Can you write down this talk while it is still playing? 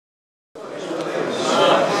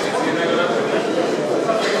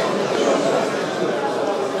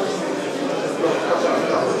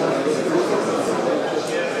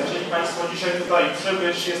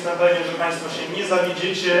przybyć. Jestem pewien, że Państwo się nie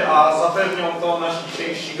zawiedziecie, a zapewnią to nasi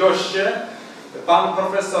dzisiejsi goście. Pan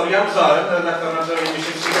profesor Jan Żaryn, redaktor naczelny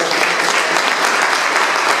miesięcznika.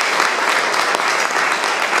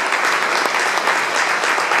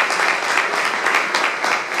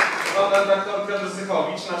 Pan redaktor Piotr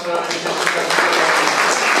Zychowicz, naczelny miesięcznika.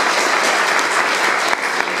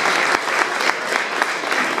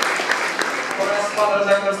 Oraz pan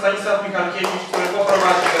redaktor Stanisław Michalkiewicz, który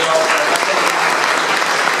poprowadzi debatę.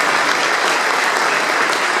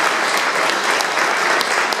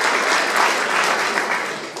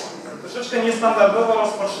 Troszeczkę niestandardowo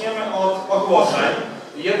rozpoczniemy od ogłoszeń.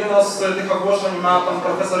 Jedno z tych ogłoszeń ma pan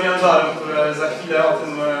profesor Jan Żaryn, który za chwilę o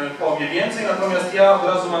tym powie więcej, natomiast ja od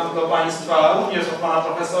razu mam do Państwa, również od pana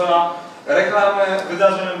profesora, reklamę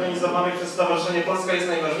wydarzeń organizowanych przez Stowarzyszenie Polska jest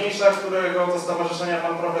najważniejsza, którego to stowarzyszenia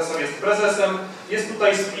pan profesor jest prezesem. Jest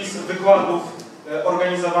tutaj spis wykładów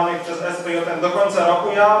organizowanych przez SPJM do końca roku.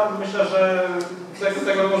 Ja myślę, że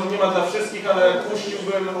tego może nie ma dla wszystkich, ale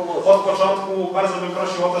puściłbym od początku. Bardzo bym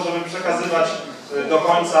prosił o to, żeby przekazywać do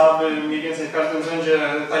końca, aby mniej więcej w każdym rzędzie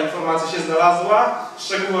ta informacja się znalazła.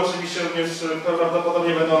 Szczegóły oczywiście również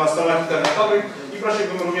prawdopodobnie będą na stronach internetowych i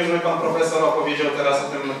prosiłbym również, żeby pan profesor opowiedział teraz o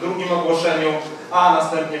tym drugim ogłoszeniu, a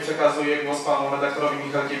następnie przekazuję głos panu redaktorowi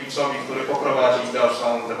Michalkiewiczowi, który poprowadzi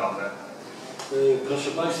dalszą debatę.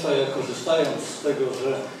 Proszę Państwa, ja korzystając z tego,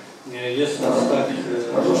 że jest nas tak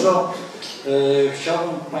dużo,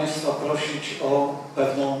 chciałbym Państwa prosić o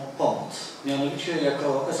pewną pomoc. Mianowicie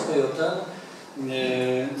jako SPJM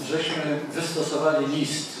żeśmy wystosowali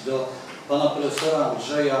list do pana profesora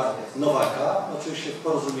Andrzeja Nowaka, oczywiście w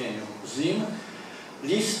porozumieniu z nim.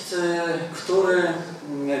 List, który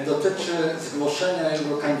dotyczy zgłoszenia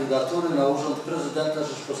jego kandydatury na urząd prezydenta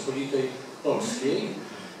Rzeczpospolitej Polskiej.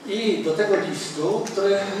 I do tego listu,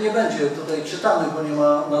 który nie będzie tutaj czytany, bo nie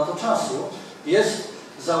ma na to czasu, jest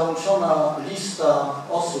załączona lista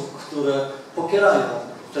osób, które popierają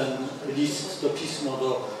ten list, to pismo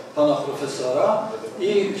do pana profesora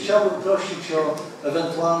i chciałbym prosić o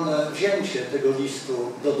ewentualne wzięcie tego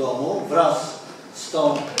listu do domu wraz z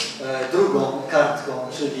tą drugą kartką,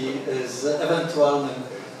 czyli z ewentualnym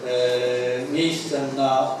miejscem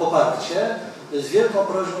na poparcie, z wielką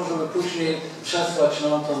prośbą, żeby później przesłać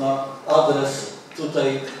nam to na adres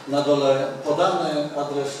tutaj na dole podany,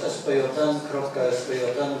 adres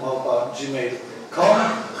spjn.spjn@gmail.com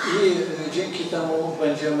i dzięki temu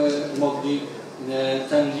będziemy mogli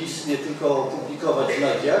ten list nie tylko opublikować w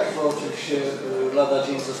mediach, bo oczywiście lada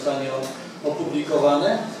dzień zostanie on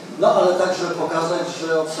opublikowany, no ale także pokazać,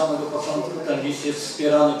 że od samego początku ten list jest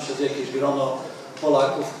wspierany przez jakieś grono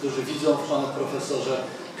Polaków, którzy widzą w panu profesorze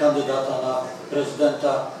kandydata na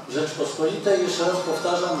prezydenta Rzeczpospolitej. Jeszcze raz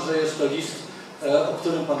powtarzam, że jest to list, o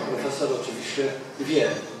którym pan profesor oczywiście wie,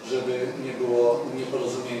 żeby nie było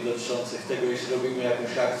nieporozumień dotyczących tego, jeśli robimy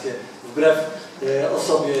jakąś akcję wbrew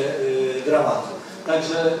osobie dramatu.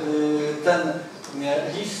 Także ten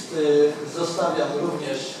list zostawiam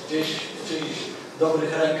również gdzieś w czyichś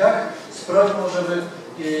dobrych rękach z prośbą, żeby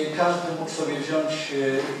każdy mógł sobie wziąć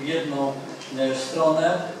jedną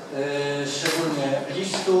stronę, szczególnie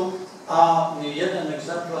listu, a jeden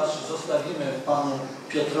egzemplarz zostawimy panu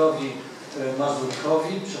Piotrowi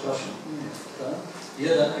Mazurkowi, przepraszam, tak?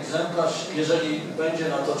 Jeden egzemplarz, jeżeli będzie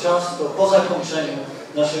na to czas, to po zakończeniu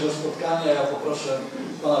naszego spotkania ja poproszę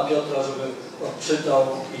pana Piotra, żeby odczytał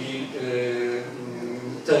i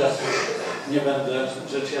teraz już nie będę,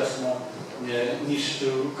 rzecz jasna,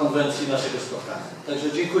 niszczył konwencji naszego spotkania.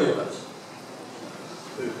 Także dziękuję bardzo.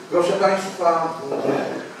 Proszę Państwa,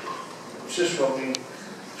 przypadł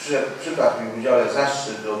mi w udziale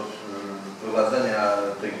zaszczyt do prowadzenia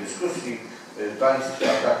tej dyskusji. Państwa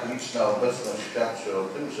tak liczna obecność świadczy o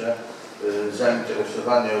tym, że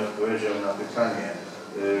zainteresowanie odpowiedzią na pytanie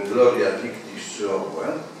Gloria, victis czy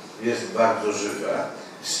obłęd jest bardzo żywe.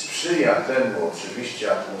 Sprzyja temu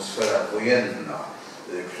oczywiście atmosfera wojenna,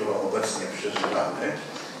 którą obecnie przeżywamy.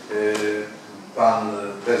 Pan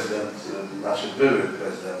prezydent, były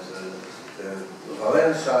prezydent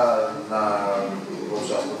Wałęsa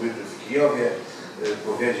podczas pobytu w Kijowie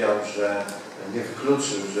powiedział, że nie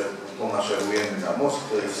wykluczył, że pomaszerujemy na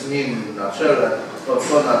Moskwę z nim na czele,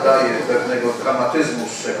 co nadaje pewnego dramatyzmu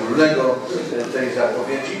szczególnego tej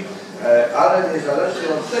zapowiedzi, ale niezależnie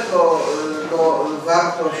od tego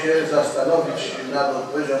warto się zastanowić nad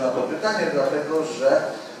odpowiedzią na to pytanie, dlatego że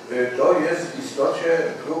to jest w istocie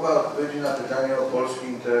próba odpowiedzi na pytanie o polski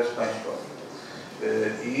interes państwowy.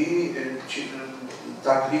 I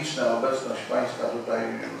tak liczna obecność Państwa tutaj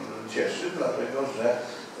cieszy, dlatego że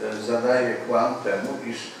zadaje kłam temu,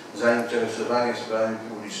 iż zainteresowanie sprawami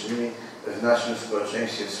publicznymi w naszym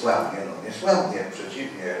społeczeństwie słabnie, no nie słabnie,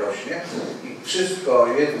 przeciwnie, rośnie i wszystko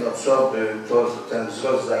jedno, co by ten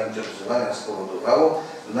wzrost zainteresowania spowodowało,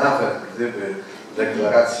 nawet gdyby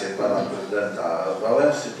deklaracje pana prezydenta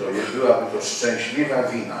Wałęsy, to byłaby to szczęśliwa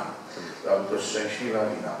wina. Byłaby to szczęśliwa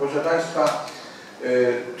wina. Proszę Państwa,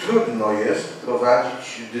 trudno jest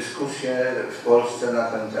prowadzić dyskusję w Polsce na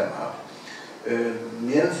ten temat.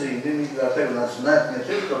 Między innymi dlatego, nawet nie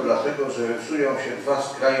tylko dlatego, że rysują się dwa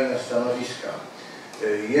skrajne stanowiska.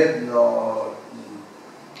 Jedno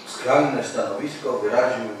skrajne stanowisko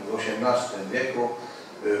wyraził w XVIII wieku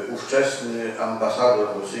ówczesny ambasador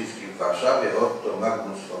rosyjski w Warszawie, Otto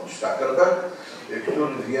Magnus von Stackelberg,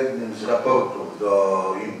 który w jednym z raportów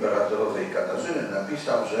do imperatorowej Katarzyny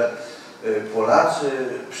napisał, że Polacy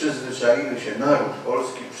przyzwyczaili się, naród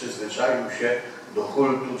polski przyzwyczaił się do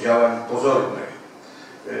kultu działań pozornych.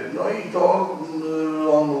 No i to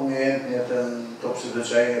on umiejętnie to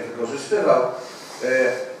przyzwyczajenie wykorzystywał.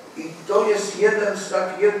 I to jest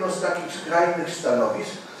jedno z takich skrajnych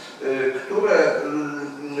stanowisk, które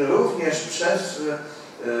również przez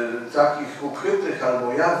takich ukrytych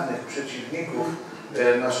albo jawnych przeciwników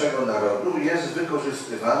naszego narodu jest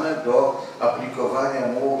wykorzystywane do aplikowania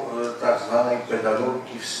mu tak zwanej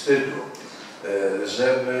pedagogiki wstydu,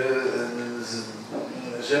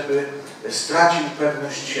 żeby stracił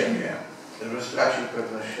pewność siebie.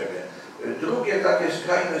 Drugie takie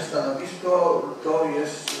skrajne stanowisko to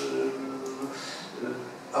jest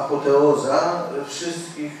apoteoza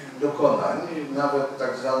wszystkich dokonań, nawet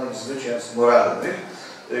tak zwanych zwycięstw moralnych,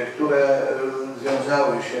 które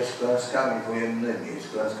wiązały się z klęskami wojennymi,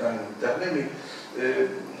 z klęskami militarnymi.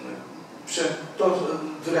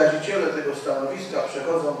 Wyraziciele tego stanowiska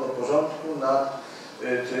przechodzą do porządku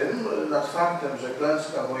nad faktem, że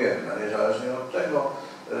klęska wojenna, niezależnie od tego,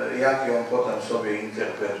 jak ją potem sobie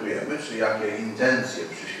interpretujemy, czy jakie intencje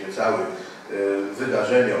przyświecały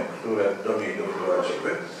wydarzeniom, które do niej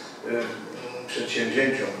doprowadziły,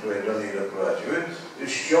 przedsięwzięciom, które do niej doprowadziły,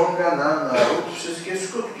 ściąga na naród wszystkie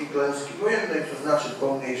skutki klęski wojennej, to znaczy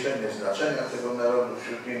pomniejszenie znaczenia tego narodu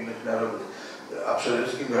wśród innych narodów, a przede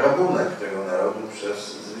wszystkim rabunek tego narodu przez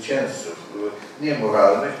zwycięzców, nie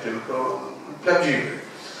moralnych, tylko prawdziwych.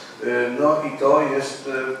 No i to jest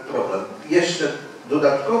problem. Jeszcze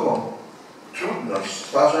dodatkową trudność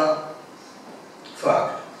stwarza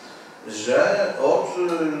fakt, że od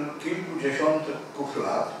kilkudziesiątków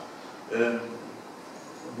lat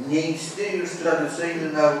nie istnieje już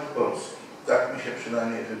tradycyjny naród polski. Tak mi się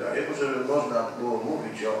przynajmniej wydaje, bo żeby można było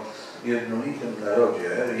mówić o jednolitym narodzie,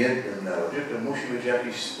 jednym narodzie, to musi być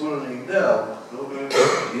jakiś wspólny ideał, który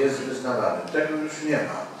jest wyznawany. Tego już nie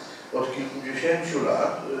ma. Od kilkudziesięciu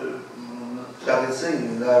lat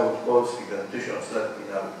tradycyjny naród polski, ten tysiącletni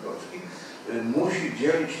naród polski, musi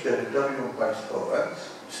dzielić terytorium państwowe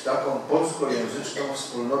z taką polskojęzyczną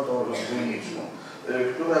wspólnotą rozbójniczą,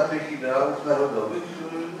 która tych ideałów narodowych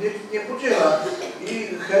nie podziela i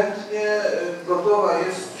gotowa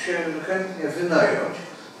jest się chętnie wynająć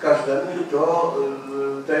każdemu, kto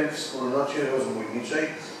tej wspólnocie rozbójniczej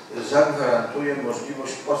zagwarantuje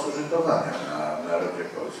możliwość pasożytowania na narodzie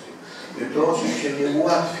polskim. To oczywiście nie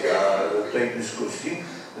ułatwia tej dyskusji,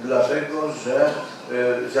 dlatego że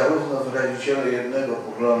zarówno wyraziciele jednego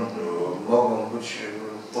poglądu mogą być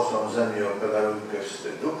posądzeni o pedagogikę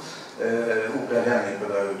wstydu, uprawianie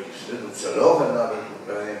pedagogiki wstydu, celowe nawet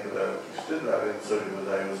uprawianie pedagogiki wstydu, a więc coś w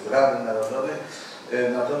rodzaju zdrady narodowej.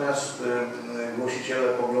 Natomiast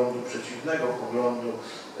głosiciele poglądu przeciwnego, poglądu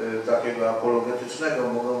takiego apologetycznego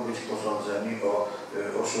mogą być posądzeni o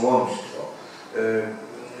oszołomstwo.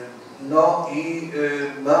 No i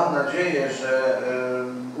mam nadzieję, że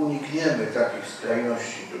unikniemy takich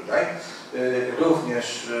skrajności tutaj,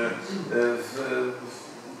 również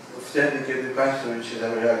wtedy, kiedy Państwo będziecie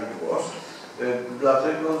zabierali głos,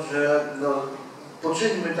 dlatego że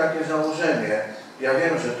poczyńmy takie założenie. Ja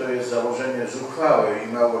wiem, że to jest założenie zuchwałe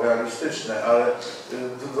i mało realistyczne, ale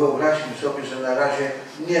wyobraźmy sobie, że na razie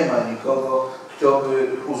nie ma nikogo, kto by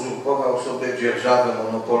uzurpował sobie dzierżawę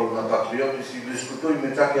monopolu na patriotyzm i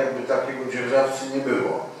dyskutujmy tak, jakby takiego dzierżawcy nie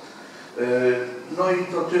było. No i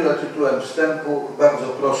to tyle tytułem wstępu. Bardzo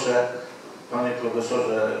proszę, panie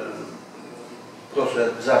profesorze, proszę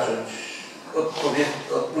zacząć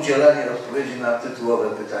udzielanie odpowiedzi na tytułowe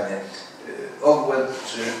pytanie. Obłęd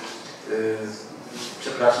czy,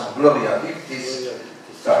 przepraszam, Gloria, victis?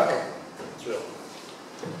 Tak.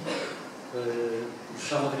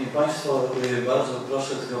 Szanowni Państwo, bardzo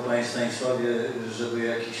proszę tylko Panie Stanisławie, żeby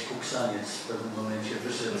jakiś kuksaniec w pewnym momencie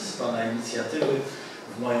wyszedł z Pana inicjatywy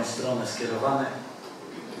w moją stronę skierowany,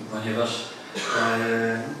 ponieważ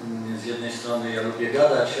z jednej strony ja lubię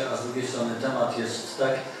gadać, a z drugiej strony temat jest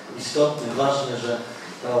tak istotny, ważny, że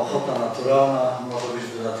ta ochota naturalna może być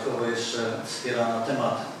dodatkowo jeszcze wspierana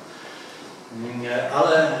tematem.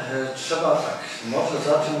 Ale trzeba tak, może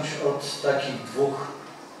zacząć od takich dwóch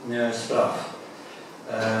spraw.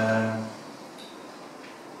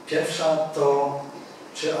 Pierwsza to,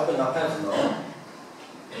 czy aby na pewno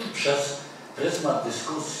przez pryzmat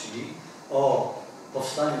dyskusji o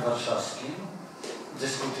Powstaniu Warszawskim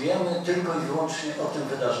dyskutujemy tylko i wyłącznie o tym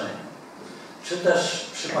wydarzeniu. Czy też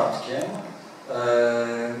przypadkiem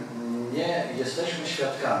nie jesteśmy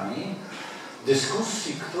świadkami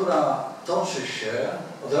dyskusji, która toczy się,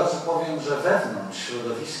 od razu powiem, że wewnątrz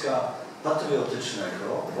środowiska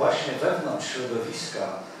patriotycznego, właśnie wewnątrz środowiska,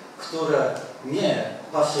 które nie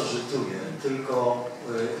pasożytuje, tylko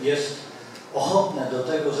jest ochotne do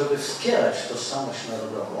tego, żeby wspierać tożsamość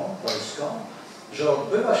narodową polską, że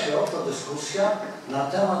odbywa się oto dyskusja na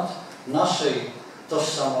temat naszej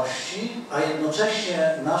tożsamości, a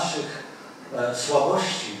jednocześnie naszych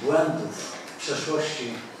słabości, błędów w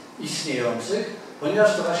przeszłości istniejących,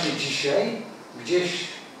 ponieważ to właśnie dzisiaj gdzieś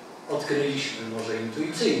odkryliśmy, może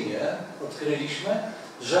intuicyjnie odkryliśmy,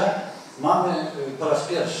 że mamy po raz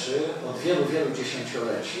pierwszy od wielu, wielu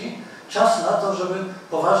dziesięcioleci czas na to, żeby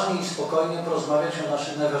poważnie i spokojnie porozmawiać o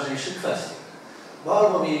naszych najważniejszych kwestiach. Bo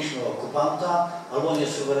albo mieliśmy okupanta, albo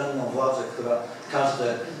niesuwerenną władzę, która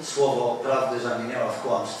każde słowo prawdy zamieniała w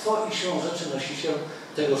kłamstwo i siłą rzeczy nosiciel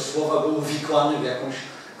tego słowa był uwikłany w jakąś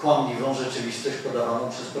kłamliwą rzeczywistość podawaną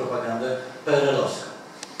przez propagandę PRL-owską.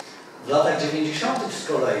 W latach 90. z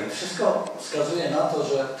kolei wszystko wskazuje na to,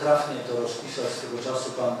 że trafnie to rozpisał swego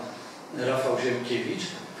czasu pan Rafał Ziemkiewicz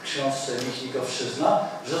w książce Michnikowszczyzna,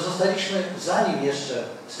 że zostaliśmy, zanim jeszcze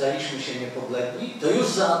staliśmy się niepodlegli, to już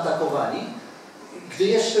zaatakowani, gdy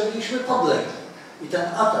jeszcze byliśmy podlegli. I ten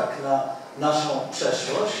atak na naszą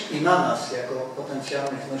przeszłość i na nas jako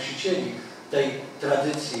potencjalnych nosicieli tej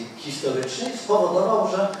tradycji historycznej spowodował,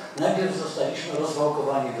 że najpierw zostaliśmy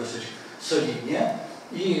rozwałkowani dosyć solidnie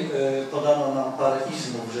i podano nam parę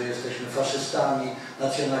izmów, że jesteśmy faszystami,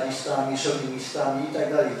 nacjonalistami, szowinistami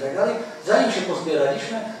itd., itd. Zanim się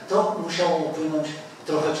pozbieraliśmy, to musiało upłynąć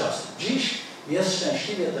trochę czasu. Dziś jest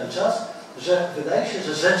szczęśliwie ten czas, że wydaje się,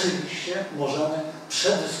 że rzeczywiście możemy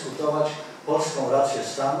przedyskutować polską rację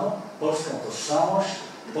stanu, polską tożsamość,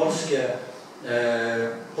 polskie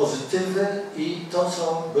pozytywy i to,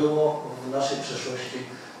 co było w naszej przeszłości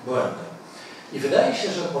błędem. I wydaje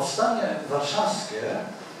się, że Powstanie Warszawskie,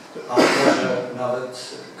 a może nawet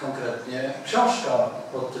konkretnie książka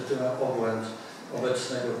pod tytułem Obłęd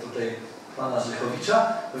obecnego tutaj pana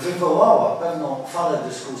Zychowicza, wywołała pewną falę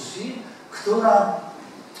dyskusji, która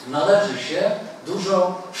należy się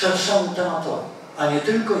dużo szerszemu tematowi, a nie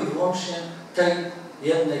tylko i wyłącznie tej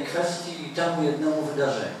jednej kwestii i temu jednemu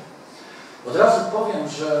wydarzeniu. Od razu powiem,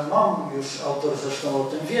 że mam już, autor zresztą o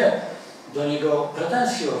tym wie, do niego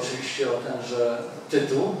pretensje oczywiście o tenże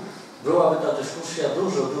tytuł. Byłaby ta dyskusja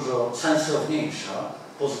dużo, dużo sensowniejsza,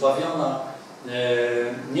 pozbawiona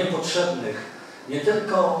niepotrzebnych nie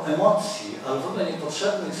tylko emocji, ale w ogóle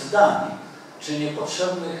niepotrzebnych zdań, czy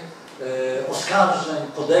niepotrzebnych oskarżeń,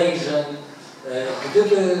 podejrzeń,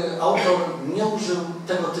 gdyby autor nie użył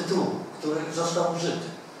tego tytułu, który został użyty.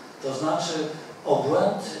 To znaczy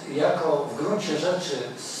obłęd jako w gruncie rzeczy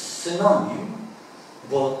synonim,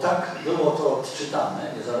 bo tak było to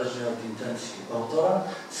odczytane, niezależnie od intencji autora,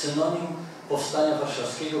 synonim Powstania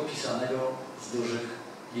Warszawskiego pisanego z dużych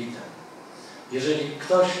liter. Jeżeli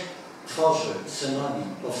ktoś tworzy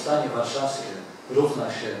synonim Powstanie Warszawskie równa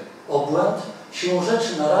się obłęd, siłą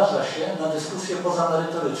rzeczy naraża się na dyskusję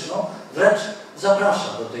pozamerytoryczną, wręcz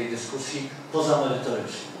zaprasza do tej dyskusji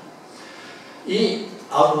pozamerytorycznej. I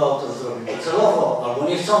albo autor zrobił to celowo, albo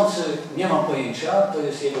niechcący, nie mam pojęcia, to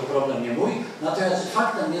jest jego problem, nie mój. Natomiast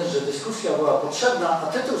faktem jest, że dyskusja była potrzebna, a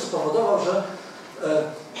tytuł spowodował, że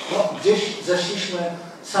gdzieś zeszliśmy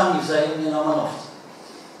sami wzajemnie na manowce.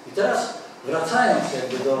 I teraz wracając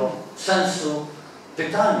jakby do sensu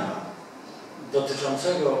pytania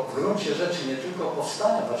dotyczącego w gruncie rzeczy nie tylko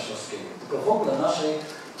Powstania Warszawskiego, tylko w ogóle naszej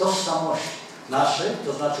tożsamości. Naszych,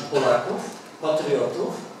 to znaczy Polaków,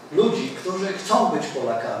 patriotów, ludzi, którzy chcą być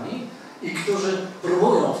Polakami i którzy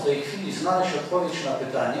próbują w tej chwili znaleźć odpowiedź na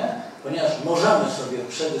pytanie, ponieważ możemy sobie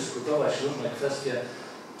przedyskutować różne kwestie,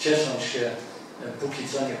 ciesząc się póki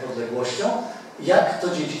co niepodległością, jak to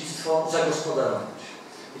dziedzictwo zagospodarować.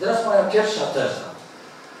 I teraz moja pierwsza teza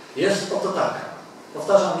jest oto taka.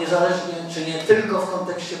 Powtarzam, niezależnie czy nie tylko w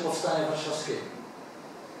kontekście Powstania Warszawskiego.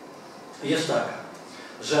 Jest taka,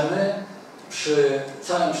 że my przy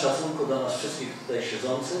całym szacunku do nas wszystkich tutaj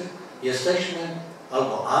siedzących jesteśmy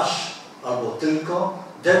albo aż, albo tylko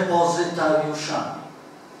depozytariuszami.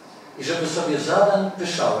 I żeby sobie żaden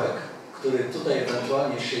pyszałek, który tutaj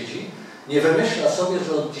ewentualnie siedzi, nie wymyśla sobie,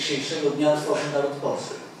 że od dzisiejszego dnia tworzy naród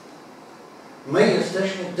polski. My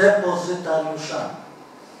jesteśmy depozytariuszami.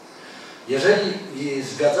 Jeżeli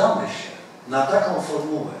zgadzamy się na taką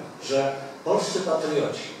formułę, że polscy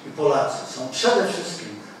patrioci i Polacy są przede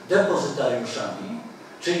wszystkim depozytariuszami,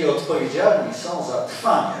 czyli odpowiedzialni są za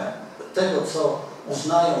trwanie tego, co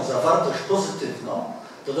uznają za wartość pozytywną,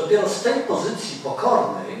 to dopiero z tej pozycji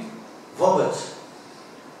pokornej wobec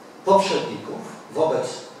poprzedników, wobec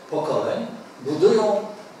pokoleń, budują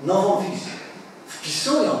nową wizję,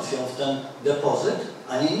 wpisując ją w ten depozyt,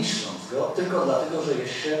 a nie niszcząc go, tylko dlatego, że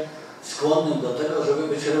jest się skłonnym do tego, żeby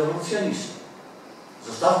być rewolucjonistą.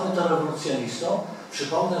 Zostawmy to rewolucjonistą.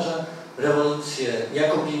 Przypomnę, że rewolucje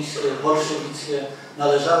jakobińskie, bolszewickie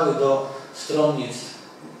należały do stronnictw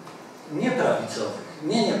nie prawicowych,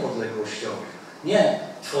 nie niepodległościowych, nie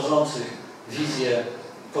tworzących wizję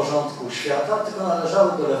porządku świata, tylko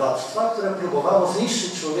należały do lewactwa, które próbowało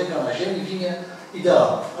zniszczyć człowieka na ziemi w imię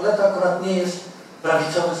ideałów. Ale to akurat nie jest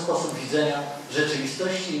prawicowy sposób widzenia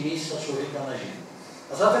rzeczywistości i miejsca człowieka na ziemi.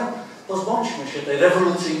 A zatem pozbądźmy się tej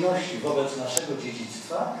rewolucyjności wobec naszego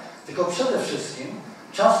dziedzictwa, tylko przede wszystkim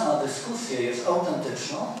czas na dyskusję jest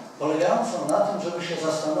autentyczną, polegającą na tym, żeby się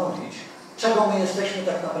zastanowić, czego my jesteśmy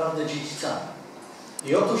tak naprawdę dziedzicami.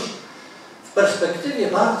 I otóż w perspektywie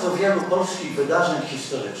bardzo wielu polskich wydarzeń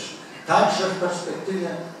historycznych, także w perspektywie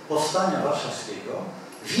Powstania Warszawskiego,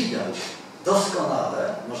 widać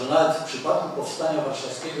doskonale, może nawet w przypadku Powstania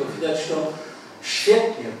Warszawskiego widać to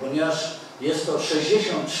świetnie, ponieważ jest to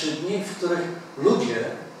 63 dni, w których ludzie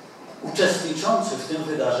uczestniczący w tym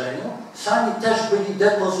wydarzeniu sami też byli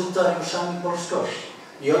depozytariuszami polskości.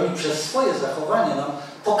 I oni przez swoje zachowanie nam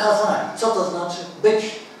pokazali, co to znaczy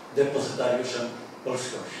być depozytariuszem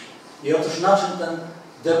polskości. I otóż na czym ten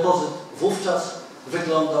depozyt wówczas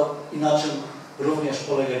wyglądał i na czym również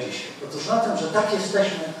polega dzisiaj. Otóż na tym, że tak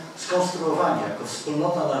jesteśmy skonstruowani jako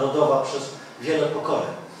wspólnota narodowa przez wiele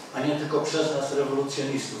pokoleń, a nie tylko przez nas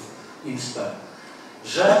rewolucjonistów insper,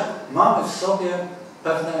 że mamy w sobie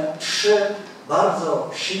pewne 3 bardzo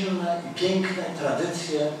silne i piękne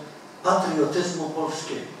tradycje patriotyzmu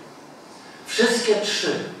polskiego. Wszystkie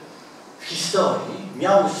 3 w historii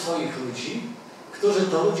miały swoich ludzi, którzy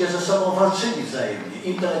to ludzie ze sobą walczyli wzajemnie,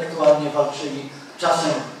 intelektualnie walczyli,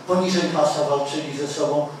 czasem poniżej pasa walczyli ze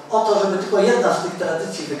sobą o to, żeby tylko jedna z tych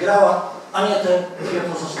tradycji wygrała, a nie te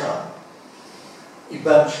 2 pozostałe. I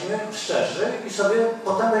bądźmy szczerzy i sobie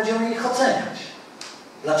potem będziemy ich oceniać.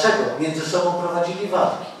 Dlaczego między sobą prowadzili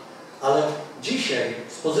walki? Ale dzisiaj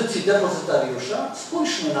z pozycji depozytariusza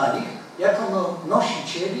spójrzmy na nich jako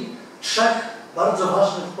nosicieli 3 bardzo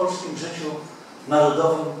ważnych w polskim życiu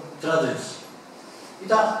narodowym tradycji. I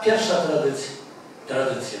ta pierwsza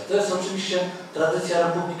tradycja to jest oczywiście tradycja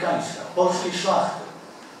republikańska, polskiej szlachty,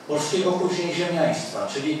 polskiego później ziemiaństwa,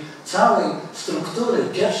 czyli całej struktury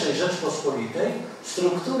I Rzeczpospolitej,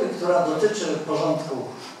 struktury, która dotyczy porządku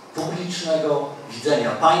publicznego,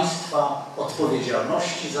 widzenia państwa,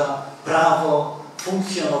 odpowiedzialności za prawo,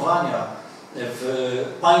 funkcjonowania w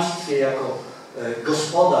państwie jako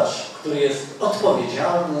gospodarz, który jest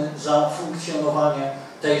odpowiedzialny za funkcjonowanie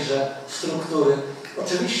tejże struktury.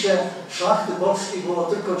 Oczywiście szlachty polskiej było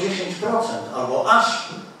tylko 10%, albo aż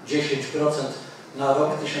 10% na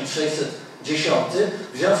rok 1610.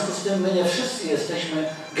 W związku z tym my nie wszyscy jesteśmy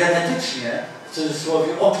genetycznie, w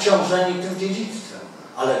cudzysłowie, obciążeni tym dziedzictwem,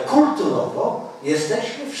 ale kulturowo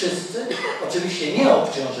jesteśmy wszyscy, oczywiście nie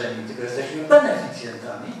obciążeni, tylko jesteśmy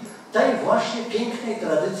beneficjentami tej właśnie pięknej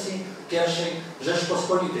tradycji I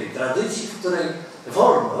Rzeczpospolitej. Tradycji, w której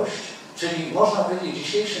wolność, czyli można powiedzieć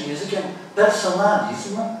dzisiejszym językiem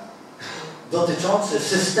personalizm dotyczący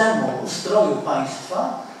systemu ustroju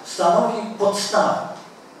państwa stanowi podstawę.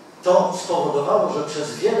 To spowodowało, że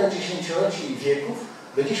przez wiele dziesięcioleci i wieków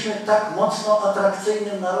byliśmy tak mocno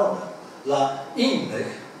atrakcyjnym narodem. Dla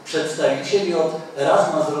innych przedstawicieli od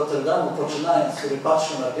Erasma z Rotterdamu poczynając, który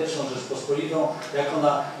patrzył na I Rzeczpospolitą jako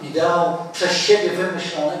na ideał przez siebie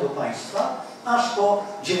wymyślonego państwa, aż po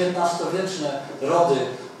XIX-wieczne rody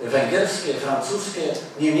węgierskie, francuskie,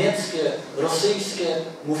 niemieckie, rosyjskie,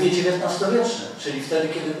 mówię XIX-wieczne, czyli wtedy,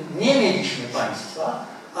 kiedy nie mieliśmy państwa,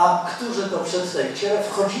 a którzy to przedstawiciele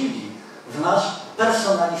wchodzili w nasz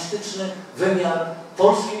personalistyczny wymiar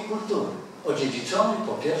polskiej kultury, odziedziczony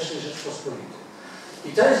po I Rzeczpospolitej. I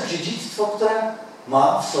to jest dziedzictwo, które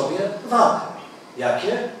ma w sobie wady.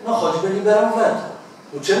 Jakie? No choćby liberum veto.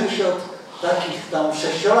 Uczymy się od takich tam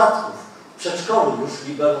 6-latków. W przedszkolu już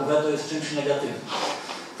liberum veto jest czymś negatywnym.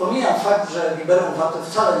 Pomijam fakt, że liberum vitae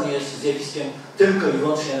wcale nie jest zjawiskiem tylko i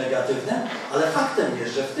wyłącznie negatywnym, ale faktem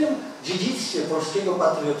jest, że w tym dziedzictwie polskiego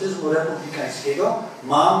patriotyzmu republikańskiego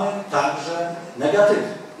mamy także negatywy.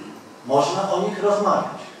 Można o nich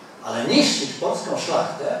rozmawiać, ale niszczyć polską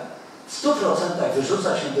szlachtę, w 100%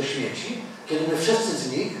 wyrzuca się do śmieci, kiedy my wszyscy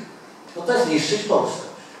z nich, no to jest niszczyć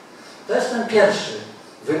polskość. To jest ten pierwszy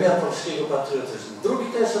wymiar polskiego patriotyzmu. Drugi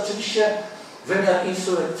to jest oczywiście wymiar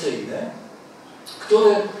insurekcyjny,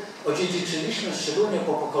 który odziedziczyliśmy szczególnie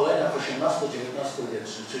po pokoleniach XVIII-XIX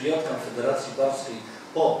wiecznych, czyli od Konfederacji Barskiej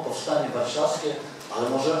po Powstanie Warszawskie, ale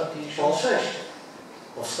może po 6.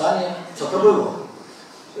 Powstanie, co to było?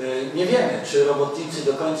 Nie wiemy, czy robotnicy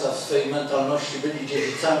do końca w swojej mentalności byli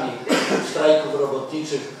dziedzicami strajków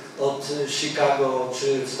robotniczych od Chicago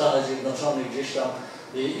czy w Stanach Zjednoczonych gdzieś tam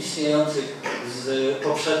istniejących w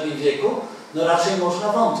poprzednim wieku. No raczej można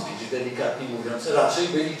wątpić, delikatnie mówiąc. Raczej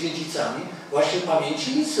byli dziedzicami właśnie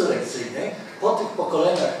pamięci insurekcyjnej po tych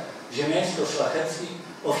pokoleniach ziemiańsko-szlacheckich,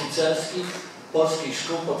 oficerskich, polskich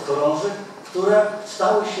szkół podchorążych, które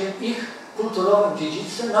stały się ich kulturowym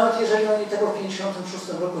dziedzictwem, nawet jeżeli oni tego w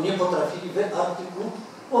 1956 roku nie potrafili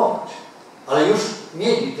wyartykułować. Ale już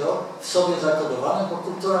mieli to w sobie zakodowane, bo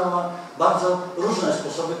kultura ma bardzo różne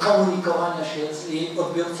sposoby komunikowania się z jej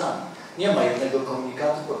odbiorcami. Nie ma jednego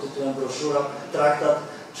komunikatu pod tytułem broszura, traktat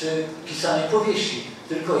czy pisanie powieści,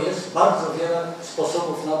 tylko jest bardzo wiele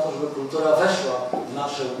sposobów na to, żeby kultura weszła w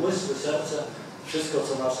nasze umysły, serce, wszystko,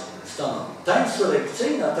 co nas stanowi. Ta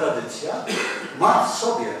insurekcyjna tradycja ma w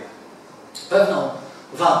sobie pewną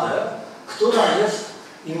wadę, która jest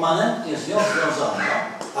immanentnie z nią związana,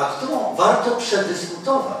 a którą warto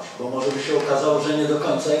przedyskutować, bo może by się okazało, że nie do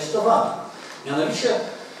końca jest to wada. Mianowicie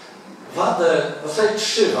wadę, w zasadzie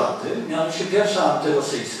 3 wady, mianowicie pierwsza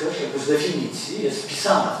antyrosyjskość, jakby z definicji, jest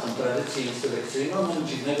wpisana w tę tradycję insurekcyjną, no nic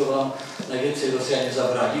dziwnego, bo nam najwięcej Rosjanie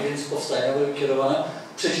zabrali, więc powstania były kierowane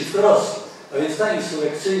przeciwko Rosji. A więc ta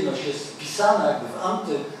insurekcyjność jest wpisana jakby w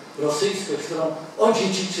antyrosyjskość, którą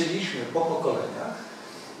odziedziczyliśmy po pokoleniach.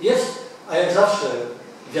 Jest, a jak zawsze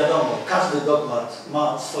wiadomo, każdy dogmat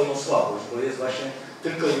ma swoją słabość, bo jest właśnie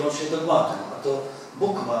tylko i wyłącznie dogmatem, a to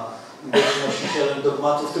Bóg ma być nosicielem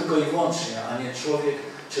dogmatów tylko i wyłącznie, a nie człowiek,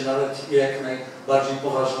 czy nawet jak najbardziej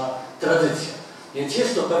poważna tradycja. Więc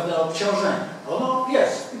jest to pewne obciążenie. Ono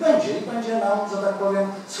jest i będzie nam, że tak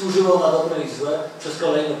powiem, służyło na dobre i złe przez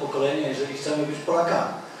kolejne pokolenia, jeżeli chcemy być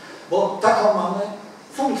Polakami. Bo taką mamy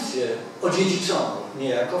funkcję odziedziczoną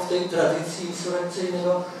niejako w tej tradycji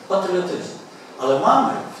insurekcyjnego patriotyzmu. Ale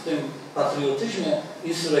mamy w tym patriotyzmie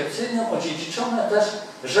insurekcyjnym odziedziczone też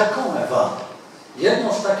rzekome wady.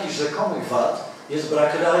 Jedną z takich rzekomych wad jest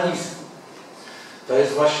brak realizmu. To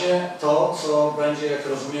jest właśnie to, co będzie, jak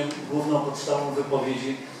rozumiem, główną podstawą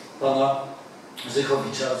wypowiedzi pana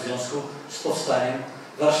Zychowicza w związku z Powstaniem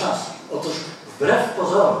Warszawskim. Otóż wbrew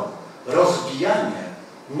pozorom rozbijanie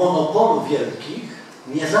monopolu wielkich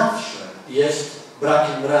nie zawsze jest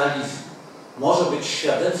brakiem realizmu. Może być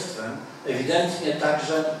świadectwem ewidentnie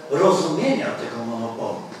także rozumienia tego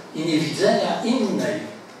monopolu i niewidzenia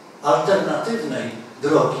innej, alternatywnej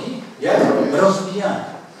drogi, jak rozbijanie.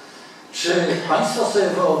 Czy Państwo sobie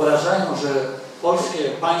wyobrażają, że polskie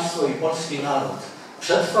państwo i polski naród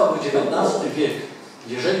przetrwałby XIX wiek,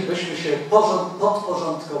 jeżeli byśmy się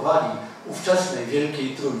podporządkowali ówczesnej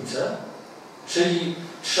Wielkiej Trójce, czyli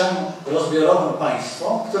 3 rozbiorowym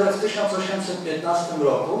państwom, które w 1815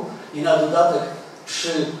 roku i na dodatek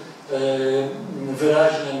przy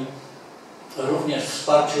wyraźnym również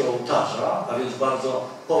wsparciu ołtarza, a więc bardzo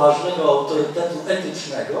poważnego autorytetu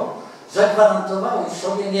etycznego, zagwarantowały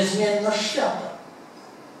sobie niezmienność świata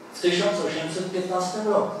w 1815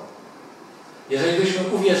 roku. Jeżeli byśmy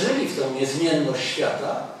uwierzyli w tę niezmienność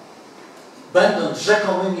świata, będąc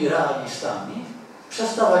rzekomymi realistami,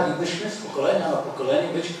 przestawalibyśmy z pokolenia na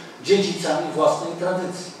pokolenie być dziedzicami własnej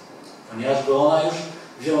tradycji, ponieważ by ona już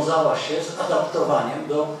wiązała się z adaptowaniem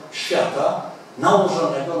do świata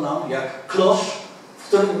nałożonego nam jak klosz, w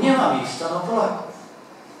którym nie ma miejsca na Polaków.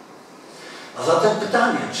 A zatem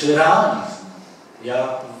pytanie, czy realizm, ja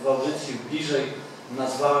w audycji bliżej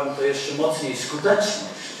nazwałem to jeszcze mocniej skuteczność,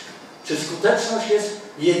 czy skuteczność jest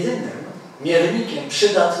jedynym miernikiem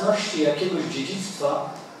przydatności jakiegoś dziedzictwa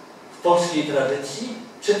w polskiej tradycji,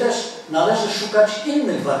 czy też należy szukać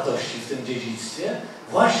innych wartości w tym dziedzictwie,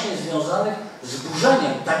 właśnie związanych z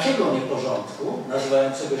burzeniem takiego nieporządku,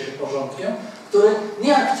 nazywającego się porządkiem, który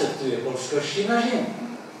nie akceptuje polskości na ziemi.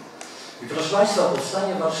 I proszę Państwa,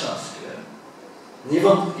 Powstanie Warszawskie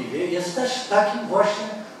niewątpliwie jest też takim właśnie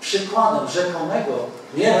przykładem rzekomego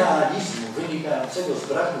nierealizmu wynikającego z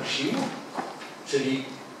braku sił, czyli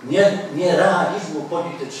nie realizmu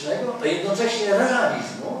politycznego, a jednocześnie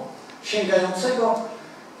realizmu sięgającego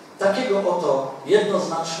takiego oto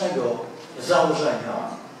jednoznacznego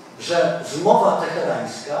założenia, że zmowa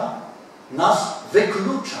teherańska nas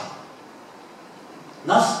wyklucza.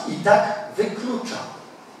 Nas i tak wyklucza.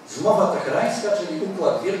 Zmowa teherańska, czyli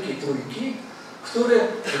układ Wielkiej Trójki, który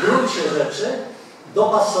w gruncie rzeczy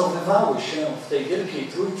dopasowywały się w tej Wielkiej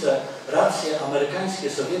Trójce racje amerykańskie,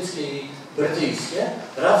 sowieckie i brytyjskie,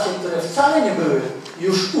 racje, które wcale nie były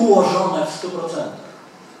już ułożone w 100%.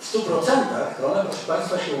 W 100% one, proszę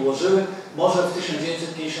Państwa, się ułożyły może w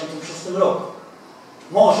 1956 roku.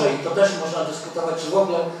 Może, i to też można dyskutować, czy w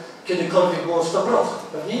ogóle kiedykolwiek było 100%.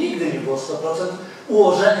 Pewnie nigdy nie było 100%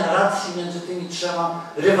 ułożenia racji między tymi trzema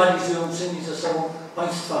rywalizującymi ze sobą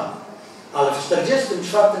państwami. Ale w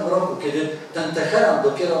 1944 roku, kiedy ten Teheran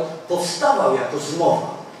dopiero powstawał jako zmowa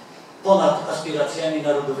ponad aspiracjami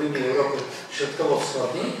narodowymi Europy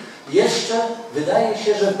Środkowo-Wschodniej, jeszcze wydaje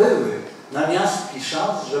się, że były namiastki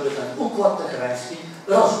szans, żeby ten układ teherański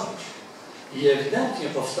rozbić. I ewidentnie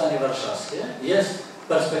Powstanie Warszawskie jest w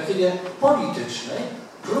perspektywie politycznej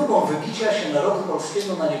próbą wybicia się narodu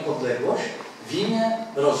polskiego na niepodległość w imię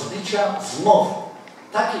rozbicia zmowy.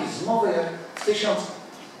 Takiej zmowy, jak w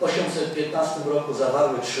 1815 roku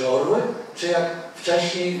zawarły Trzy Orły, czy jak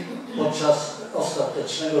wcześniej podczas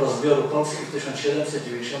ostatecznego rozbioru Polski w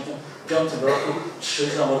 1795 roku trzy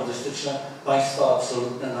zamordystyczne państwa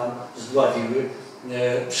absolutne nam zdławiły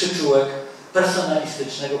przyczółek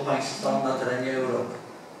personalistycznego państwa na terenie Europy.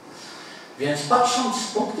 Więc patrząc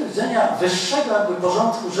z punktu widzenia wyższego jakby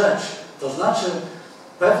porządku rzeczy, to znaczy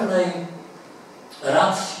pewnej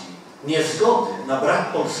racji, niezgody na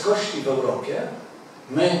brak polskości w Europie,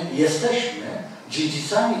 my jesteśmy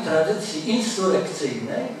dziedzicami tradycji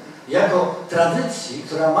insurekcyjnej jako tradycji,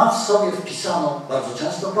 która ma w sobie wpisaną bardzo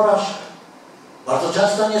często porażkę, bardzo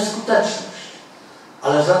często nieskuteczność,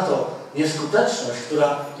 ale za to nieskuteczność,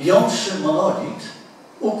 która jątrzy monolit,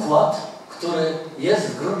 układ, który jest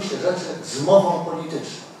w gruncie rzeczy zmową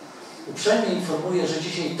polityczną. Uprzejmie informuję, że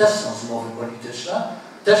dzisiaj też są zmowy polityczne,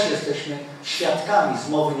 też jesteśmy świadkami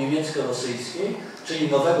zmowy niemiecko-rosyjskiej,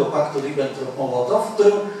 czyli nowego paktu Ribbentrop-Mołotow, w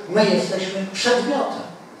którym my jesteśmy przedmiotem,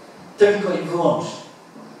 tylko i wyłącznie,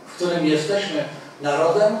 w którym jesteśmy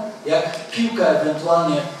narodem, jak piłka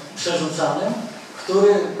ewentualnie przerzucanym,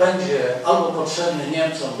 który będzie albo potrzebny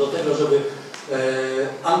Niemcom do tego, żeby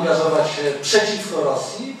angażować się przeciwko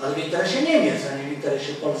Rosji, ale w interesie Niemiec, a nie w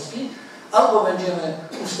interesie Polski, albo będziemy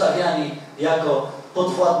ustawiani jako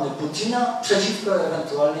podwładny Putina przeciwko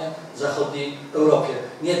ewentualnie zachodniej Europie.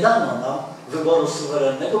 Nie dano nam wyboru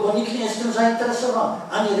suwerennego, bo nikt nie jest tym zainteresowany.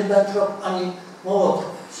 Ani Ribbentrop, ani Mołotow.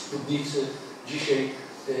 Spódnicy dzisiaj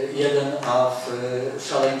jeden, a w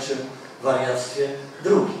szaleńczym wariactwie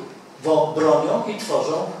drugi. Bo bronią i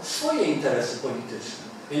tworzą swoje interesy polityczne.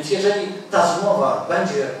 Więc jeżeli ta zmowa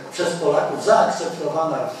będzie przez Polaków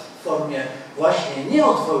zaakceptowana w formie właśnie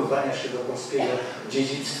nieodwoływania się do polskiego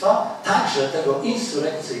dziedzictwa, także tego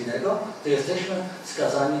insurekcyjnego, to jesteśmy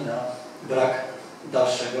skazani na brak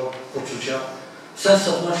dalszego poczucia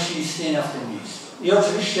sensowności istnienia w tym miejscu. I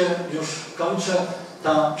oczywiście już kończę,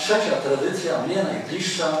 ta trzecia tradycja, mnie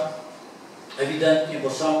najbliższa, ewidentnie, bo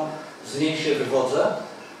sam z niej się wywodzę,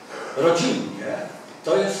 rodzinnie,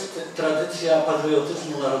 to jest tradycja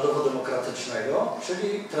patriotyzmu narodowo-demokratycznego,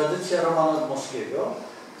 czyli tradycja Romana Dmowskiego,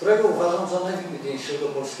 którego uważam za najwybitniejszego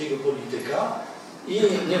polskiego polityka i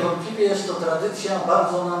niewątpliwie jest to tradycja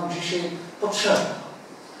bardzo nam dzisiaj potrzebna.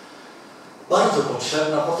 Bardzo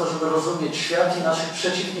potrzebna po to, żeby rozumieć świat i naszych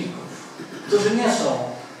przeciwników, którzy nie są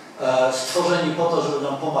stworzeni po to, żeby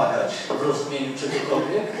nam pomagać w rozumieniu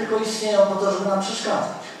czegokolwiek, tylko istnieją po to, żeby nam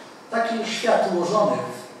przeszkadzać. Taki świat ułożony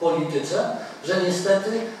w polityce, że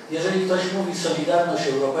niestety, jeżeli ktoś mówi solidarność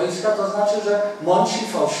europejska, to znaczy, że mąci,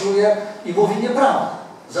 fałszuje i mówi nieprawdę,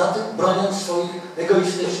 zatem broniąc swoich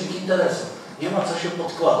egoistycznych interesów. Nie ma co się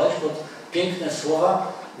podkładać pod piękne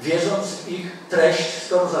słowa, wierząc w ich treść,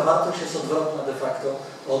 skoro zawartość jest odwrotna de facto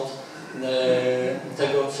od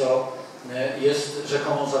tego, co jest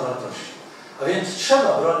rzekomą zawartością. A więc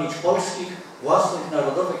trzeba bronić polskich, własnych,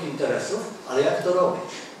 narodowych interesów, ale jak to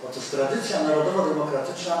robić? Otóż tradycja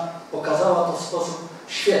narodowo-demokratyczna pokazała to w sposób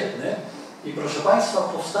świetny i proszę Państwa,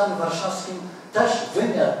 w Powstaniu Warszawskim też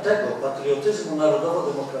wymiar tego patriotyzmu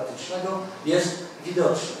narodowo-demokratycznego jest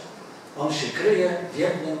widoczny. On się kryje w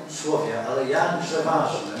jednym słowie, ale jakże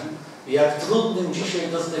ważnym i jak trudnym dzisiaj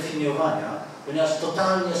do zdefiniowania, ponieważ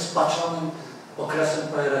totalnie spaczonym okresem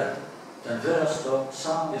PRL. Ten wyraz to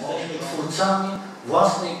sam jesteśmy twórcami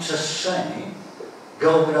własnej przestrzeni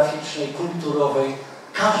geograficznej, kulturowej,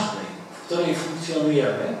 każdej, w której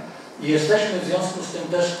funkcjonujemy I jesteśmy w związku z tym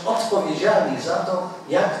też odpowiedzialni za to,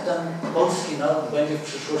 jak ten polski naród będzie w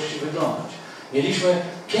przyszłości wyglądać. Mieliśmy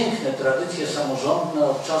piękne tradycje samorządne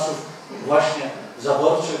od czasów właśnie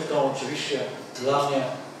zaborczych. To oczywiście dla mnie,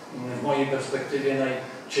 w mojej perspektywie,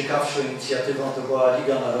 najciekawszą inicjatywą to była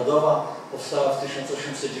Liga Narodowa. Powstała w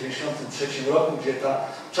 1893 roku, gdzie ta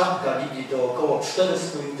czapka Ligi to około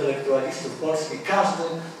 400 intelektualistów polskich. Każdy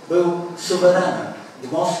był suwerenem.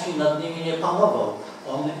 Dmowski nad nimi nie panował.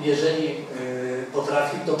 On, jeżeli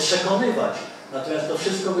potrafił, to przekonywać. Natomiast to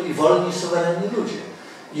wszystko byli wolni, suwerenni ludzie.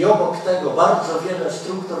 I obok tego bardzo wiele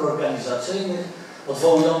struktur organizacyjnych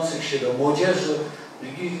odwołujących się do młodzieży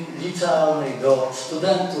licealnej, do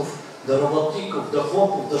studentów, do robotników, do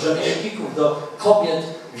chłopów, do rzemieślników, do kobiet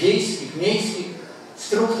wiejskich, miejskich.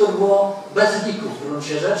 Struktur było bez liku w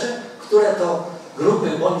gruncie rzeczy, które to grupy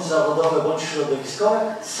bądź zawodowe, bądź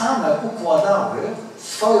środowiskowe same układały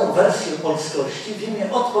swoją wersję polskości w imię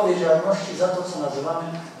odpowiedzialności za to, co nazywamy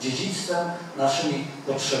dziedzictwem, naszymi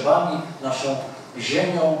potrzebami, naszą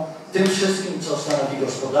ziemią, tym wszystkim, co stanowi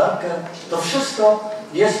gospodarkę. To wszystko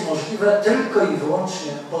jest możliwe tylko i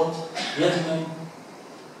wyłącznie pod jednym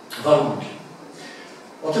warunkiem.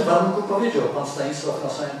 O tym warunku powiedział pan Stanisław na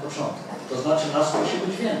samym początku. To znaczy, nas musi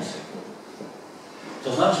być więcej.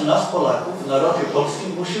 To znaczy, nas, Polaków, w narodzie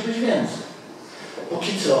polskim musi być więcej.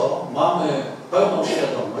 Póki co mamy pełną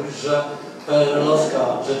świadomość, że PRL-owska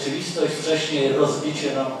rzeczywistość, wcześniej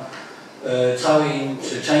rozbicie nam całej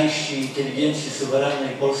czy części inteligencji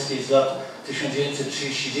suwerennej polskiej z lat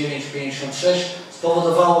 1939-56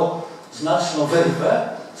 spowodowało znaczną wyrwę,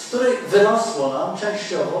 z której wyrosło nam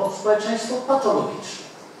częściowo społeczeństwo patologiczne,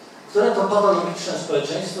 które to patologiczne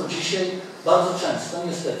społeczeństwo dzisiaj bardzo często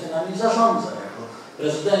niestety nami zarządza, jako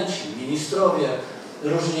prezydenci, ministrowie,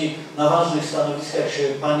 różni na ważnych stanowiskach się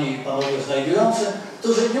panie i panowie znajdujący,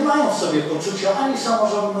 którzy nie mają w sobie poczucia ani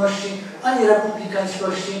samorządności, ani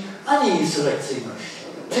republikańskości, ani insurekcyjności.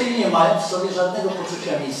 Czyli nie mają w sobie żadnego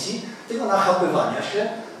poczucia misji, tylko nachapywania się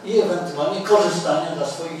i ewentualnie korzystania dla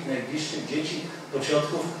swoich najbliższych dzieci,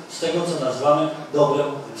 pociotków z tego, co nazywamy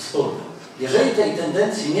dobrem wspólnym. Jeżeli tej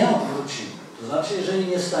tendencji nie odwrócimy, to znaczy, jeżeli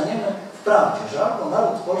nie staniemy w prawdzie, że albo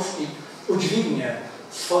naród polski udźwignie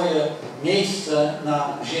swoje miejsce na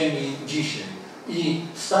ziemi dzisiaj i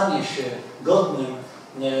stanie się godnym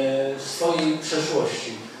swojej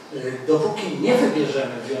przeszłości, dopóki nie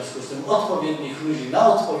wybierzemy w związku z tym odpowiednich ludzi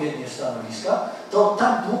na odpowiednie stanowiska, to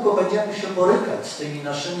tak długo będziemy się borykać z tymi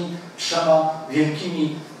naszymi trzema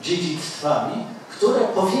wielkimi dziedzictwami, które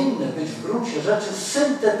powinny być w gruncie rzeczy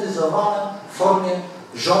syntetyzowane w formie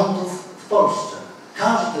rządów w Polsce.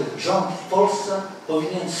 Każdy rząd w Polsce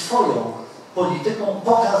powinien swoją polityką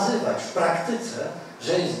pokazywać w praktyce,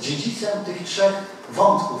 że jest dziedzicem tych trzech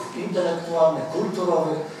wątków intelektualnych,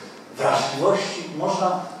 kulturowych, wrażliwości.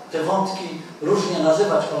 Można te wątki różnie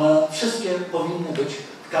nazywać, one wszystkie powinny być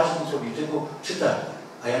w każdym polityku czytelne.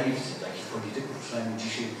 A ja nie widzę takich polityków, przynajmniej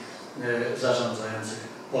dzisiaj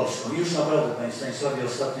zarządzających Polską. I już naprawdę, panie Stanisławie,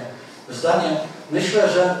 ostatnie zdanie. Myślę,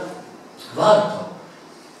 że warto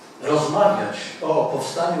rozmawiać o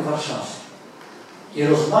Powstaniu Warszawskim i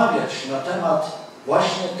rozmawiać na temat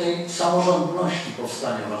właśnie tej samorządności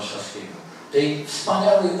Powstania Warszawskiego, tej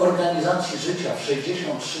wspaniałej organizacji życia w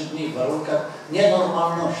 63 dni w warunkach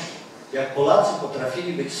nienormalności. Jak Polacy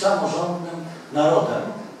potrafili być samorządnym narodem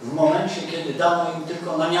w momencie, kiedy dano im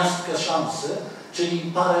tylko na miastkę szansy, czyli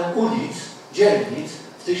parę ulic, dzielnic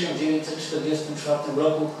w 1944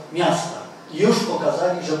 roku miasta. I już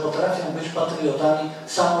pokazali, że potrafią być patriotami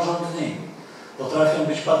samorządnymi, potrafią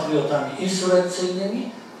być patriotami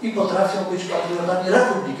insurekcyjnymi i potrafią być patriotami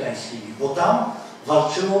republikańskimi, bo tam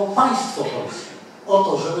walczyło państwo polskie o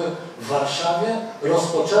to, żeby w Warszawie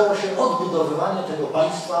rozpoczęło się odbudowywanie tego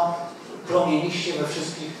państwa promieniście we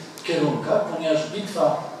wszystkich kierunkach, ponieważ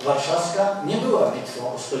bitwa warszawska nie była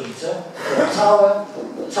bitwą o stolicę, o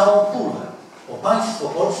całą pulę, o państwo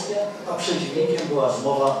polskie, a przeciwnikiem była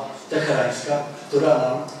zmowa teherańska, która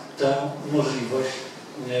nam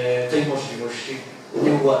tej możliwości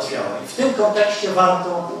nie ułatwiała. I w tym kontekście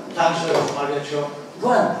warto także rozmawiać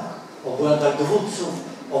o błędach dowódców,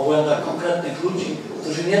 o błędach konkretnych ludzi,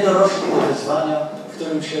 którzy nie dorośli do wyzwania, w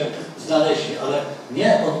którym się znaleźli. Ale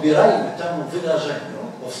nie odbierajmy temu wydarzeniu,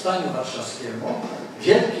 Powstaniu Warszawskiemu,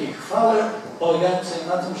 wielkiej chwały polegającej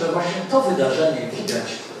na tym, że właśnie to wydarzenie widać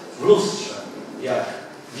w lustrze, jak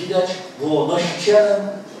widać, było nosicielem,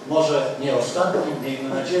 może nie ostatnim,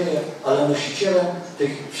 miejmy nadzieję, ale nosicielem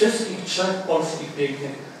tych wszystkich trzech polskich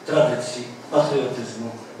pięknych tradycji patriotyzmu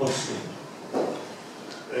polskiego.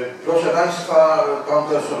 Proszę Państwa, pan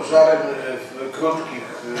profesor Żaryn w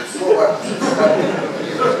krótkich słowach przedstawił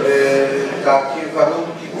takie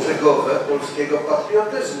warunki brzegowe polskiego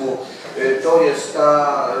patriotyzmu.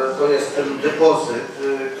 To jest ten depozyt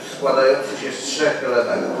składający się z 3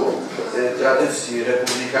 elementów tradycji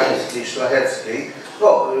republikańskiej, szlacheckiej.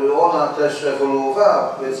 No, ona też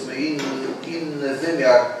ewoluowała, powiedzmy, inny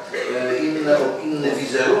wymiar, inny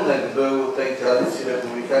wizerunek był tej tradycji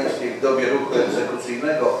republikańskiej w dobie ruchu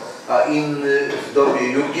egzekucyjnego, a inny w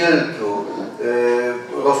dobie jugiltu,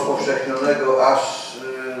 rozpowszechnionego aż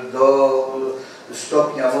do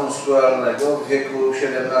stopnia monstrualnego w wieku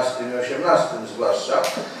XVII i XVIII zwłaszcza.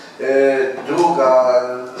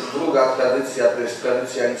 Druga tradycja to jest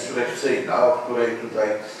tradycja insurekcyjna, o której tutaj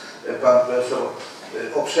pan profesor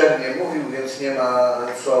obszernie mówił, więc nie ma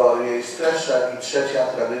co jej streszczać. I trzecia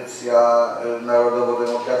tradycja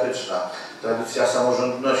narodowo-demokratyczna, tradycja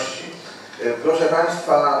samorządności. Proszę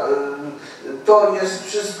Państwa, to jest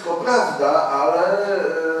wszystko prawda, ale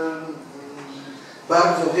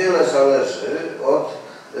bardzo wiele zależy od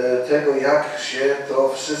tego,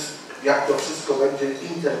 jak to wszystko będzie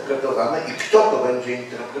interpretowane i kto to będzie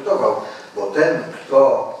interpretował, bo ten,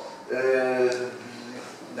 kto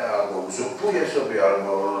albo uzurpuje sobie,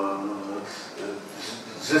 albo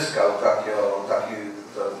zyskał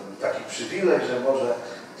taki przywilej, że może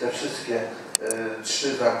te wszystkie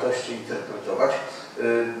 3 wartości interpretować,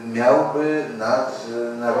 miałby nad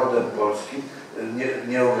narodem polskim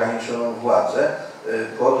nieograniczoną władzę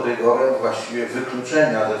pod rygorem właściwie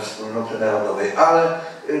wykluczenia ze wspólnoty narodowej. Ale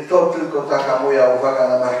to tylko taka moja uwaga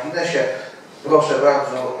na marginesie. Proszę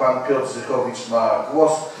bardzo, pan Piotr Zychowicz ma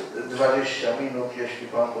głos. 20 minut, jeśli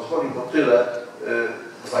pan pozwoli, bo tyle,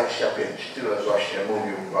 25, tyle właśnie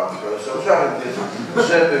mówił pan profesor Żaryn,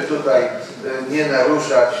 żeby tutaj nie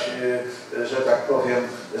naruszać, że tak powiem,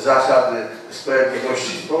 zasady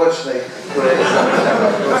sprawiedliwości społecznej, która jest zapisana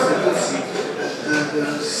w Konstytucji.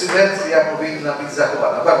 Symetria powinna być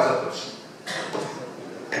zachowana. Bardzo proszę.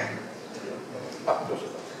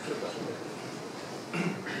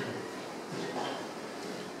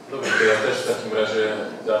 Dobrze, to ja też w takim razie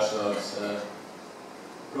zacznę od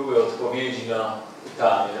próby odpowiedzi na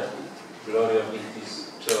pytanie Gloria, victis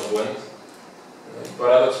czy obłęd.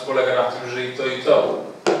 Paradoks polega na tym, że i to.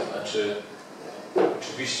 Znaczy,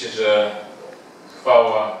 oczywiście, że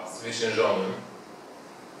chwała zwyciężonym.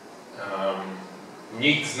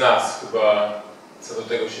 Nikt z nas chyba co do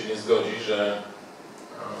tego się nie zgodzi, że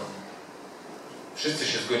wszyscy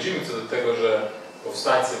się zgodzimy co do tego, że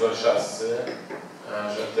powstańcy warszawscy,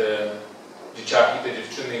 że te dzieciaki, te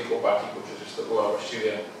dziewczyny i chłopaki, bo przecież to była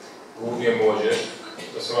właściwie głównie młodzież,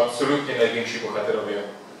 to są absolutnie najwięksi bohaterowie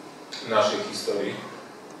naszej historii.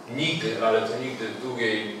 Nigdy, ale to nigdy w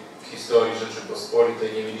długiej historii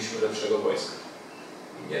Rzeczypospolitej nie mieliśmy lepszego wojska.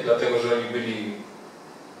 I nie dlatego, że oni byli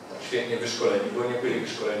świetnie wyszkoleni, bo nie byli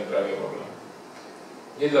wyszkoleni prawie w ogóle.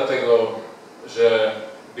 Nie dlatego, że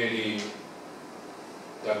byli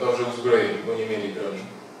tak dobrze uzbrojeni, bo nie mieli broni.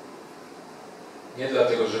 Nie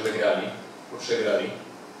dlatego, że wygrali, bo przegrali,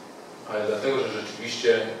 ale dlatego, że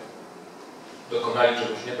rzeczywiście dokonali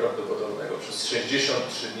czegoś nieprawdopodobnego. Przez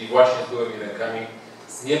 63 dni właśnie z gołymi rękami,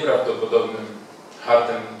 z nieprawdopodobnym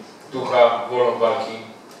hartem ducha, wolą walki,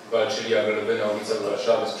 walczyli jak lwy na ulicach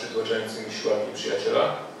Warszawy z przytłaczającymi siłami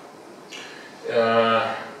przyjaciela.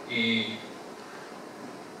 I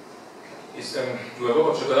jestem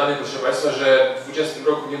głęboko przekonany, proszę Państwa, że w 20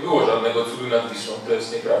 roku nie było żadnego cudu nad Wisłą. To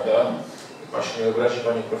jest nieprawda. Pan się nie obrazi,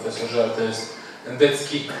 Panie Profesorze, ale to jest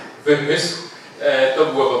endecki wymysł. To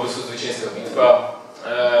była po prostu zwycięska bitwa.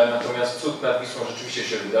 Natomiast cud nad Wisłą rzeczywiście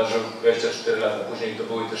się wydarzył 24 lata później. To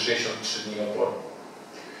były te 63 dni oporu.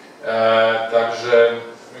 Także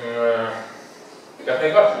jak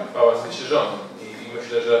najbardziej chwała zwyciężonym. I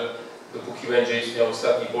myślę, że dopóki będzie istniał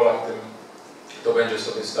ostatni Polak, tym to będzie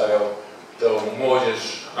sobie stawiał tą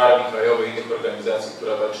młodzież Armii Krajowej i innych organizacji,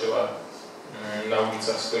 która walczyła na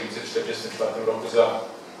ulicach stolicy w 1944 roku za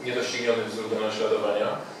niedościgniony wzór do naśladowania.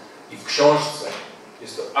 I w książce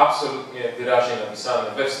jest to absolutnie wyraźnie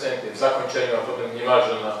napisane we wstępie, w zakończeniu, a potem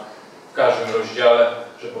niemalże w każdym rozdziale,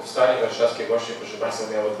 że Powstanie Warszawskie właśnie, proszę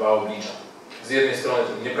Państwa, miało 2 oblicza. Z jednej strony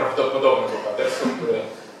to nieprawdopodobne bohaterstwo,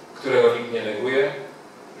 którego nikt nie neguje,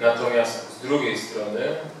 natomiast z drugiej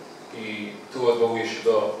strony, i tu odwołuję się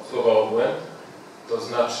do słowa obłęd, to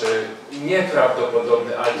znaczy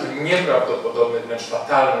nieprawdopodobny, ale to nieprawdopodobny, wręcz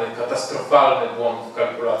fatalny, katastrofalny błąd w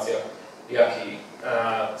kalkulacjach, jaki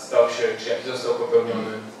stał się, czy jaki został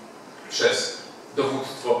popełniony przez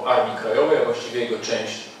dowództwo Armii Krajowej, a właściwie jego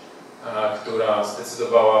część, która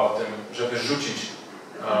zdecydowała o tym, żeby rzucić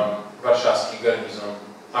warszawski garnizon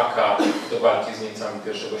AK do walki z Niemcami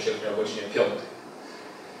 1 sierpnia o godzinie 5.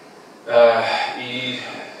 I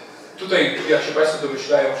Tutaj, jak się Państwo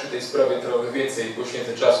domyślają, przy tej sprawie trochę więcej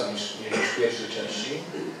poświęcę czasu niż w pierwszej części.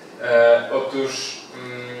 Otóż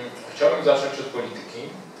chciałbym zacząć od polityki.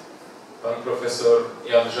 Pan profesor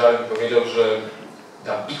Jan Żaryn powiedział, że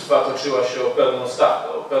ta bitwa toczyła się o pełną stawkę,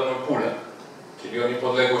 o pełną pulę, czyli o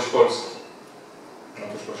niepodległość Polski.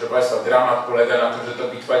 Otóż, proszę Państwa, dramat polega na tym, że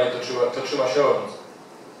ta bitwa nie toczyła się o nic.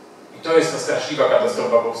 I to jest ta straszliwa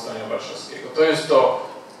katastrofa Powstania Warszawskiego. To jest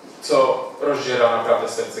to, co rozdziera naprawdę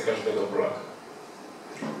serce każdego Polaka.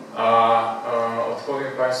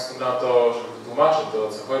 Odpowiem Państwu na to, że wytłumaczę to,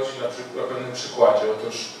 o co chodzi, na pewnym przykładzie.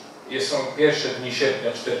 Otóż są pierwsze dni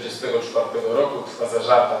sierpnia 1944 roku, trwa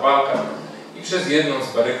zażarta walka i przez jedną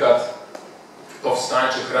z barykad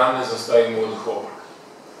powstańczych ranny zostaje młody chłopak.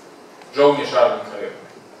 Żołnierz Armii Krajowej.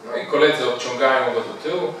 No i koledzy odciągają go do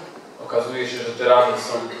tyłu. Okazuje się, że te rany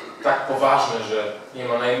są tak poważne, że nie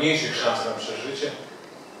ma najmniejszych szans na przeżycie.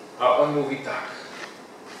 A on mówi tak.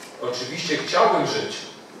 Oczywiście chciałbym żyć.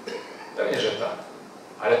 Pewnie, że tak.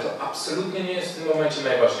 Ale to absolutnie nie jest w tym momencie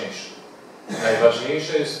najważniejsze.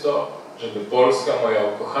 Najważniejsze jest to, żeby Polska, moja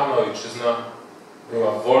ukochana ojczyzna,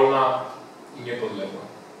 była wolna i niepodległa.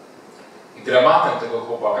 I dramatem tego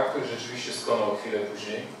chłopaka, który rzeczywiście skonał chwilę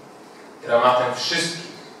później, dramatem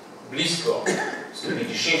wszystkich, blisko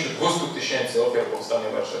 150–200 tysięcy ofiar Powstania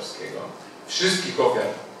Warszawskiego, wszystkich ofiar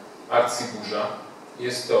akcji Burza,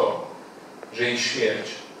 jest to, że ich śmierć,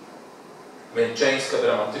 męczeńska,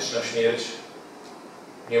 dramatyczna śmierć,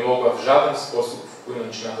 nie mogła w żaden sposób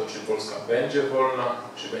wpłynąć na to, czy Polska będzie wolna,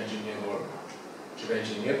 czy będzie niewolna, czy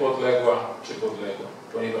będzie niepodległa, czy podległa,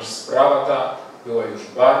 ponieważ sprawa ta była już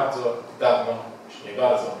bardzo dawno, czy nie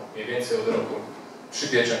bardzo, mniej więcej od roku,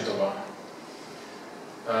 przypieczętowana.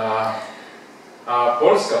 A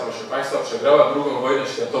Polska, proszę Państwa, przegrała II wojnę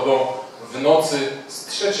światową w nocy z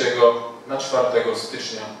 3 na 4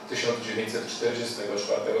 stycznia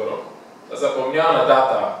 1944 roku. Ta zapomniana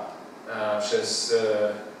data przez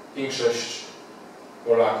większość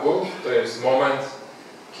Polaków to jest moment,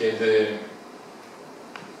 kiedy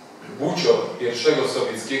bucior pierwszego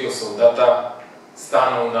sowieckiego soldata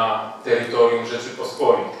stanął na terytorium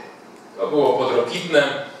Rzeczypospolitej. To było pod Rokitnem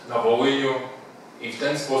na Wołyniu i w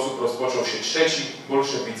ten sposób rozpoczął się trzeci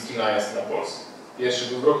bolszewicki najazd na Polskę. Pierwszy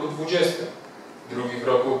był w roku 20, drugi w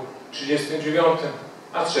roku 39,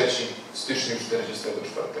 a trzeci w styczniu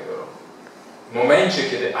 1944 roku. W momencie,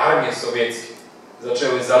 kiedy armie sowieckie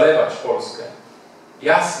zaczęły zalewać Polskę,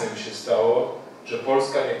 jasnym się stało, że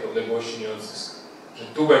Polska niepodległości nie odzyska, że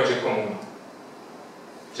tu będzie komuna.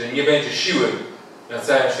 Czyli nie będzie siły na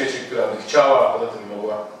całym świecie, która by chciała, a poza tym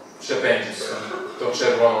mogła przepędzić tą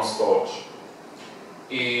czerwoną społecz.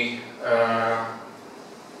 I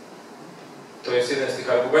to jest jeden z tych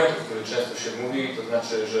argumentów, który często się mówi, to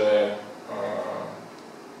znaczy, że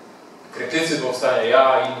krytycy Powstania,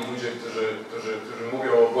 ja i inni ludzie, którzy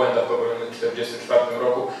mówią o błędach popełnionych w 1944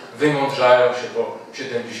 roku, wymądrzają się po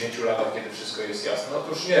 70 latach, kiedy wszystko jest jasne.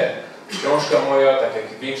 Otóż nie. Książka moja, tak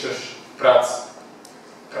jak i większość prac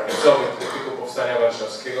prawicowych krytyków Powstania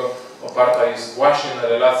Warszawskiego, oparta jest właśnie na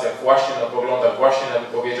relacjach, właśnie na poglądach, właśnie na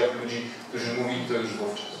wypowiedziach ludzi, którzy mówili to już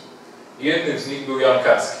wówczas. Jednym z nich był Jan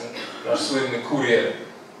Karski, nasz słynny kurier,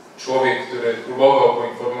 człowiek, który próbował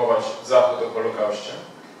poinformować Zachód o Holokauście.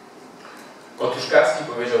 Otóż Karski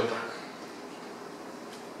powiedział tak.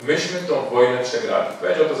 Myśmy tą wojnę przegrali.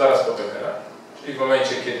 Powiedział to zaraz po Teheranie. Czyli w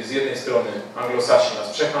momencie, kiedy z jednej strony Anglosasi nas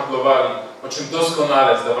przehandlowali, o czym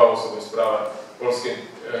doskonale zdawało sobie sprawę polskie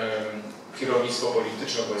kierownictwo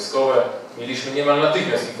polityczno-wojskowe. Mieliśmy niemal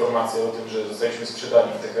natychmiast informację o tym, że zostaliśmy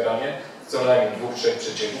sprzedani w Teheranie, co najmniej 2–3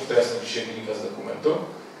 przecieków. To jasno dzisiaj wynika z dokumentu.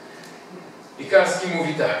 I Karski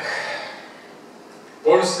mówi tak.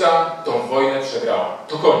 Polska tą wojnę przegrała.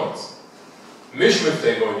 To koniec. Myśmy w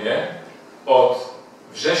tej wojnie od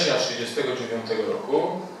września 1939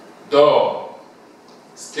 roku do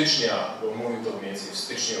stycznia, bo mówił to mniej więcej w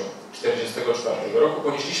styczniu 1944 roku,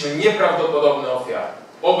 ponieśliśmy nieprawdopodobne ofiary.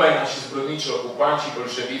 Obaj nasi zbrodniczy okupanci,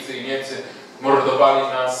 bolszewicy i Niemcy mordowali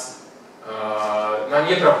nas na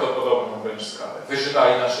nieprawdopodobną wręcz skalę.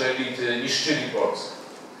 Wyżynali nasze elity, niszczyli Polskę.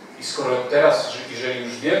 I skoro teraz, jeżeli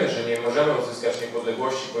już wiemy, że nie możemy odzyskać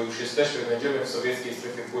niepodległości, bo już jesteśmy, będziemy w sowieckiej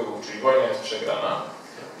strefie wpływów, czyli wojna jest przegrana,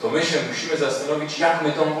 to my się musimy zastanowić, jak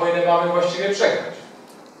my tą wojnę mamy właściwie przegrać.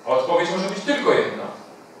 A odpowiedź może być tylko jedna.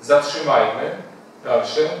 Zatrzymajmy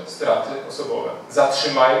dalsze straty osobowe.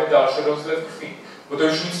 Zatrzymajmy dalszy rozlew krwi. Bo to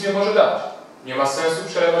już nic nie może dać. Nie ma sensu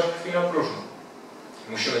przelewać krwi na próżno.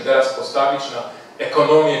 Musimy teraz postawić na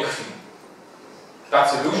ekonomię krwi.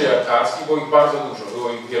 Tacy ludzie jak Karski, bo ich bardzo dużo. Było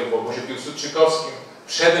ich wielu w obozie piłsudczykowskim,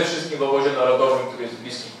 przede wszystkim w obozie narodowym, który jest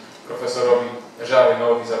bliski profesorowi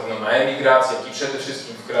Żarynowi zarówno na emigracji, jak i przede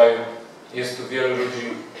wszystkim w kraju. Jest tu wielu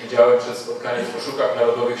ludzi, widziałem przed spotkaniem w poszukach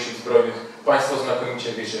Narodowych Sił Zbrojnych. Państwo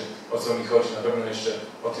znakomicie wiecie, o co mi chodzi. Na pewno jeszcze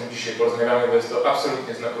o tym dzisiaj porozmawiamy, bo jest to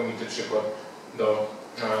absolutnie znakomity przykład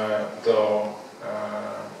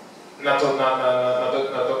na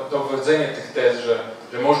dowodzenie tych tez,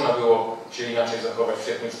 że można było się inaczej zachować w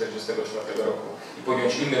sierpniu 1944 roku i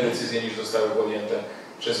podjąć inne decyzje, niż zostały podjęte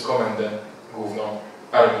przez Komendę Główną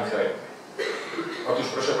Armii Krajowej. Otóż,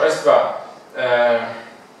 proszę Państwa,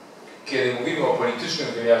 kiedy mówimy o politycznym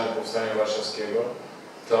wymiarze Powstania Warszawskiego,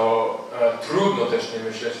 to trudno też nie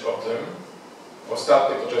myśleć o tym.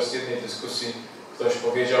 Ostatnio podczas jednej dyskusji ktoś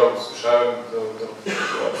powiedział, słyszałem, to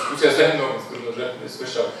była dyskusja ze mną, więc trudno, że nie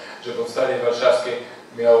słyszał, że Powstanie Warszawskie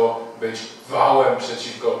miało być wałem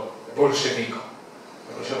przeciwko bolszewikom.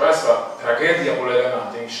 Proszę Państwa, tragedia polega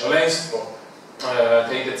na tym, i szaleństwo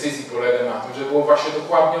tej decyzji polega na tym, że było właśnie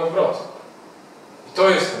dokładnie odwrotnie. I to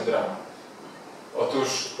jest ten dramat. Otóż,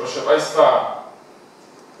 proszę Państwa,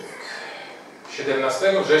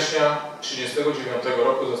 17 września 1939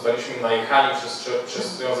 roku zostaliśmy najechani przez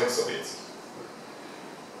Związek Sowiecki.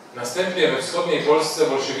 Następnie we wschodniej Polsce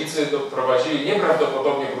bolszewicy doprowadzili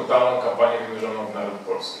nieprawdopodobnie brutalną kampanię wymierzoną w naród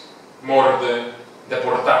polski. Mordy,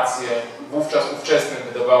 deportacje. Wówczas ówczesnym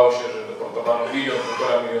wydawało się, że deportowano 1,5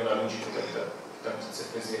 miliona ludzi, tutaj te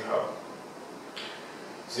cyfry zjechały.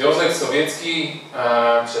 Związek Sowiecki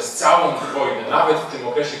przez całą wojnę, nawet w tym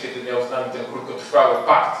okresie, kiedy miał z nami ten krótkotrwały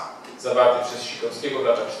pakt zawarty przez Sikorskiego w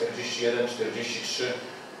latach 41-43,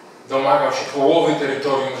 domagał się połowy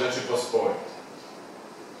terytorium Rzeczypospolitej.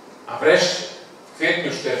 A wreszcie w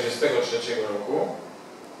kwietniu 1943 roku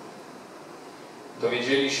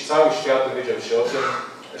cały świat dowiedział się o tym,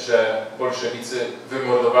 że bolszewicy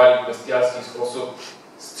wymordowali w bestialski sposób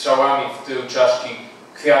strzałami w tył czaszki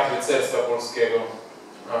kwiat rycerstwa polskiego.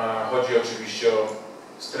 Chodzi oczywiście o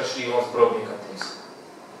straszliwą zbrodnię katyńską.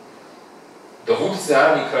 Dowódcy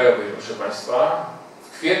Armii Krajowej, proszę Państwa,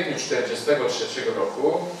 w kwietniu 1943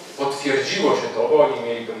 roku potwierdziło się to, bo oni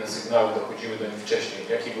mieli pewne sygnały, dochodziły do nich wcześniej,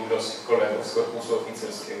 jaki był los ich kolegów z korpusu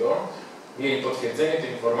oficerskiego, mieli potwierdzenie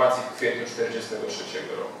tej informacji w kwietniu 1943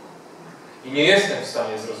 roku. I nie jestem w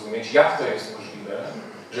stanie zrozumieć, jak to jest możliwe,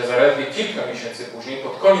 że zaledwie kilka miesięcy później,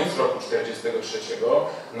 pod koniec roku 1943,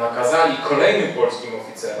 nakazali kolejnym polskim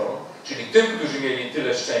oficerom, czyli tym, którzy mieli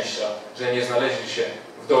tyle szczęścia, że nie znaleźli się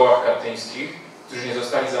w dołach katyńskich, którzy nie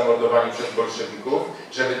zostali zamordowani przez bolszewików,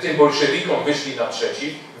 żeby tym bolszewikom wyszli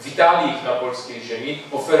naprzeciw, witali ich na polskiej ziemi,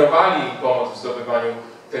 oferowali im pomoc w zdobywaniu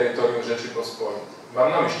terytorium Rzeczypospolitej.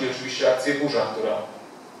 Mam na myśli oczywiście akcję Burza, która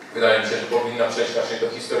wydaje mi się, że powinna przejść raczej do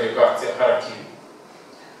historii jako akcja Harakiri.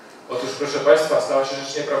 Otóż, proszę Państwa, stała się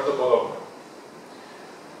rzecz nieprawdopodobna.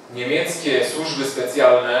 Niemieckie służby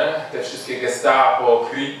specjalne, te wszystkie Gestapo,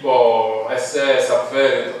 Kripo, SS,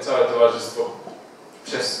 Abwehry, to całe towarzystwo,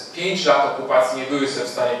 przez 5 lat okupacji nie były sobie w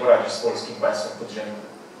stanie poradzić z polskim państwem podziemnym.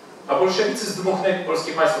 A bolszewicy zdmuchnęli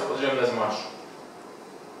polskie państwo podziemne z marszu.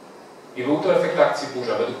 I był to efekt akcji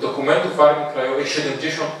Burza. Według dokumentów Armii Krajowej 70%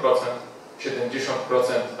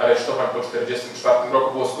 aresztowań po 1944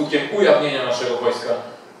 roku było skutkiem ujawnienia naszego wojska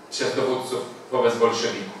przez dowódców wobec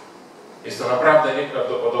bolszewików. Jest to naprawdę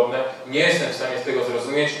nieprawdopodobne. Nie jestem w stanie z tego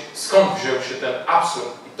zrozumieć, skąd wziął się ten absurd.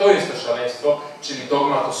 I to jest to szaleństwo, czyli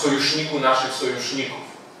dogmat o sojuszniku naszych sojuszników.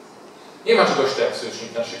 Nie ma czegoś takiego jak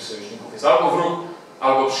sojusznik naszych sojuszników. Jest albo wróg,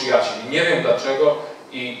 albo przyjaciel. Nie wiem dlaczego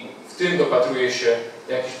i w tym dopatruje się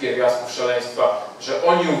jakichś pierwiastków szaleństwa, że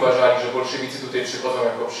oni uważali, że bolszewicy tutaj przychodzą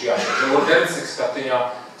jako przyjaciel, że mordercy z Katynia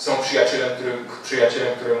są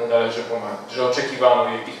przyjacielem, któremu należy pomagać, że oczekiwano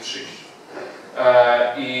ich przyjść.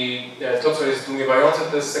 I to, co jest zdumiewające,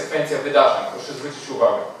 to jest sekwencja wydarzeń. Proszę zwrócić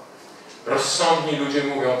uwagę. Rozsądni ludzie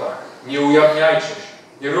mówią tak: nie ujawniajcie się,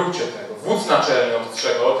 nie róbcie tego. Wódz naczelny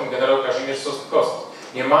ostrzegał o tym generał Kazimierz Sosnkowski.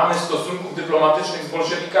 Nie mamy stosunków dyplomatycznych z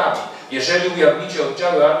bolszewikami. Jeżeli ujawnicie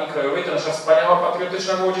oddziały Armii Krajowej, to nasza wspaniała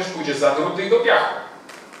patriotyczna młodzież pójdzie za druty i do piachu.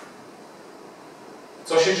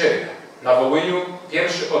 Co się dzieje? Na Wołyniu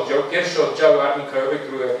pierwsze oddziały Armii Krajowej,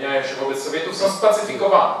 które ujawniają się wobec Sowietów, są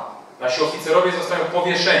spacyfikowane. Nasi oficerowie zostają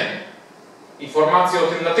powieszeni. Informacje o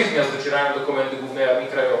tym natychmiast docierają do Komendy Głównej Armii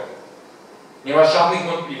Krajowej. Nie ma żadnych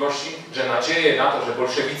wątpliwości, że nadzieje na to, że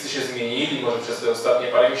bolszewicy się zmienili, może przez te ostatnie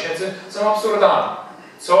parę miesięcy, są absurdalne.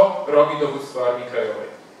 Co robi dowództwo Armii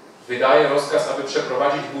Krajowej? Wydaje rozkaz, aby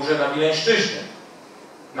przeprowadzić burzę na Wileńszczyźnie.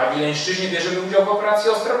 Na Wileńszczyźnie bierzemy udział w operacji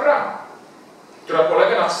Ostra Brama, która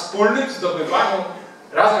polega na wspólnym zdobywaniu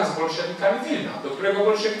razem z bolszewikami Wilna, do którego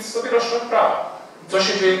bolszewicy sobie roszczą prawa. Co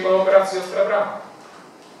się dzieje po operacji Ostra Brama?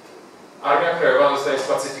 Armia Krajowa zostaje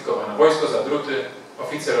spacyfikowana. Wojsko za druty,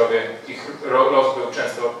 oficerowie, ich los był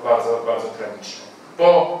często bardzo, bardzo tragiczny.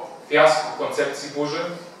 Po fiasku koncepcji burzy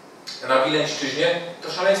na Wileńszczyźnie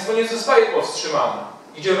to szaleństwo nie zostaje powstrzymane.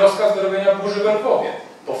 Idzie rozkaz do robienia burzy w Lwowie.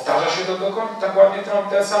 Powtarza się to dokładnie w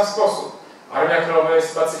ten sam sposób. Armia Krajowa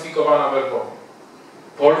jest spacyfikowana w Lwowie.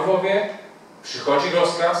 Po Lwowie przychodzi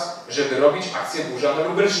rozkaz, żeby robić akcję burza na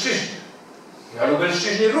Lubelszczyźnie. Na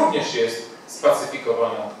Lubelszczyźnie również jest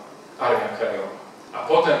spacyfikowana Armia Krajowa. A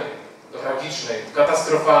potem do tragicznej,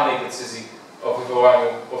 katastrofalnej decyzji o wywołaniu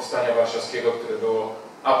Powstania Warszawskiego, które było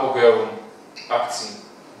apogeum akcji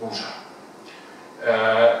burza.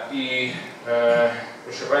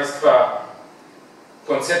 Proszę Państwa,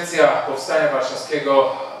 koncepcja Powstania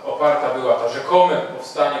Warszawskiego oparta była to rzekome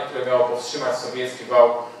powstanie, które miało powstrzymać sowiecki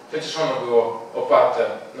wał. Przecież ono było oparte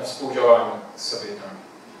na współdziałaniu z Sowietami.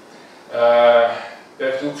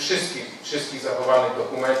 Według wszystkich zachowanych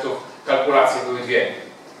dokumentów kalkulacje były dwie.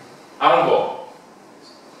 Albo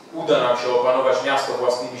uda nam się opanować miasto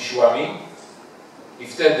własnymi siłami i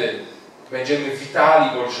wtedy będziemy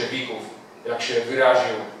witali bolszewików, jak się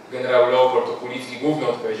wyraził generał Leopold Okulicki, główny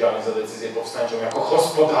odpowiedzialny za decyzję powstańczą, jako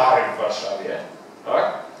gospodary w Warszawie,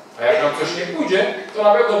 tak? A jak nam coś nie pójdzie, to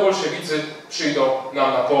na pewno bolszewicy przyjdą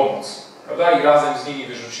nam na pomoc, prawda? I razem z nimi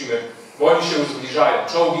wyrzucimy, bo oni się już zbliżają,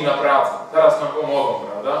 czołgi na pracę, zaraz nam pomogą,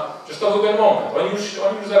 prawda? Przecież to był ten moment, oni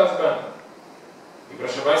już zaraz będą. I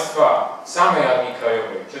proszę Państwa, w samej Armii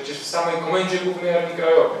Krajowej, przecież w samej Komendzie Głównej Armii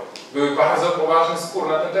Krajowej był bardzo poważny spór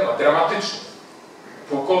na ten temat, dramatyczny.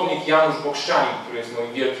 Pułkownik Janusz Bokszczanin, który jest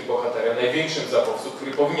moim wielkim bohaterem, największym zapowcu,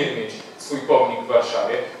 który powinien mieć swój pomnik w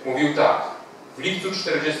Warszawie, mówił tak: w lipcu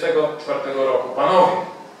 1944 roku, panowie,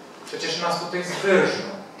 przecież nas tutaj zwyrżną,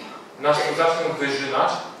 nas tu zaczną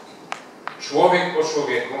wyżynać, człowiek po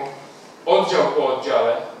człowieku, oddział po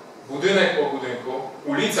oddziale, budynek po budynku,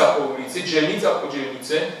 ulica po ulicy, dzielnica po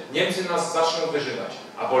dzielnicy, Niemcy nas zaczną wyżynać,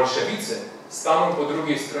 a bolszewicy staną po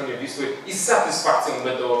drugiej stronie Wisły i z satysfakcją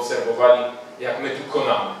będą obserwowali, jak my tu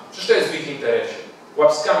konamy. Przecież to jest w ich interesie.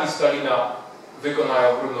 Łapskami Stalina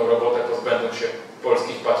wykonają brudną robotę, pozbędą się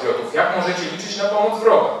polskich patriotów. Jak możecie liczyć na pomoc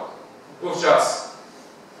wroga? Wówczas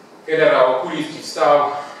generał Okulicki wstał,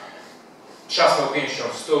 trzasnął pięścią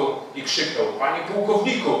w stół i krzyknął: panie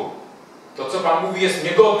pułkowniku, to co pan mówi jest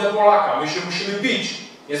niegodne Polaka, my się musimy bić,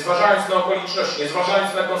 nie zważając na okoliczności, nie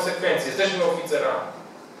zważając na konsekwencje, jesteśmy oficerami.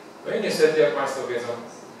 No i niestety, jak Państwo wiedzą,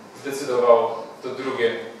 zdecydowało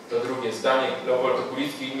to drugie zdanie. Leopold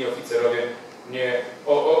Okulicki i inni oficerowie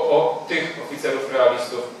tych oficerów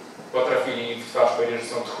realistów potrafili w twarz powiedzieć,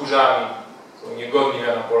 że są tchórzami, są niegodni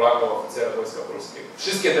miana Polaka, oficera Wojska Polskiego.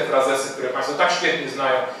 Wszystkie te frazesy, które Państwo tak świetnie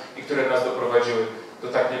znają i które nas doprowadziły do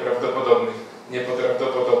tak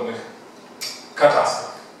nieprawdopodobnych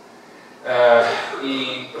katastrof.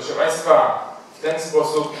 I proszę Państwa, w ten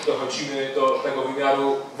sposób dochodzimy do tego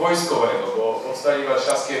wymiaru wojskowego, bo Powstanie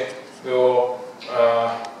Warszawskie było...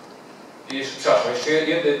 jeszcze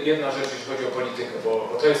jedna rzecz, jeśli chodzi o politykę,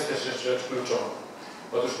 bo to jest też rzecz kluczowa.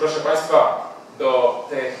 Otóż, proszę Państwa, do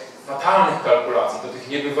tych fatalnych kalkulacji, do tych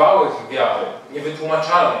niebywałych wiary,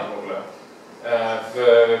 niewytłumaczalnej w ogóle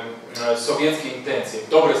w sowieckie intencje, w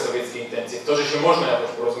dobre sowieckie intencje, w to, że się można jakoś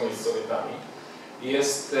porozumieć z Sowietami,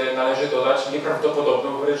 należy dodać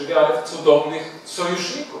nieprawdopodobną wręcz wiarę w cudownych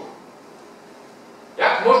sojuszników.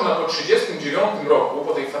 Jak można po 1939 roku,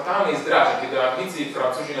 po tej fatalnej zdradzie, kiedy Anglicy i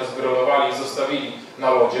Francuzi nas wyrolowali i zostawili na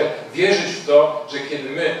lodzie, wierzyć w to, że kiedy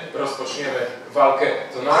my rozpoczniemy walkę,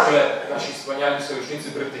 to nagle nasi wspaniali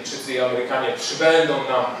sojusznicy Brytyjczycy i Amerykanie przybędą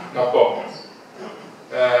nam na pomoc.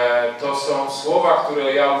 To są słowa,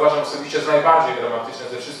 które ja uważam osobiście za najbardziej dramatyczne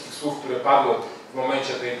ze wszystkich słów, które padły w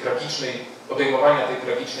momencie tej podejmowania tej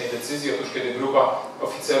tragicznej decyzji. Otóż kiedy grupa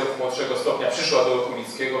oficerów młodszego stopnia przyszła do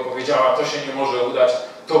Okulickiego, powiedziała: to się nie może udać,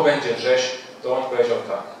 to będzie rzeź, to on powiedział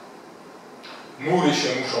tak: mury się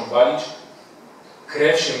muszą palić,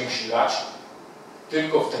 krew się musi lać,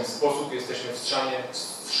 tylko w ten sposób jesteśmy w stanie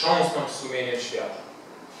wstrząsnąć sumieniem świata.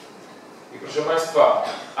 I proszę Państwa,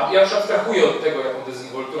 a ja już abstrahuję od tego, jaką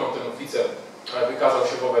dezynwolturą ten oficer wykazał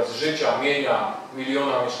się wobec życia, mienia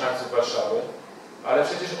miliona mieszkańców Warszawy, ale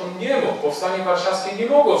przecież on nie mógł, Powstanie Warszawskie nie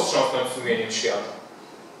mogło wstrząsnąć sumieniem świata.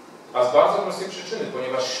 A z bardzo prostej przyczyny,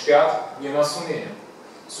 ponieważ świat nie ma sumienia.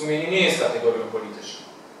 Sumienie nie jest kategorią polityczną,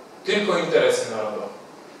 tylko interesy narodowe.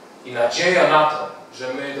 I nadzieja na to,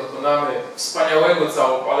 że my dokonamy wspaniałego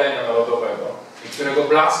całopalenia narodowego i którego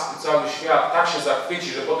blasku cały świat tak się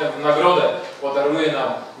zachwyci, że potem w nagrodę podaruje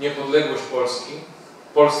nam niepodległość Polski,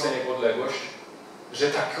 Polsce niepodległość,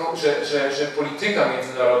 że polityka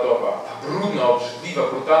międzynarodowa, ta brudna, obrzydliwa,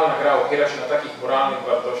 brutalna gra opiera się na takich moralnych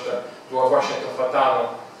wartościach, była właśnie tą fatalną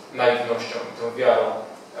naiwnością i tą wiarą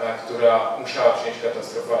która musiała przynieść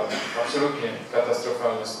katastrofalne, absolutnie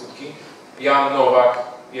katastrofalne skutki. Jan Nowak,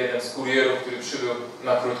 jeden z kurierów, który przybył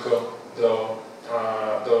na krótko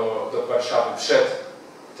do Warszawy przed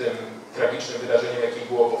tym tragicznym wydarzeniem, jakim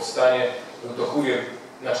było powstanie. Był to kurier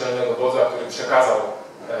naczelnego wodza, który przekazał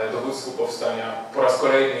dowództwu powstania po raz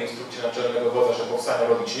kolejny instrukcję naczelnego wodza, że powstania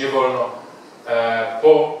robić nie wolno.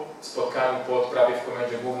 Po spotkaniu, po odprawie w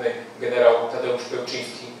Komendzie Głównej generał Tadeusz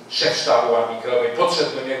Pełczyński, szef sztabu Armii Krajowej,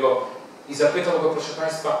 podszedł do niego i zapytał go, proszę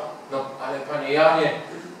Państwa, no ale Panie Janie,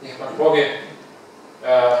 niech Pan powie,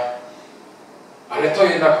 ale to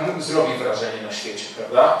jednak zrobi wrażenie na świecie,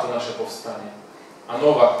 prawda? To nasze powstanie. A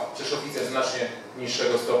Nowak, przecież oficer znacznie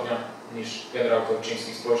niższego stopnia niż generał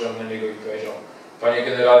Pełczyński, spojrzał na niego i powiedział: Panie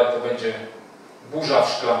generale, to będzie burza w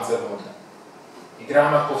szklance wody. I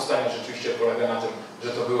dramat powstania rzeczywiście polega na tym, że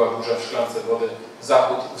to była burza w szklance wody.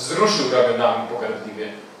 Zachód wzruszył ramionami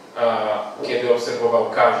pogardliwie, kiedy obserwował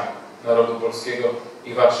kaźń narodu polskiego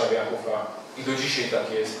i warszawiaków, i do dzisiaj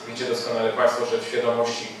tak jest. Wiecie doskonale Państwo, że w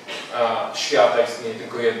świadomości świata istnieje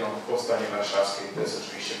tylko jedno powstanie warszawskie. To jest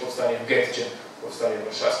oczywiście powstanie w getcie, powstanie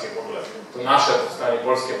warszawskie w ogóle. To nasze powstanie,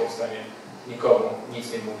 polskie powstanie nikomu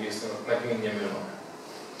nic nie mówi, jest to nagminnie mylone.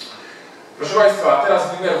 Proszę Państwa,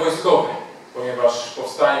 teraz wymiar wojskowy, ponieważ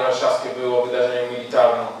powstanie warszawskie było wydarzeniem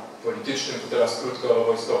militarno-politycznym, to teraz krótko o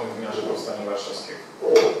wojskowym wymiarze powstania warszawskiego.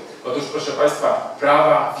 Otóż, proszę Państwa,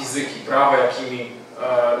 prawa fizyki, prawa, jakimi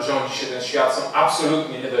rządzi się ten świat, są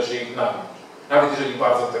absolutnie, nie da się ich nagiąć, nawet jeżeli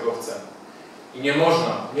bardzo tego chcemy. I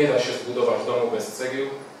nie da się zbudować domu bez cegieł,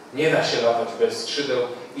 nie da się latać bez skrzydeł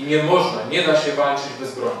i nie da się walczyć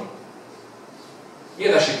bez broni. Nie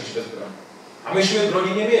da się bić bez broni. A myśmy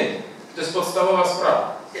broni nie mieli. To jest podstawowa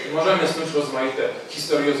sprawa. I możemy snuć rozmaite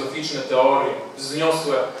historiozoficzne teorie,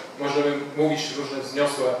 wzniosłe, możemy mówić różne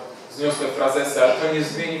wzniosłe frazesy, ale to nie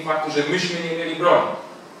zmieni faktu, że myśmy nie mieli broni.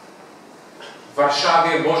 W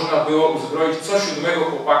Warszawie można było uzbroić co 7.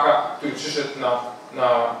 chłopaka, który przyszedł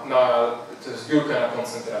na zbiórkę na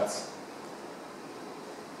koncentrację.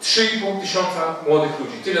 3,5 tysiąca młodych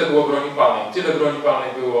ludzi. Tyle było broni palnej. Tyle broni palnej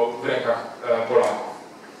było w rękach Polaków.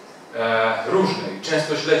 Różnej,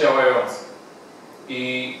 często źle działającej.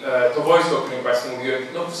 I to wojsko, o którym Państwu mówiłem,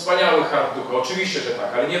 no wspaniały hart ducha, oczywiście, że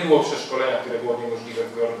tak, ale nie było przeszkolenia, które było niemożliwe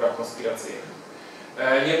w warunkach konspiracyjnych.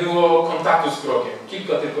 Nie było kontaktu z wrogiem.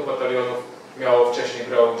 Kilka tylko batalionów brało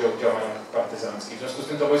udział w działaniach partyzanckich. W związku z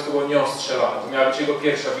tym to wojsko było nieostrzelane. To miała być jego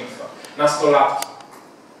pierwsza bitwa. Nastolatki.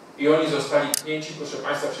 I oni zostali pchnięci, proszę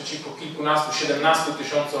Państwa, przeciwko kilkunastu, 17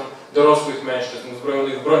 tysiącom dorosłych mężczyzn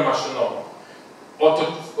uzbrojonych w broń maszynową. Oto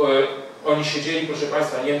oni siedzieli, proszę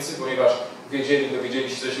Państwa, Niemcy, ponieważ dowiedzieli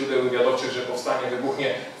się ze źródeł wywiadowczych, że powstanie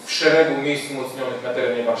wybuchnie w szeregu miejsc umocnionych na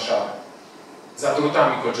terenie Warszawy. Za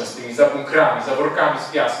drutami kolczastymi, za bunkrami, za workami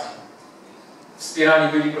z piaskiem.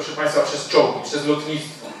 Wspierani byli, proszę Państwa, przez czołgi, przez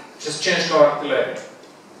lotnictwo, przez ciężką artylerię.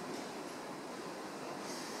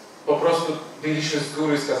 Po prostu byliśmy z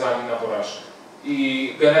góry skazani na porażkę.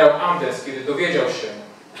 I generał Anders, kiedy dowiedział się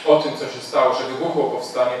o tym, co się stało, że wybuchło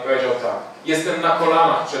powstanie, powiedział tak: jestem na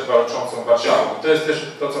kolanach przed walczącą Warszawą. To jest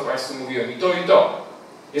też to, co Państwu mówiłem. I to.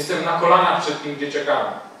 Jestem na kolanach przed tymi dzieciakami.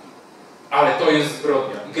 Ale to jest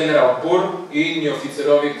zbrodnia. I generał Bur i inni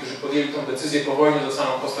oficerowie, którzy podjęli tę decyzję po wojnie,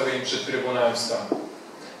 zostaną postawieni przed Trybunałem Stanu.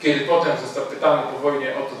 Kiedy potem został pytany po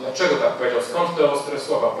wojnie o to, dlaczego tak powiedział, skąd te ostre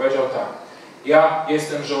słowa, powiedział tak: ja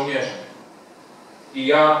jestem żołnierzem i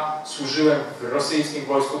ja służyłem w rosyjskim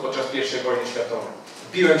wojsku podczas I wojny światowej.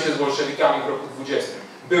 Biłem się z bolszewikami w roku 20.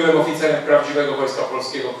 Byłem oficerem prawdziwego Wojska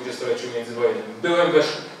Polskiego w dwudziestoleciu międzywojennym. Byłem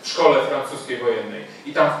w szkole francuskiej wojennej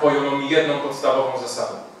i tam wpojono mi jedną podstawową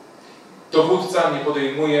zasadę. Dowódca nie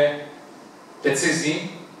podejmuje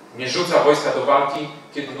decyzji, nie rzuca wojska do walki,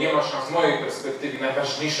 kiedy nie ma szans, z mojej perspektywy,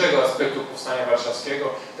 najważniejszego aspektu Powstania Warszawskiego,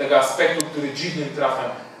 tego aspektu, który dziwnym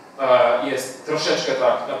trafem jest troszeczkę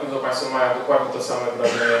tak, na pewno Państwo mają dokładnie to samo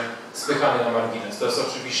wrażenie, spychany na margines. To jest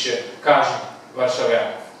oczywiście kaźń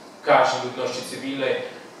warszawiaków, kaźń ludności cywilnej.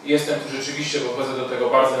 Jestem tu rzeczywiście, bo wchodzę do tego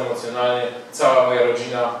bardzo emocjonalnie, cała moja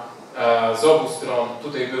rodzina z obu stron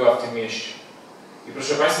tutaj była w tym mieście. I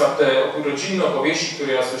proszę Państwa, te rodzinne opowieści,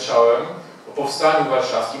 które ja słyszałem o Powstaniu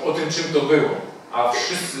Warszawskim, o tym, czym to było, a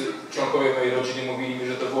wszyscy członkowie mojej rodziny mówili mi,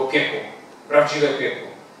 że to było piekło, prawdziwe piekło,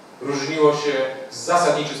 różniło się w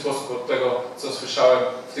zasadniczy sposób od tego, co słyszałem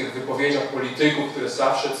w tych wypowiedziach polityków, które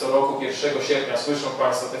zawsze co roku 1 sierpnia słyszą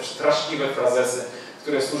Państwo te straszliwe frazesy,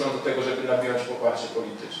 które służą do tego, żeby nabijąć poparcie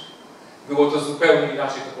polityczne. Było to zupełnie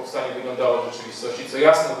inaczej, to powstanie wyglądało w rzeczywistości, co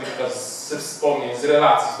jasno wynika ze wspomnień, z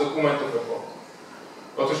relacji, z dokumentów epoki.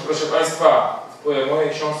 Otóż, proszę Państwa, w mojej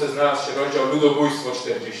książce znalazł się rozdział Ludobójstwo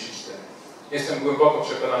 44. Jestem głęboko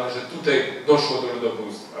przekonany, że tutaj doszło do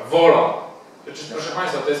ludobójstwa. Wola. Przecież, proszę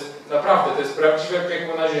Państwa, to jest naprawdę, to jest prawdziwe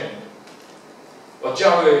piekło na ziemi.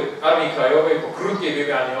 Oddziały Armii Krajowej po krótkiej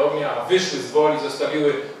wymianie ognia wyszły z woli,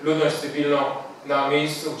 zostawiły ludność cywilną na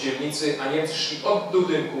miejscu w dzielnicy, a Niemcy szli od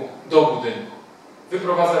budynku do budynku.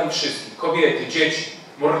 Wyprowadzali wszystkich, kobiety, dzieci,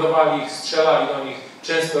 mordowali ich, strzelali do nich,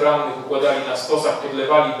 często rannych układali na stosach,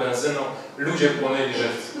 podlewali benzyną, ludzie płonęli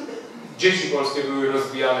żywcy. Dzieci polskie były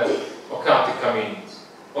rozbijane o kanty kamienic.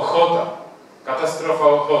 Ochota, katastrofa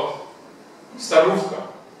Ochoty, Starówka,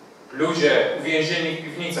 ludzie uwięzieni w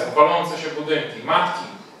piwnicach, walące się budynki, matki.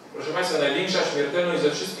 Proszę Państwa, największa śmiertelność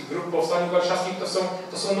ze wszystkich grup w Powstaniu Warszawskim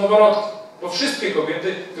to są noworodki. Bo wszystkie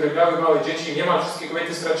kobiety, które miały małe dzieci, niemal wszystkie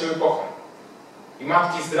kobiety straciły pokarm. I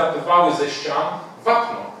matki zdrapywały ze ścian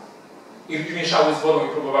wapno i mieszały z wodą i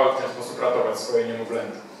próbowały w ten sposób ratować swoje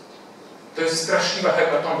niemowlęta. To jest straszliwa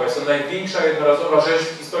hekatomba, jest to największa jednorazowa rzeź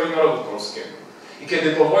w historii narodu polskiego. I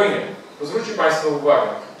kiedy po wojnie, zwróćcie Państwo uwagę,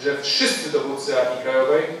 że wszyscy dowódcy Armii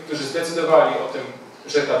Krajowej, którzy zdecydowali o tym,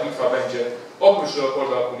 że ta bitwa będzie, oprócz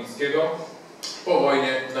Leopolda Okulickiego, po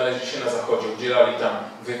wojnie znaleźli się na Zachodzie, udzielali tam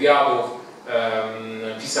wywiadów,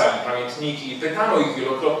 pisali pamiętniki i pytano ich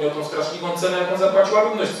wielokrotnie o tą straszliwą cenę, jaką zapłaciła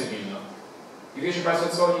ludność cywilna. I wiecie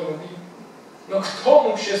Państwo, co oni mówili? No kto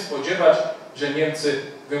mógł się spodziewać, że Niemcy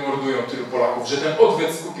wymordują tylu Polaków, że ten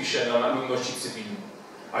odwet skupi się na ludności cywilnej.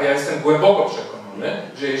 A ja jestem głęboko przekonany,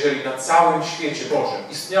 że jeżeli na całym świecie Bożym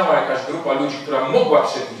istniała jakaś grupa ludzi, która mogła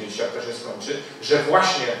przewidzieć, jak to się skończy, że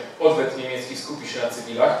właśnie odwet niemiecki skupi się na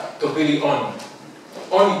cywilach, to byli oni.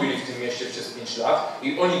 Oni byli w tym mieście przez 5 lat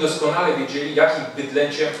i oni doskonale wiedzieli, jakim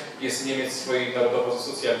bydlęciem jest Niemiec w swoim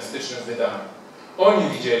narodowo-socjalistycznym wydaniu. Oni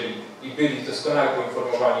widzieli i byli doskonale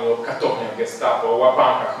poinformowani o katowniach gestapo, o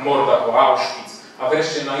łapankach, mordach, o Auschwitz, a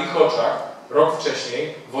wreszcie na ich oczach, rok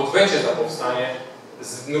wcześniej, w odwecie za powstanie,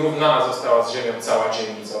 zrównana została z ziemią cała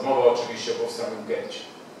dzielnica. Mowa oczywiście o powstaniu w getcie.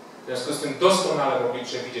 W związku z tym doskonale mogli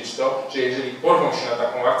przewidzieć to, że jeżeli porwą się na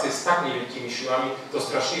taką akcję z tak niewielkimi siłami, to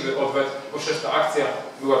straszliwy odwet, bo przecież ta akcja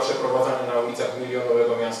była przeprowadzana na ulicach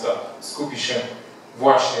milionowego miasta, skupi się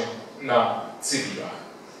właśnie na cywilach.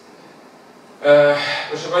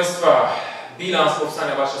 Proszę Państwa, bilans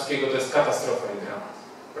Powstania Warszawskiego to jest katastrofa i dramat.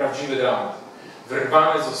 Prawdziwy dramat.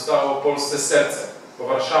 Wyrwane zostało Polsce serce, bo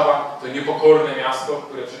Warszawa to niepokorne miasto,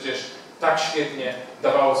 które przecież tak świetnie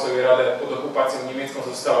dawało sobie radę pod okupacją niemiecką,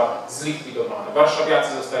 została zlikwidowana.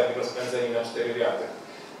 Warszawiacy zostali rozpędzeni na 4 wiatry.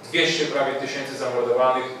 200 prawie tysięcy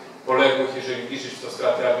zamordowanych, poległych, jeżeli liczyć w to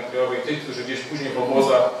straty Armii Krajowej, tych, którzy gdzieś później w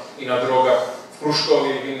obozach i na drogach, w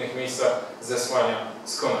Pruszkowie i w innych miejscach zesłania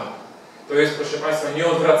skonali. To jest, proszę Państwa,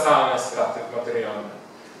 nieodwracalne straty materialne.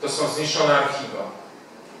 To są zniszczone archiwa,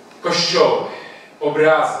 kościoły,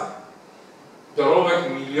 obrazy, dorobek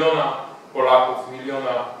miliona Polaków,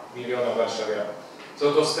 miliona warszawiaków.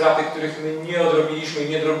 Są to straty, których my nie odrobiliśmy i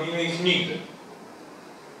nie odrobimy ich nigdy.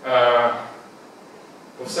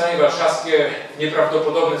 Powstanie Warszawskie w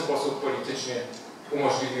nieprawdopodobny sposób politycznie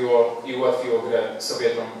umożliwiło i ułatwiło grę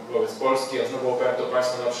Sowietom wobec Polski. Ja znowu opowiem to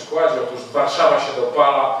Państwu na przykładzie. Otóż Warszawa się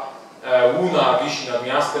dopala, łuna wisi nad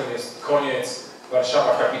miastem, jest koniec,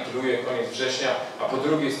 Warszawa kapituluje, koniec września, a po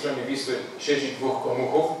drugiej stronie Wisły siedzi 2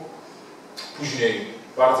 komuchów, później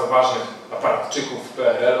bardzo ważnych aparatczyków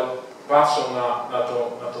PRL-u, patrzą na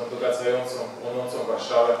tą dogadzającą, płonącą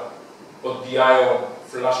Warszawę, odbijają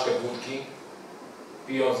flaszkę wódki,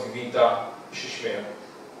 piją z gwinta i się śmieją.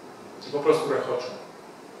 I po prostu rechoczą.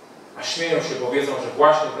 A śmieją się, bo wiedzą, że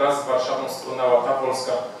właśnie wraz z Warszawą spłonęła ta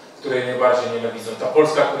Polska, której najbardziej nienawidzą, ta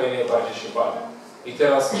Polska, której najbardziej się bali. I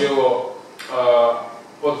teraz dzieło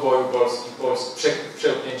podboju Polski,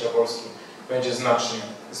 przełknięcia Polski będzie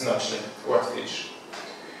znacznie łatwiejsze.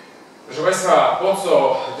 Proszę Państwa, po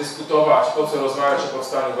co dyskutować, po co rozmawiać o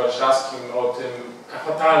Powstaniu Warszawskim, o tym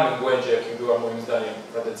fatalnym błędzie, jakim była moim zdaniem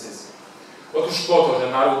ta decyzja? Otóż po to, że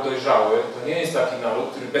naród dojrzały to nie jest taki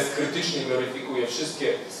naród, który bezkrytycznie gloryfikuje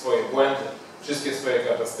wszystkie swoje błędy, wszystkie swoje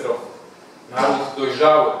katastrofy. Naród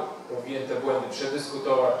dojrzały powinien te błędy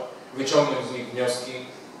przedyskutować, wyciągnąć z nich wnioski,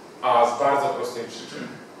 a z bardzo prostej przyczyny.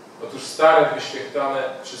 Otóż stare, wyświechtane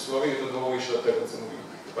przysłowie, i to odwołuje się do tego, co mówił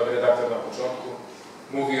pan redaktor na początku,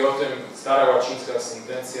 mówi o tym, stara łacińska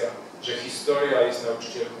sentencja, że historia jest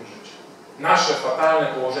nauczycielką życia. Nasze fatalne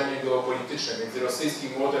położenie geopolityczne między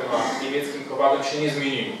rosyjskim młotem a niemieckim kowadłem się nie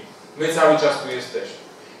zmieniło. My cały czas tu jesteśmy.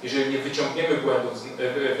 Jeżeli nie wyciągniemy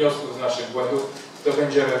wniosków z naszych błędów, to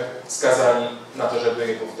będziemy skazani na to, żeby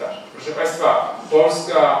je powtarzać. Proszę Państwa,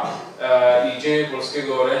 Polska i dzieje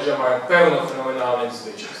polskiego oręża mają pełno fenomenalnych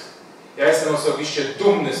zwycięstw. Ja jestem osobiście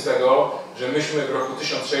dumny z tego, że myśmy w roku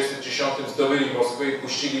 1610 zdobyli Moskwę i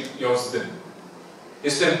puścili ją z dymu.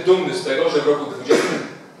 Jestem dumny z tego, że w roku 20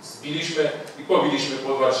 zbiliśmy i pobiliśmy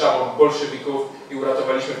pod Warszawą bolszewików i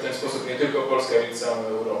uratowaliśmy w ten sposób nie tylko Polskę, ale i całą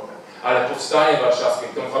Europę. Ale Powstanie Warszawskie,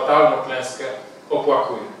 tą fatalną klęskę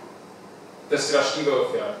opłakuje. Te straszliwe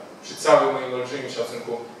ofiary, przy całym moim olbrzymim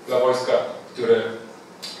szacunku dla wojska, które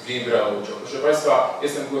w nim brało udział. Proszę Państwa,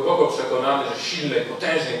 jestem głęboko przekonany, że silnej,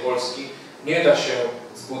 potężnej Polski nie da się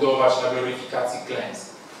zbudować na gloryfikacji klęsk.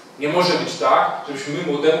 Nie może być tak,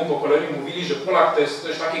 żebyśmy młodemu pokoleniu mówili, że Polak to jest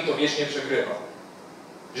ktoś taki, kto wiecznie przegrywa.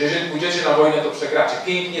 Że jeżeli pójdziecie na wojnę, to przegracie.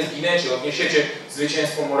 Pięknie zginiecie, odniesiecie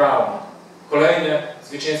zwycięstwo moralne. Kolejne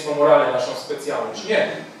zwycięstwo moralne, naszą specjalność.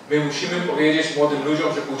 Nie. My musimy powiedzieć młodym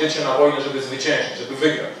ludziom, że pójdziecie na wojnę, żeby zwyciężyć, żeby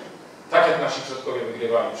wygrać. Tak jak nasi przodkowie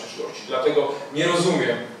wygrywali w przyszłości. Dlatego nie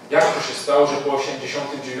rozumiem, jak to się stało, że po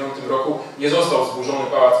 1989 roku nie został zburzony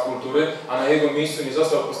Pałac Kultury, a na jego miejscu nie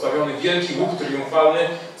został postawiony wielki łuk triumfalny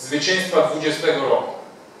zwycięstwa 20 roku.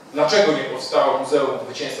 Dlaczego nie powstało Muzeum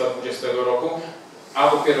Zwycięstwa 20 roku,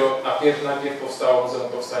 a dopiero najpierw powstało Muzeum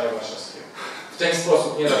Powstania Warszawskiego? W ten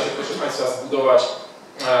sposób nie da się, proszę Państwa, zbudować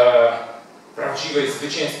prawdziwej,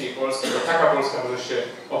 zwycięskiej Polski, bo taka Polska może się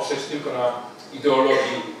oprzeć tylko na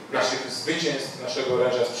ideologii naszych zwycięstw, naszego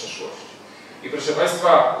oręża z przeszłości. I proszę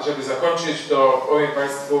Państwa, żeby zakończyć, to powiem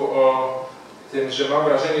Państwu o tym, że mam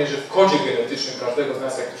wrażenie, że w kodzie genetycznym każdego z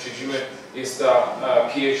nas, jak tu siedzimy, jest ta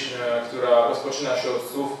pieśń, która rozpoczyna się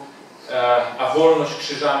od słów a wolność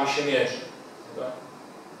krzyżami się mierzy. Prawda?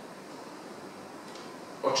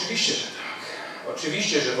 Oczywiście, że tak.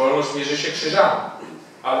 Oczywiście, że wolność mierzy się krzyżami,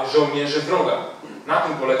 ale żołnierzy wroga. Na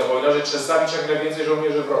tym polega wojna, że trzeba zabić jak najwięcej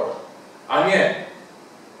żołnierzy wroga. A nie.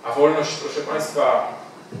 A wolność, proszę Państwa,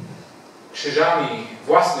 krzyżami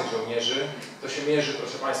własnych żołnierzy, to się mierzy,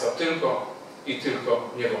 proszę Państwa, tylko i tylko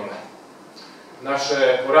niewolę.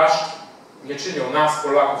 Nasze porażki nie czynią nas,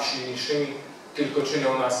 Polaków, silniejszymi, tylko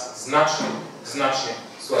czynią nas znacznie, znacznie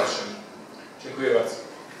słabszymi. Dziękuję bardzo.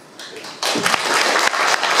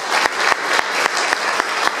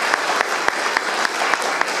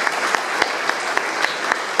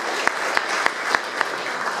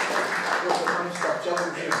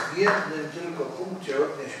 Chciałbym się w jednym tylko punkcie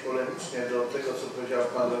odnieść polemicznie do tego, co powiedział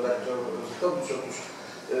pan redaktor Zychowicz. Otóż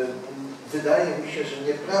wydaje mi się, że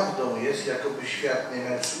nieprawdą jest, jakoby świat nie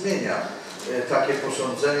miał sumienia. Takie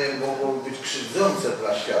posądzenie mogło być krzywdzące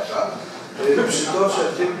dla świata. Przytoczę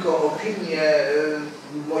tylko opinię,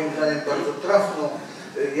 moim zdaniem bardzo trafną,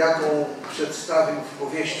 jaką przedstawił w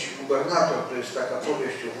powieści Gubernator, to jest taka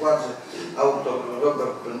powieść o władzy, autor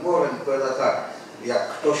Robert Penmoren, powiada tak: jak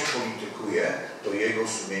ktoś politykuje, to jego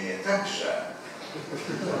sumienie także.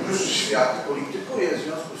 Otóż świat politykuje, w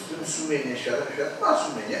związku z tym sumienie świata, świat ma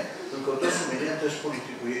sumienie, tylko to sumienie też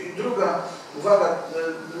politykuje. I druga uwaga,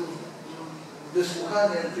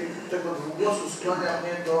 wysłuchanie tego dwugłosu skłania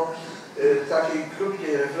mnie do takiej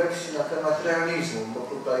krótkiej refleksji na temat realizmu, bo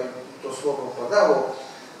tutaj to słowo padało.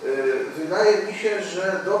 Wydaje mi się,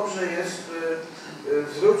 że dobrze jest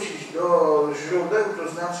wrócić do źródeł,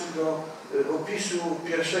 to znaczy do opisu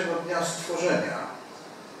pierwszego dnia stworzenia.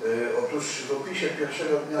 Otóż w opisie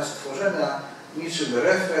pierwszego dnia stworzenia niczym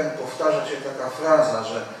refren powtarza się taka fraza,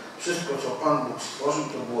 że wszystko, co Pan Bóg stworzył,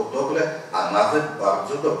 to było dobre, a nawet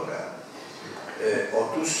bardzo dobre.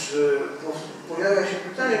 Otóż pojawia się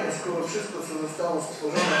pytanie, no skoro wszystko, co zostało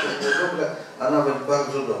stworzone, to było dobre, a nawet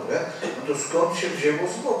bardzo dobre, no to skąd się wzięło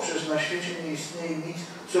zło? Przecież na świecie nie istnieje nic,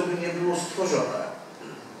 co by nie było stworzone.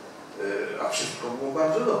 A wszystko było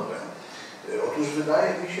bardzo dobre. Otóż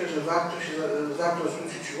wydaje mi się, że warto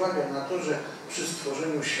zwrócić uwagę na to, że przy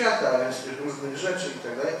stworzeniu świata, a więc tych różnych rzeczy i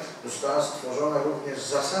tak dalej, została stworzona również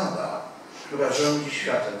zasada, która rządzi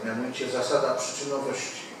światem, mianowicie zasada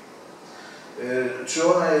przyczynowości.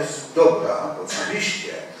 Czy ona jest dobra?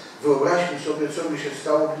 Oczywiście. Wyobraźmy sobie, co by się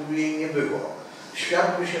stało, gdyby jej nie było.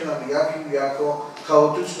 Świat by się nam jawił jako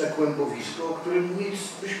chaotyczne kłębowisko, o którym nic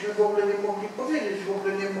byśmy w ogóle nie mogli powiedzieć, w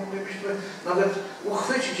ogóle nie moglibyśmy nawet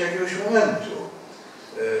uchwycić jakiegoś momentu.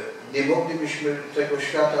 Nie moglibyśmy tego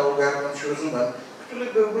świata ogarnąć rozumem, który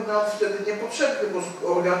byłby nam wtedy niepotrzebny,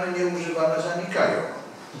 bo organy nieużywane zanikają.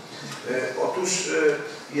 Otóż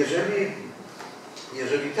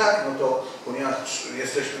jeżeli tak, no to ponieważ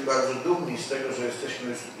jesteśmy bardzo dumni z tego, że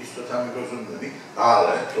jesteśmy istotami rozumnymi,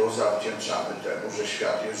 ale to zawdzięczamy temu, że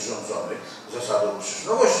świat jest rządzony zasadą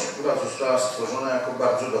przyczynowości, która została stworzona jako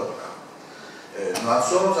bardzo dobra. No a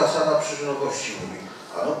co zasada przyczynowości mówi?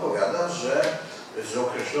 Ano powiada, że z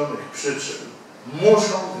określonych przyczyn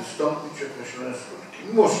muszą wystąpić określone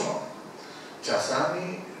skutki. Muszą.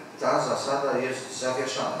 Czasami ta zasada jest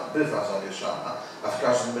zawieszana, bywa zawieszana, a w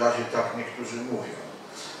każdym razie tak niektórzy mówią.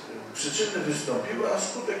 Przyczyny wystąpiły, a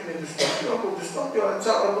skutek nie wystąpił, albo wystąpił,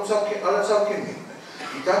 ale całkiem inny.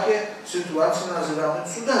 I takie sytuacje nazywamy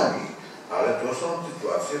cudami, ale to są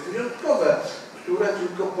sytuacje wyjątkowe, które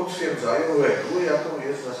tylko potwierdzają reguły, jaką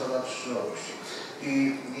jest zasada przyczynowości.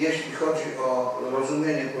 I jeśli chodzi o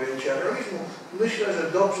rozumienie pojęcia realizmu, myślę,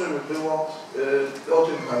 że dobrze by było o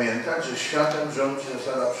tym pamiętać, że światem rządzi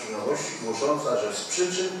zasada przyczynowości głosząca, że z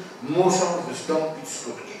przyczyn muszą wystąpić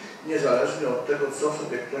skutki, niezależnie od tego, co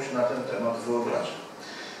sobie ktoś na ten temat wyobraża.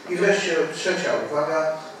 I wreszcie trzecia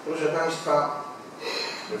uwaga, proszę Państwa,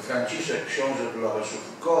 Franciszek, książę dla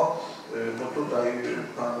Warszawskiego, bo tutaj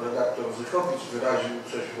pan redaktor Zychowicz wyraził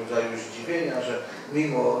coś w rodzaju zdziwienia, że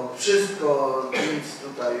mimo wszystko nic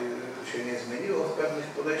tutaj się nie zmieniło w pewnych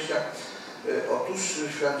podejściach. Otóż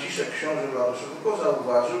Franciszek, książę dla Warszawskiego,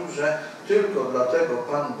 zauważył, że tylko dlatego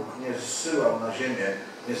Pan Bóg nie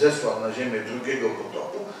zesłał na ziemię drugiego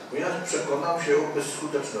potopu, ponieważ przekonał się o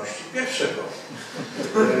bezskuteczności pierwszego.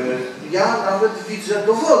 Ja nawet widzę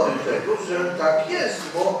dowody tego, że tak jest,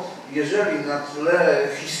 bo jeżeli na tle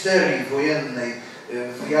histerii wojennej,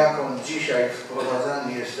 w jaką dzisiaj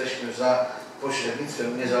wprowadzani jesteśmy za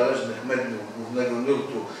pośrednictwem niezależnych mediów głównego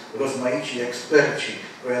nurtu, rozmaici eksperci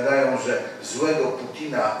powiadają, że złego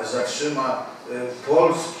Putina zatrzyma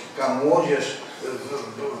polska młodzież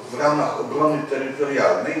w ramach obrony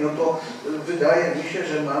terytorialnej, no to wydaje mi się,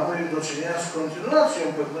 że mamy do czynienia z kontynuacją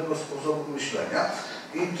pewnego sposobu myślenia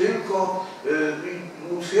i tylko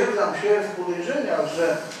utwierdzam się w podejrzeniach,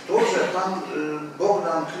 że to, że pan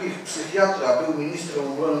Bogdan Klich, psychiatra, był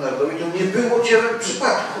ministrem obrony narodowej, to nie było dziełem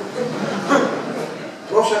przypadku.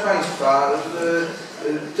 Proszę Państwa,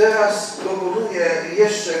 teraz proponuję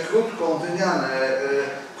jeszcze krótką wymianę,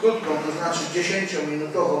 to znaczy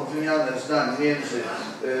 10-minutową wymianę zdań między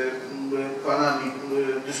panami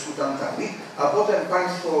dyskutantami, a potem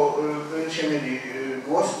Państwo będziecie mieli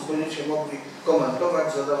głos, będziecie mogli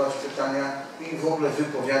komentować, zadawać pytania i w ogóle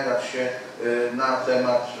wypowiadać się na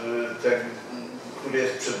temat, który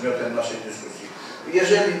jest przedmiotem naszej dyskusji.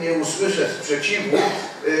 Jeżeli nie usłyszę sprzeciwu,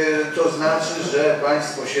 to znaczy, że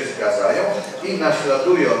Państwo się zgadzają i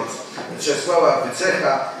naśladując Czesława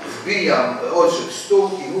Wycecha wbijam oczy w stół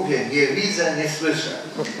i mówię: nie widzę, nie słyszę.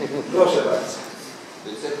 Proszę bardzo.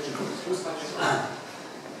 Wycech czy Kucta?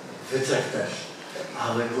 Wycech też,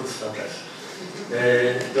 ale Kucta też.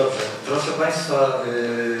 Dobrze, proszę Państwa,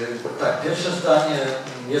 tak, pierwsze zdanie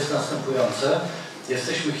jest następujące.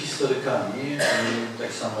 Jesteśmy historykami,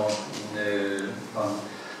 tak samo pan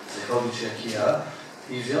Zychowicz jak i ja,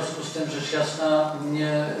 i w związku z tym, rzecz jasna,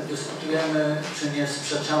 nie dyskutujemy czy nie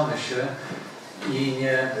sprzeczamy się i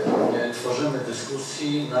nie tworzymy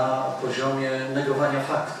dyskusji na poziomie negowania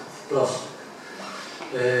faktów prostych.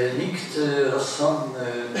 Nikt rozsądny,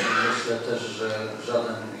 myślę też, że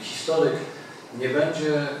żaden historyk nie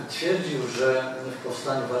będzie twierdził, że w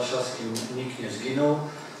Powstaniu Warszawskim nikt nie zginął,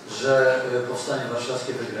 że Powstanie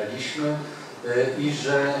Warszawskie wygraliśmy i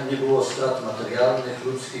że nie było strat materialnych,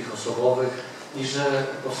 ludzkich, osobowych i że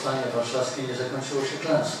Powstanie Warszawskie nie zakończyło się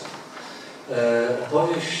klęską.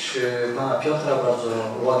 Opowieść pana Piotra, bardzo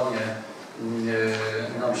ładnie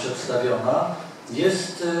nam przedstawiona,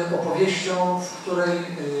 jest opowieścią, w której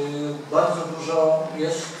bardzo dużo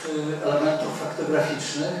jest elementów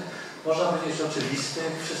faktograficznych, można powiedzieć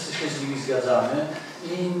oczywistych, wszyscy się z nimi zgadzamy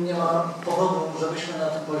i nie ma powodu, żebyśmy na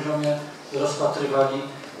tym poziomie rozpatrywali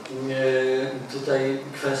tutaj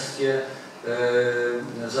kwestie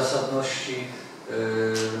zasadności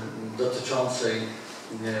dotyczącej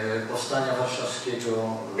Powstania Warszawskiego,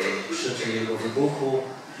 przyczyn jego wybuchu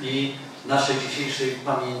i naszej dzisiejszej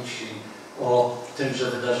pamięci o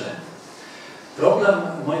tymże wydarzeniu. Problem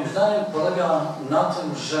moim zdaniem polega na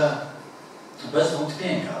tym, że bez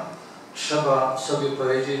wątpienia trzeba sobie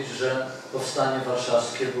powiedzieć, że Powstanie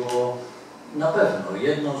Warszawskie było na pewno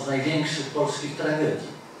jedną z największych polskich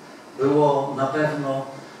tragedii. Było na pewno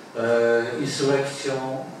insurekcją,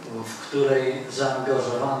 w której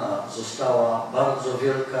zaangażowana została bardzo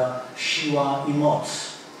wielka siła i moc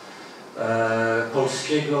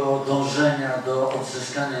polskiego dążenia do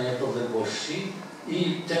odzyskania niepodległości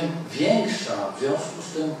i tym większa, w związku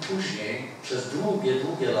z tym później, przez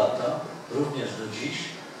długie lata, również do dziś,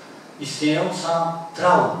 istniejąca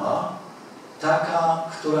trauma, taka,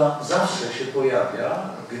 która zawsze się pojawia,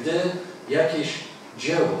 gdy jakieś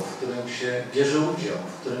dzieło, w którym się bierze udział,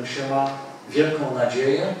 w którym się ma wielką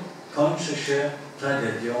nadzieję, kończy się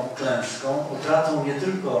tragedią, klęską, utratą nie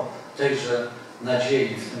tylko tejże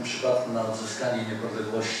nadziei, w tym przypadku na odzyskanie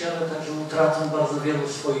niepodległości, ale także utratą bardzo wielu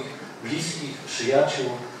swoich bliskich, przyjaciół,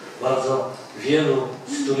 bardzo wielu,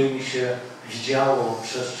 z którymi się widziało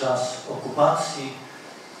przez czas okupacji.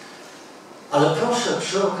 Ale proszę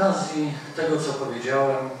przy okazji tego, co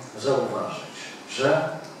powiedziałem, zauważyć, że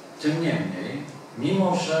tym niemniej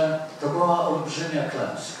mimo że to była olbrzymia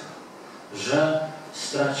klęska, że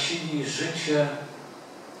stracili życie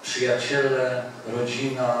przyjaciele,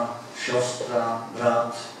 rodzina, siostra,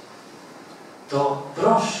 brat, to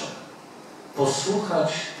proszę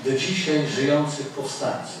posłuchać do dzisiaj żyjących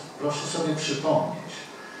powstańców. Proszę sobie przypomnieć,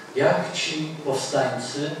 jak ci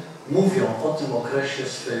powstańcy mówią o tym okresie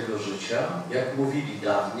swojego życia, jak mówili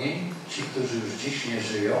dawniej, ci, którzy już dziś nie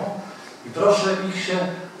żyją, i proszę ich się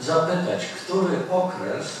zapytać, który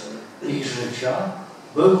okres ich życia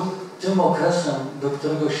był tym okresem, do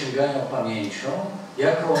którego sięgają pamięcią,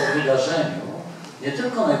 jako o wydarzeniu nie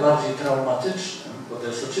tylko najbardziej traumatycznym, bo to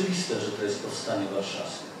jest oczywiste, że to jest Powstanie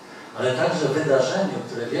Warszawskie, ale także wydarzeniu,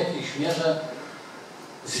 które w jakiejś mierze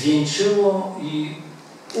zwieńczyło i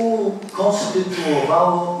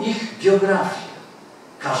ukonstytuowało ich biografię,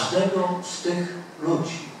 każdego z tych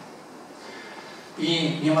ludzi.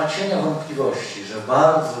 I nie ma cienia wątpliwości, że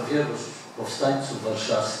bardzo wielu powstańców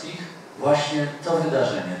warszawskich właśnie to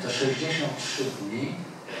wydarzenie, te 63 dni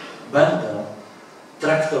będą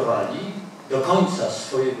traktowali do końca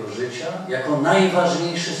swojego życia jako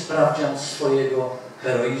najważniejszy sprawdzian swojego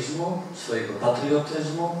heroizmu, swojego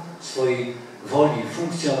patriotyzmu, swojej woli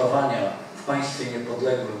funkcjonowania w państwie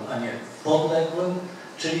niepodległym, a nie podległym,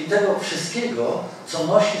 czyli tego wszystkiego, co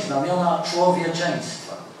nosi znamiona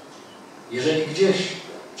człowieczeństwa. Jeżeli gdzieś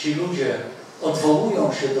ci ludzie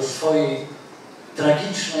odwołują się do swojej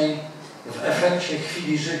tragicznej w efekcie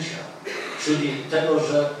chwili życia, czyli tego,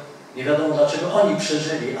 że nie wiadomo dlaczego oni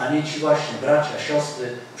przeżyli, a nie ci właśnie bracia,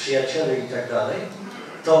 siostry, przyjaciele i tak dalej,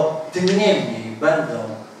 to tym niemniej będą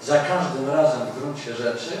za każdym razem w gruncie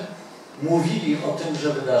rzeczy mówili o tymże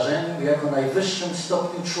wydarzeniu jako najwyższym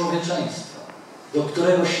stopniu człowieczeństwa, do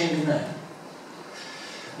którego sięgnęli.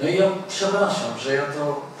 No i ja przepraszam, że ja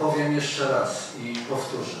to powiem jeszcze raz i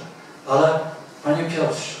powtórzę, ale Panie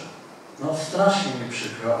Piotrze, no strasznie mi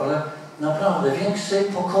przykro, ale naprawdę większej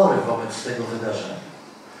pokory wobec tego wydarzenia.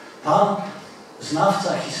 Pan,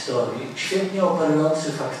 znawca historii, świetnie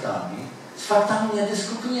operujący faktami, z faktami nie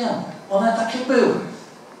dyskutujemy. One takie były.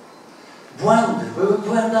 Błędy były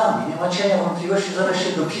błędami, nie ma cienia wątpliwości, zaraz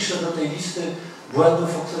się dopiszę do tej listy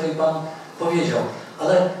błędów, o której Pan powiedział.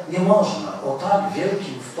 Ale nie można o tak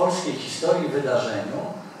wielkim w polskiej historii wydarzeniu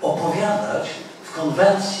opowiadać w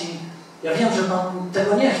konwencji, ja wiem, że Pan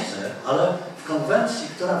tego nie chce, ale w konwencji,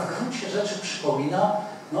 która w gruncie rzeczy przypomina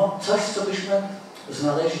no, coś, co byśmy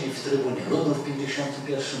znaleźli w Trybunie Ludu w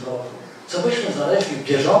 1951 roku, co byśmy znaleźli w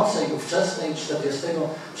bieżącej, ówczesnej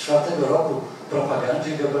 1944 roku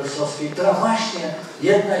propagandzie goebbelsowskiej, która właśnie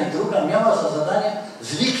jedna i druga miała za zadanie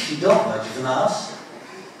zlikwidować w nas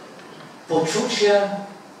poczucie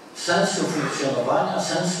sensu funkcjonowania,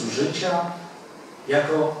 sensu życia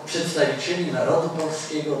jako przedstawicieli narodu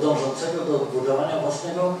polskiego dążącego do odbudowania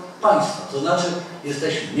własnego państwa. To znaczy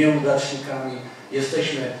jesteśmy nieudacznikami,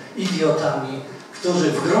 jesteśmy idiotami,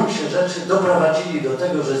 którzy w gruncie rzeczy doprowadzili do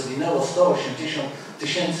tego, że zginęło 180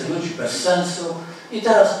 000 ludzi bez sensu i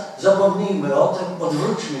teraz zapomnijmy o tym,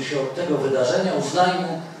 odwróćmy się od tego wydarzenia,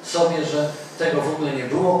 uznajmy sobie, że tego w ogóle nie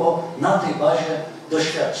było, bo na tej bazie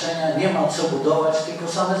doświadczenia nie ma co budować,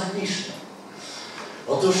 tylko same zgliszczą.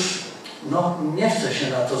 Otóż no, nie chcę się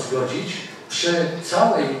na to zgodzić przy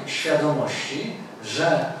całej świadomości,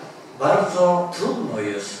 że bardzo trudno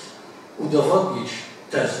jest udowodnić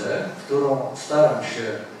tezę, którą staram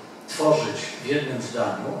się tworzyć w jednym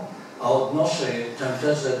zdaniu, a odnoszę tę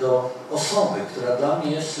tezę do osoby, która dla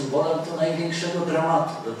mnie jest symbolem to największego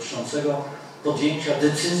dramatu dotyczącego podjęcia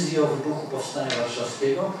decyzji o wybuchu Powstania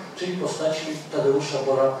Warszawskiego, czyli postaci Tadeusza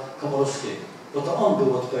Komorowskiego. Bo to on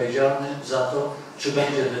był odpowiedzialny za to, czy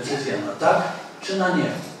będzie decyzja na tak, czy na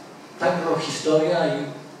nie. Tak go historia i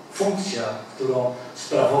funkcja, którą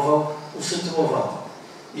sprawował, usytuowała.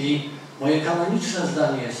 I moje kanoniczne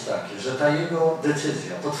zdanie jest takie, że ta jego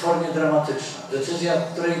decyzja, potwornie dramatyczna, decyzja,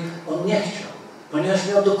 której on nie chciał, ponieważ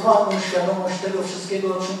miał dokładną świadomość tego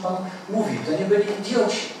wszystkiego, o czym Pan mówi. To nie byli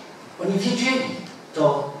idioci. Oni wiedzieli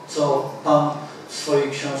to, co Pan w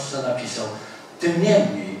swojej książce napisał. Tym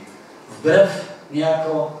niemniej, wbrew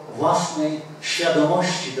niejako własnej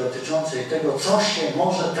świadomości dotyczącej tego, co się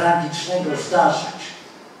może tragicznego zdarzyć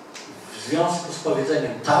w związku z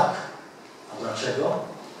powiedzeniem tak, a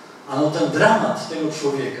dlaczego? Ano ten dramat tego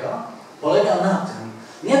człowieka polega na tym,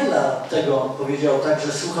 nie dlatego powiedział tak,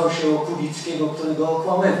 że słuchał się Okulickiego, który go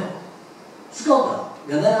okłamywał. Zgoda.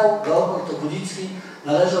 Generał Leopold Okulicki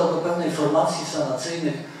należał do pewnej formacji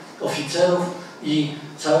sanacyjnych oficerów i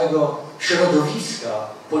całego środowiska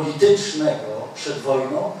politycznego przed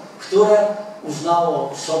wojną, które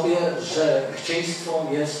uznało sobie, że chcieństwo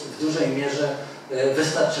jest w dużej mierze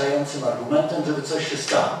wystarczającym argumentem, żeby coś się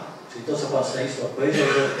stało. Czyli to, co pan Stanisław powiedział,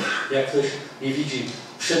 że jak ktoś nie widzi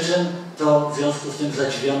przyczyn, to w związku z tym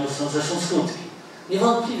zadziwione są zresztą skutki.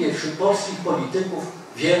 Niewątpliwie wśród polskich polityków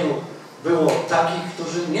wielu było takich,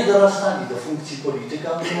 którzy nie dorastali do funkcji polityka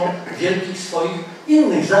mimo wielkich swoich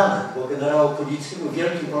innych zalet, bo generał Kulicki był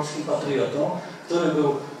wielkim polskim patriotą, który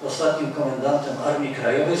był ostatnim komendantem Armii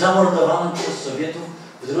Krajowej, zamordowanym przez Sowietów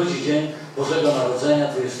w drugi dzień Bożego Narodzenia,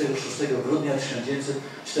 26 grudnia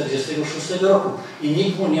 1946 roku. I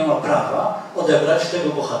nikt mu nie ma prawa odebrać tego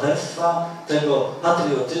bohaterstwa, tego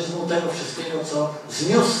patriotyzmu, tego wszystkiego, co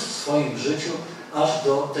zniósł w swoim życiu aż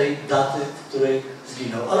do tej daty, w której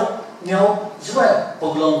zginął. Ale miał złe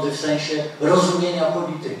poglądy w sensie rozumienia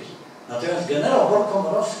polityki. Natomiast generał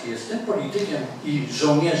Komorowski jest tym politykiem i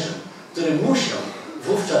żołnierzem, który musiał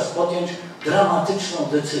wówczas podjąć dramatyczną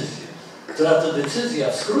decyzję, która to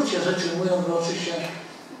decyzja, w skrócie rzeczy ujmując, bo oczywiście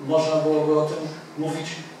można byłoby o tym mówić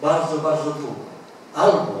bardzo, bardzo długo,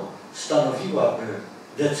 albo stanowiłaby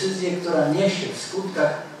decyzję, która niesie w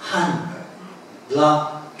skutkach hańbę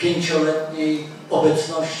dla 5-letniej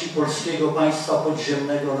obecności polskiego państwa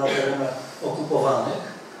podziemnego na terenach okupowanych,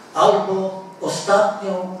 albo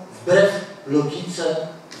ostatnią, wbrew logice,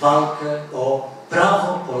 walkę o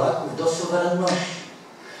prawo Polaków do suwerenności.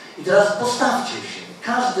 I teraz postawcie się,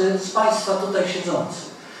 każdy z państwa tutaj siedzący,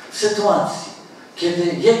 w sytuacji, kiedy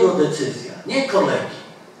jego decyzja, nie kolegi,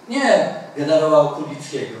 nie generała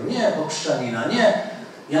Kulickiego, nie Bokszczanina, nie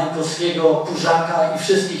Jankowskiego, Pużaka i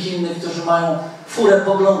wszystkich innych, którzy mają furę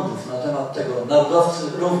poglądów na temat tego, narodowcy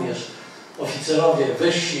również, oficerowie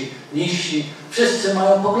wyżsi, niżsi, wszyscy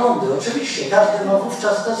mają poglądy. Oczywiście każdy ma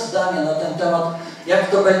wówczas też zdanie na ten temat,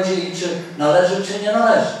 jak to będzie i czy należy, czy nie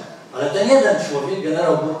należy. Ale ten jeden człowiek,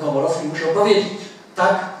 generał Komorowski, musiał powiedzieć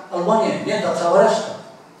tak albo nie, nie ta cała reszta.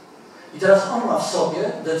 I teraz on ma w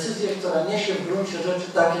sobie decyzję, która niesie w gruncie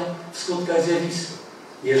rzeczy takie w skutkach zjawisko.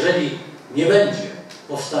 Jeżeli nie będzie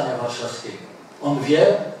Powstania Warszawskiego, on wie,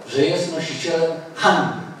 że jest nosicielem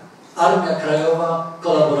hańby. Armia Krajowa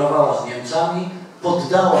kolaborowała z Niemcami,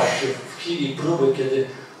 poddała się w chwili próby, kiedy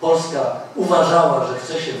Polska uważała, że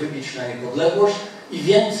chce się wybić na niepodległość i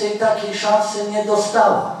więcej takiej szansy nie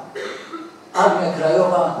dostała. Armia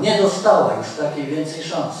Krajowa nie dostała już takiej więcej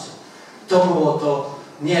szansy. To było to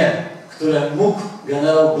nie, które mógł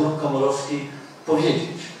generał Komorowski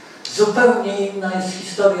powiedzieć. Zupełnie inna jest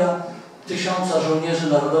historia 1000 żołnierzy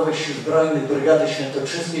Narodowych Sił Zbrojnych Brygady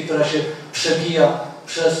Świętokrzyskiej, która się przebija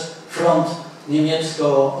przez front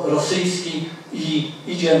niemiecko-rosyjski i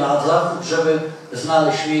idzie na zachód, żeby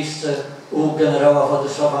znaleźć miejsce u generała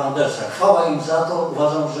Władysława Andersa. Chwała im za to,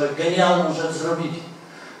 uważam, że genialną rzecz zrobili.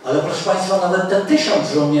 Ale proszę Państwa, nawet te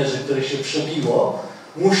 1000 żołnierzy, które się przebiło,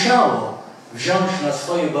 musiało wziąć na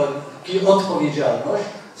swoje barki odpowiedzialność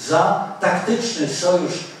za taktyczny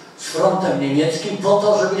sojusz z frontem niemieckim po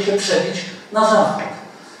to, żeby się przebić na zachód.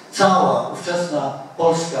 Cała ówczesna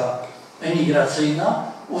Polska emigracyjna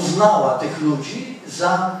uznała tych ludzi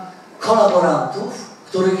za kolaborantów,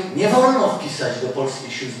 których nie wolno wpisać do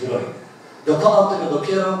polskich sił zbrojnych. Dokonał tego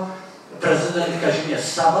dopiero prezydent Kazimierz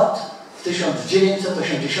Sabat w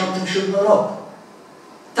 1987 roku.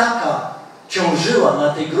 Taka ciążyła na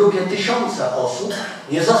tej grupie 1000 osób,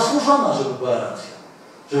 niezasłużona, żeby była racja,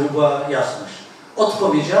 żeby była jasność.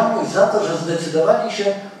 Odpowiedzialność za to, że zdecydowali się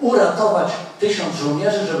uratować 1000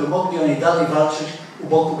 żołnierzy, żeby mogli oni dalej walczyć u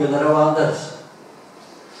boku generała Andersa.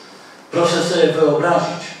 Proszę sobie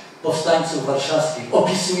wyobrazić powstańców warszawskich,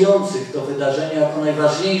 opisujących to wydarzenie jako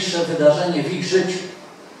najważniejsze wydarzenie w ich życiu,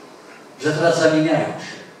 że teraz zamieniają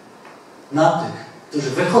się na tych, którzy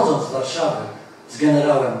wychodząc z Warszawy z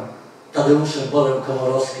generałem Tadeuszem Borem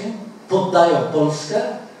Komorowskim, poddają Polskę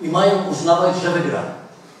i mają uznawać, że wygrali.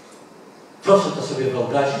 Proszę to sobie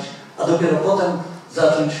wyobrazić, a dopiero potem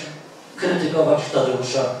zacząć krytykować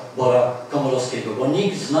Tadeusza Bora Komorowskiego, bo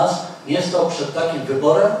nikt z nas nie stał przed takim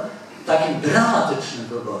wyborem, takim dramatycznym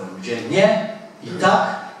wyborem, gdzie nie i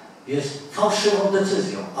tak jest fałszywą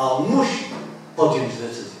decyzją, a on musi podjąć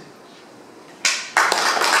decyzję.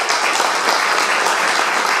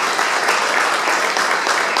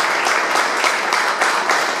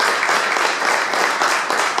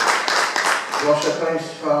 Proszę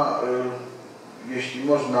Państwa, jeśli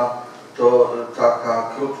można, to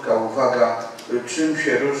taka krótka uwaga, czym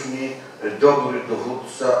się różni dobry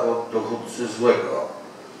dowódca od dowódcy złego.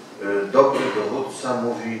 Dobry dowódca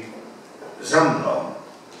mówi za mną,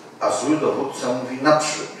 a zły dowódca mówi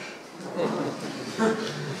naprzód.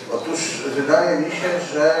 Otóż wydaje mi się,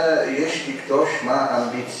 że jeśli ktoś ma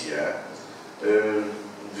ambicje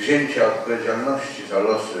wzięcia odpowiedzialności za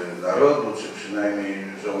losy narodu, czy przynajmniej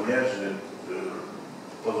żołnierzy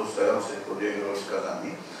pozostających pod jego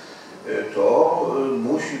rozkazami, to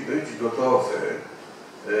musi być gotowy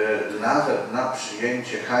nawet na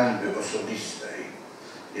przyjęcie hańby osobistej,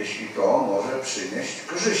 jeśli to może przynieść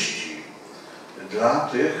korzyści dla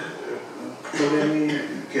tych, którymi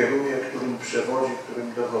kieruje, którym przewodzi,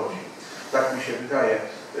 którym dowodzi. Tak mi się wydaje.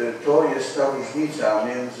 To jest ta różnica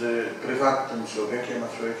między prywatnym człowiekiem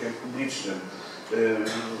a człowiekiem publicznym.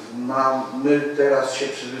 My teraz się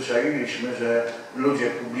przyzwyczailiśmy, że ludzie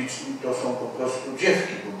publiczni to są po prostu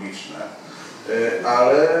dziewki publiczne,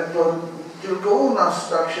 ale to tylko u nas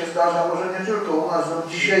tak się zdarza, może nie tylko u nas,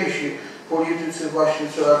 no dzisiejsi politycy właśnie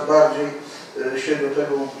coraz bardziej się do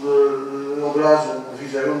tego obrazu,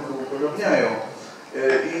 wizerunku upodobniają.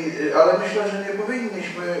 Ale myślę, że nie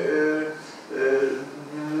powinniśmy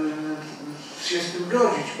się z tym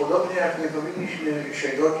godzić, podobnie jak nie powinniśmy się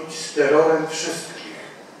godzić z terrorem wszystkich.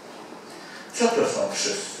 Co to są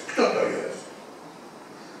wszyscy? Kto to jest?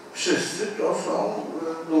 Wszyscy to są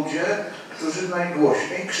ludzie, którzy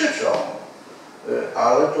najgłośniej krzyczą,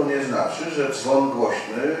 ale to nie znaczy, że dzwon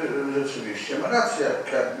głośny rzeczywiście ma rację.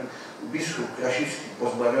 Jak biskup Krasicki,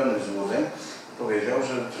 pozbawiony złudzeń, powiedział,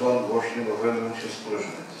 że dzwon głośny w owym się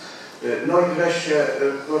spróżny. No i wreszcie,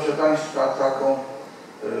 proszę Państwa,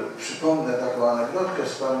 przypomnę taką anegdotkę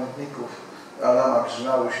z pamiętników Adama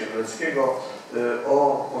Grzynały-Siedleckiego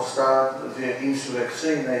o postawie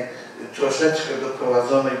insurekcyjnej troszeczkę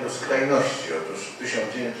doprowadzonej do skrajności. Otóż w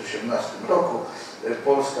 1918 roku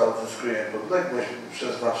Polska odzyskuje niepodległość,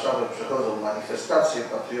 przez Warszawę przechodzą manifestacje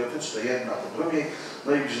patriotyczne, jedna po drugiej,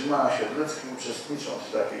 no i Grzynała-Siedlecki, uczestnicząc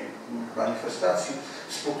w takiej manifestacji,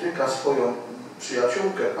 spotyka swoją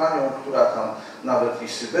przyjaciółkę, panią, która tam nawet i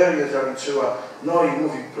Syberię zaliczyła, no i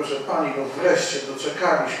mówi, proszę pani, no wreszcie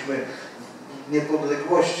doczekaliśmy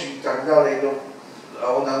niepodległości i tak dalej, no,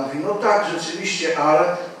 a ona mówi, no tak, rzeczywiście,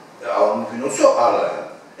 ale, a on mówi, no co ale?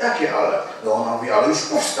 Jakie ale? No ona mówi, ale już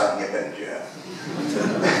powstań nie będzie.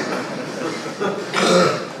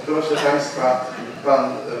 Proszę Państwa,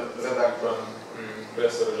 pan redaktor,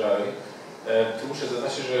 profesor Żaryn. Tu muszę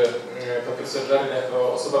zaznaczyć, że pan profesor Żaryn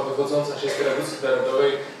jako osoba wywodząca się z tradycji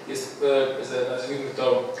narodowej jest, nazwijmy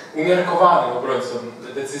to, umiarkowanym obrońcą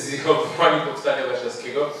decyzji o odwołaniu Powstania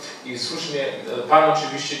Warszawskiego i słusznie pan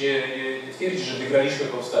oczywiście nie twierdzi, że wygraliśmy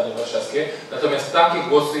Powstanie Warszawskie, natomiast takie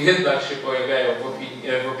głosy jednak się pojawiają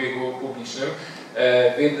w obiegu publicznym.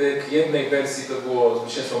 Według jednej wersji to było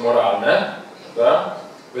zwycięstwo moralne, prawda?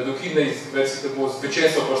 Według innej wersji to było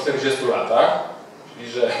zwycięstwo po 40 latach,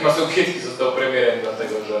 czyli że Mazowiecki został premierem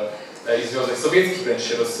dlatego, że i Związek Sowiecki wręcz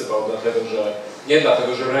się rozsypał, nie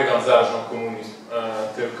dlatego, że Reagan zarżnął komunizm,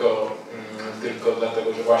 tylko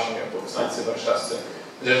dlatego, że właśnie powstańcy warszawscy,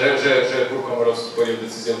 że Komorowski podjął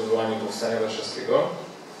decyzję o wywołaniu Powstania Warszawskiego.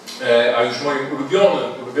 A już moim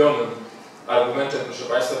ulubionym argumentem, proszę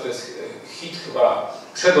Państwa, to jest hit chyba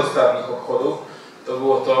przedostatnich obchodów, to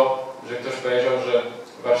było to, że ktoś powiedział, że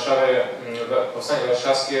Powstanie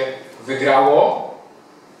Warszawskie wygrało,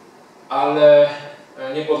 ale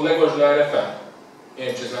niepodległość dla RFN. Nie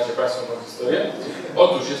wiem, czy znacie Państwo tę historię.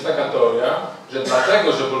 Otóż jest taka teoria, że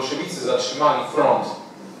dlatego, że bolszewicy zatrzymali front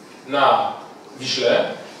na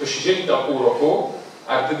Wiśle, to siedzieli tam pół roku,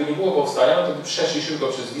 a gdyby nie było powstania, no to by przeszli szybko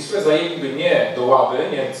przez Wisłę, zajęliby nie do Łaby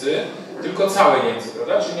Niemcy, tylko całe Niemcy,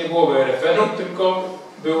 prawda? Czyli nie byłoby RFN-u, tylko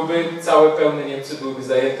byłyby całe pełne Niemcy byłyby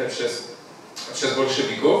zajęte przez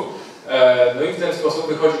bolszewików. No i w ten sposób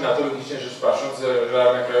wychodzi na to, logicznie rzecz patrząc, że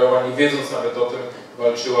Armia Krajowa, nie wiedząc nawet o tym,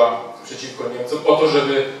 walczyła przeciwko Niemcom, o to,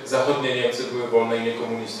 żeby zachodnie Niemcy były wolne i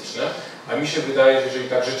niekomunistyczne. A mi się wydaje, że jeżeli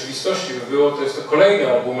tak w rzeczywistości by było, to jest to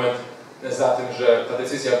kolejny argument za tym, że ta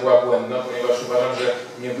decyzja była błędna, ponieważ uważam, że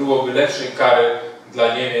nie byłoby lepszej kary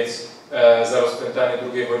dla Niemiec za rozpętanie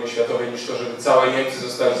II wojny światowej niż to, żeby całe Niemcy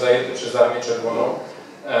zostały zajęte przez Armię Czerwoną,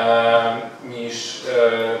 niż,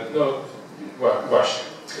 no właśnie.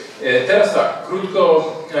 Teraz tak,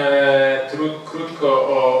 krótko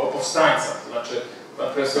o powstańcach, to znaczy pan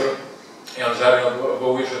profesor Jan Żaryn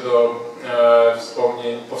odwołuje się do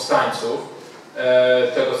wspomnień powstańców,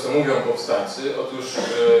 tego co mówią powstańcy. Otóż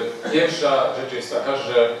pierwsza rzecz jest taka,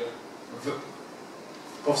 że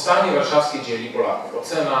Powstanie Warszawskie dzieli Polaków,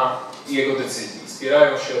 ocena i jego decyzji.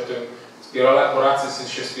 Spierają się o tym, Polacy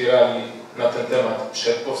się spierali na ten temat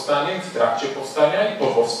przed powstaniem, w trakcie powstania i po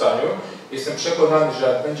powstaniu. Jestem przekonany, że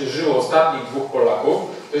jak będzie żyło ostatnich dwóch Polaków,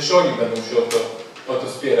 to jeszcze oni będą się o to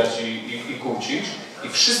spierać i kłócić. I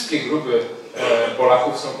wszystkie grupy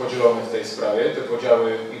Polaków są podzielone w tej sprawie. Te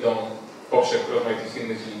podziały idą poprzek rozmaitych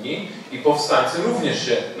innych linii i powstańcy również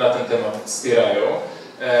się na ten temat spierają.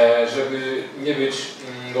 Żeby nie być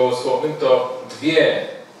gołosłownym, to dwie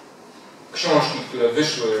książki, które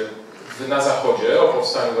wyszły na Zachodzie o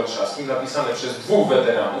Powstaniu Warszawskim, napisane przez dwóch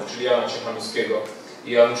weteranów, czyli Jana Cichanowskiego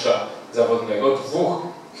i Janusza Zawodnego, dwóch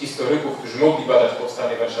historyków, którzy mogli badać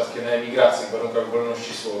Powstanie Warszawskie na emigracji w warunkach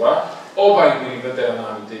wolności słowa. Obaj byli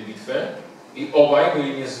weteranami tej bitwy i obaj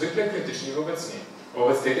byli niezwykle krytyczni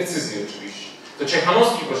wobec tej decyzji oczywiście. To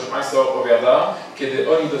Cichanowski, proszę Państwa, opowiada,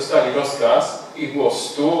 kiedy oni dostali rozkaz, ich było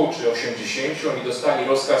 100 czy 80, oni dostali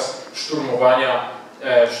rozkaz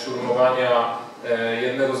szturmowania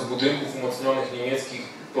jednego z budynków umocnionych niemieckich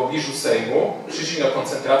w pobliżu Sejmu. Przyszli na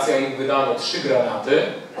koncentrację, a im wydano 3 granaty,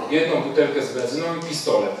 1 butelkę z benzyną i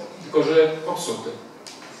pistolet, tylko że popsuty.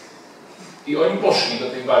 I oni poszli do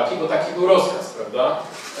tej walki, bo taki był rozkaz, prawda?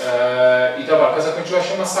 I ta walka zakończyła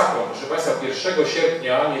się masakrą. Proszę Państwa, 1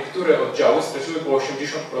 sierpnia niektóre oddziały straciły po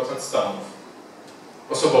 80% stanów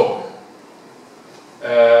osobowych.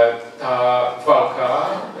 Ta walka,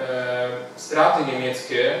 straty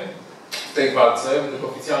niemieckie w tej walce,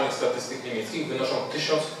 według oficjalnych statystyk niemieckich, wynoszą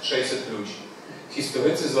 1600 ludzi.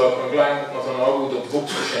 Historycy zaokrąglają to na ogół do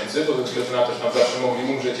 2000, bo ze względu na to, że tam zawsze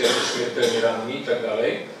mogli umrzeć jacyś śmiertelnie ranni i tak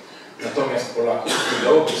dalej. Natomiast Polaków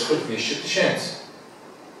zginęło blisko 200 000.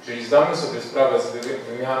 Jeżeli zdamy sobie sprawę z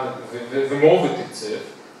wymowy tych cyfr,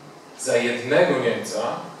 za jednego Niemca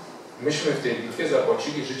myśmy w tej bitwie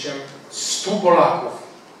zapłacili życiem 100 Polaków.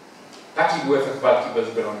 Taki był efekt walki bez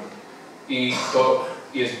broni. I to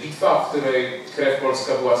jest bitwa, w której krew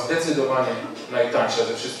polska była zdecydowanie najtańsza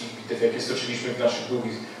ze wszystkich bitew, jakie stoczyliśmy w naszych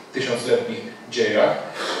długich, tysiącletnich dziejach.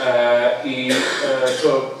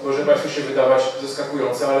 Co może Państwu się wydawać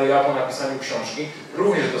zaskakujące, ale ja po napisaniu książki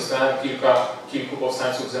również dostałem kilku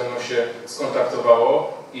powstańców ze mną się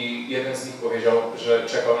skontaktowało i jeden z nich powiedział, że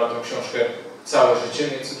czekał na tą książkę całe życie,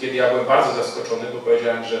 więc kiedy ja byłem bardzo zaskoczony, bo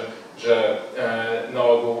powiedziałem, że na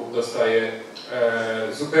ogół dostaję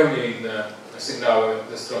zupełnie inne sygnały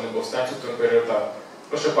ze strony powstańców, to on powiedział tak: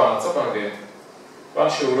 proszę Pana, co Pan wie?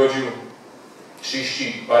 Pan się urodził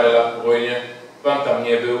 30 parę lat po wojnie, Pan tam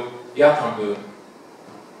nie był, ja tam byłem.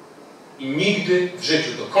 I nigdy w życiu,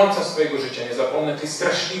 do końca swojego życia nie zapomnę tej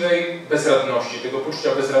straszliwej bezradności, tego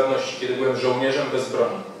poczucia bezradności, kiedy byłem żołnierzem bez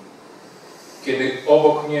broni. Kiedy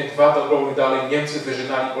obok mnie 2 domy dalej Niemcy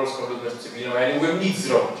wyżynali polską ludność cywilną, ja nie mogłem nic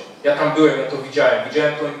zrobić. Ja tam byłem, ja to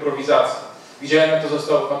widziałem tą improwizację. Widziałem, jak to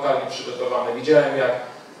zostało fatalnie przygotowane. Widziałem,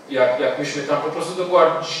 jak myśmy tam po prostu, to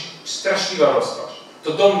była straszliwa rozpacz.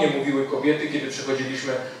 To do mnie mówiły kobiety, kiedy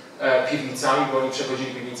przechodziliśmy piwnicami, bo oni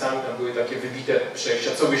przechodzili piwnicami, tam były takie wybite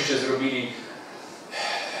przejścia. Co byście zrobili?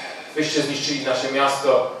 Wyście zniszczyli nasze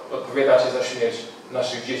miasto, odpowiadacie za śmierć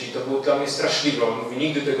naszych dzieci. To było dla mnie straszliwe. On mówi,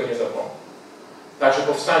 nigdy tego nie zapomnę. Także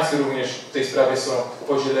powstańcy również w tej sprawie są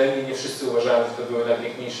podzieleni. Nie wszyscy uważają, że to były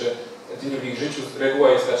najpiękniejsze dni w ich życiu. Reguła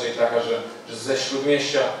jest raczej taka, że ze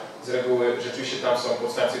Śródmieścia z reguły rzeczywiście tam są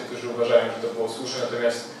powstańcy, którzy uważają, że to było słuszne,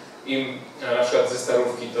 natomiast im na przykład ze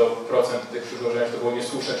Starówki to procent tych, którzy uważają, że to było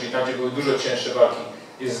niesłuszne, czyli tam, gdzie były dużo cięższe walki,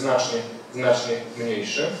 jest znacznie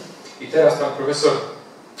mniejszy. I teraz pan profesor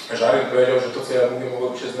Żaryn powiedział, że to, co ja mówię,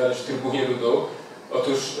 mogłoby się znaleźć w Trybunie Ludu.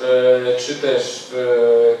 Otóż, czy też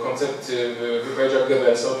w koncepcji, w wypowiedziach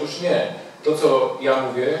Goebbelsa, otóż nie. To, co ja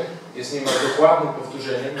mówię, jest niemal dokładnym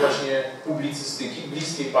powtórzeniem właśnie publicystyki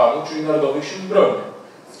bliskiej Panu, czyli Narodowych Sił Zbrojnych.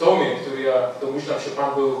 W tomie, który ja domyślam się,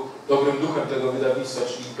 Pan był dobrym duchem tego wydawnictwa,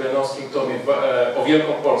 czyli w penowskim tomie o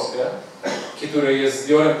Wielką Polskę, który jest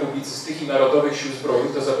zbiorem publicystyki Narodowych Sił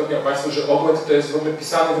Zbrojnych, to zapewniam Państwu, że obłęd to jest w ogóle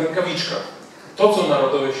pisane w rękawiczkach. To, co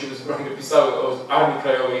Narodowe Siły Zbrojne pisały o Armii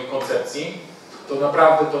Krajowej i koncepcji, to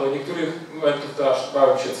naprawdę to niektórych momentów to aż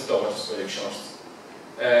bałem się cytować w swojej książce.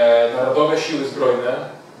 Narodowe Siły Zbrojne,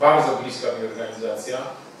 bardzo bliska mi organizacja,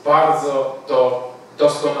 bardzo to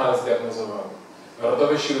doskonale zdiagnozowały.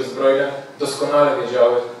 Narodowe Siły Zbrojne doskonale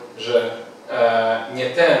wiedziały, że nie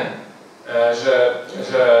ten,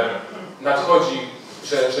 że nadchodzi,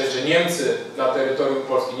 że Niemcy na terytorium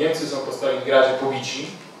Polski, Niemcy są po Stalingradzie pobici.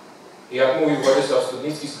 I jak mówił Władysław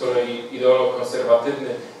Studnicki, z kolei ideolog konserwatywny,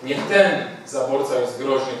 nie ten zaborca jest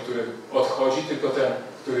groźny, który odchodzi, tylko ten,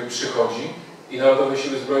 który przychodzi. I Narodowe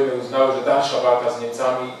Siły Zbrojne uznały, że dalsza walka z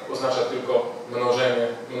Niemcami oznacza tylko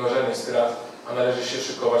mnożenie strat, a należy się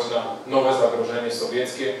szykować na nowe zagrożenie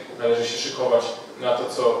sowieckie, należy się szykować na to,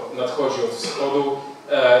 co nadchodzi od wschodu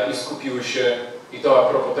i skupiły się, i to a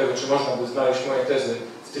propos tego, czy można by znaleźć moje tezy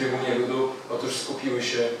w Trybunie Ludu, otóż skupiły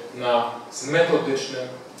się na metodycznym,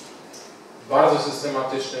 bardzo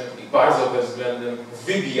systematycznym i bardzo bezwzględnym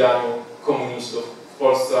wybijaniu komunistów w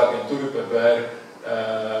Polsce, agentury PPR,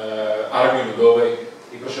 Armii Ludowej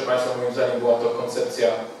i proszę Państwa, moim zdaniem była to koncepcja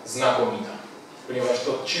znakomita, ponieważ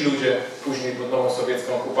to ci ludzie później pod nową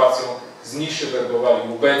sowiecką okupacją Z nich się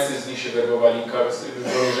werbowali ubecy, z nich się werbowali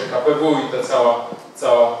żołnierze KPW i ta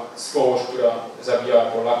cała swołość, która zabijała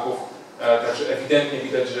Polaków. Także ewidentnie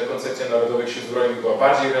widać, że koncepcja Narodowych Sił Zbrojnych była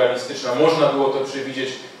bardziej realistyczna. Można było to przewidzieć.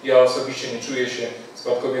 Ja osobiście nie czuję się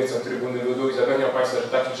spadkobiercą Trybuny Ludu i zapewniam Państwa, że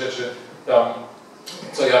takich rzeczy tam,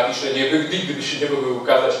 co ja piszę, nigdy by się nie mogły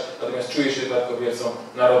ukazać. Natomiast czuję się spadkobiercą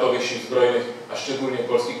Narodowych Sił Zbrojnych, a szczególnie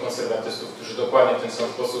polskich konserwatystów, którzy dokładnie w ten sam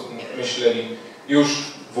sposób myśleli już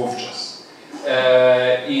wówczas.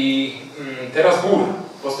 I teraz Bór,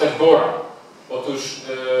 postać Bora. Otóż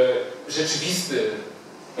rzeczywiste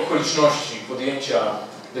okoliczności podjęcia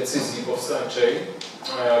decyzji powstańczej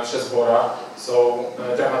przez Bora są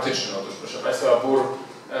dramatyczne. Otóż, proszę Państwa, Bór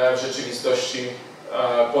w rzeczywistości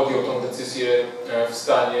podjął tą decyzję w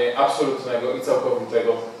stanie absolutnego i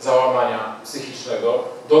całkowitego załamania psychicznego,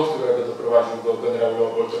 do którego doprowadził go generał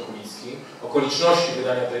Leopold Okulicki. Okoliczności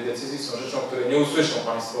wydania tej decyzji są rzeczą, której nie usłyszą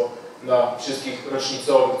Państwo na wszystkich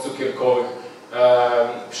rocznicowych, cukierkowych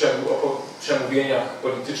przemówieniach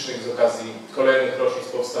politycznych z okazji kolejnych rocznic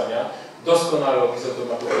Powstania. Doskonale opisał Jan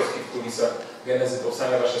Matłachowski w Kulisach genezy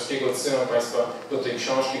Powstania Warszawskiego. Odsyłam Państwa do tej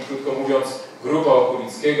książki. Krótko mówiąc, grupa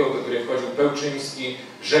Okulickiego, do której wchodził Pełczyński,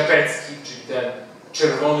 Rzepecki, czyli ten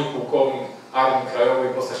czerwony pułkownik Armii Krajowej,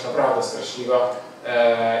 postać naprawdę straszliwa,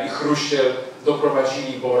 i Chruściel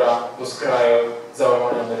doprowadzili Bora do skraju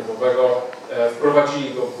załamania nerwowego,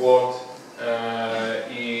 wprowadzili go w błąd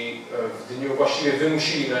i w dniu właściwie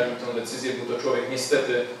wymusili na nim tę decyzję. Był to człowiek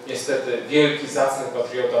niestety wielki, zacny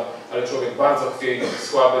patriota, ale człowiek bardzo chwiejny,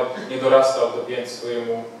 słaby, nie dorastał do pięt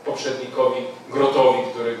swojemu poprzednikowi Grotowi,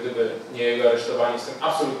 który gdyby nie jego aresztowanie, jestem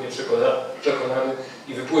absolutnie przekonany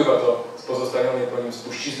i wypływa to z pozostawionej po nim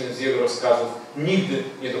spuścizny, z jego rozkazów, nigdy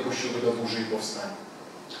nie dopuściłby do burzy i powstania.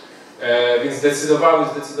 Więc zdecydowały,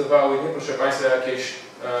 nie proszę Państwa, jakieś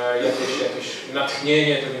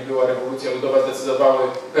natchnienie, to nie była rewolucja ludowa, zdecydowały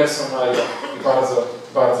personalia i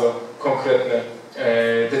bardzo konkretne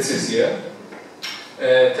decyzje.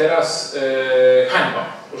 Teraz hańba.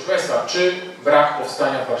 Proszę Państwa, czy brak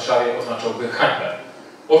powstania w Warszawie oznaczałby hańbę?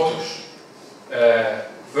 Otóż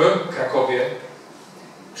w Krakowie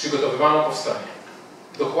przygotowywano powstanie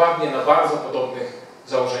dokładnie na bardzo podobnych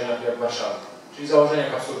założeniach jak w Warszawie, czyli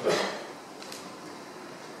założeniach absurdalnych.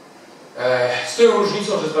 Z tą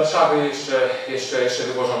różnicą, że z Warszawy jeszcze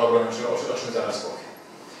wyłożono broń, o czym zaraz powiem.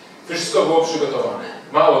 Wszystko było przygotowane.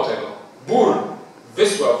 Mało tego, Bór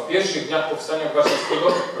wysłał w pierwszych dniach Powstania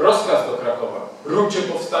Warszawskiego rozkaz do Krakowa. Róbcie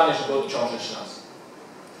powstanie, żeby odciążyć nas.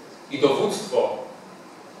 I dowództwo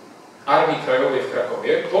Armii Krajowej w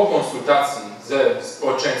Krakowie po konsultacji ze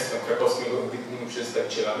społeczeństwem krakowskim, jego wybitnymi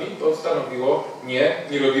przedstawicielami postanowiło,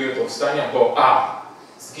 nie robimy powstania, bo a.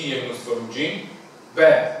 zginie mnóstwo ludzi,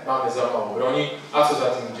 b. mamy za mało broni, a co za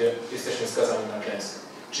tym idzie, jesteśmy skazani na klęskę.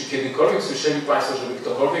 Czy kiedykolwiek słyszeli Państwo, żeby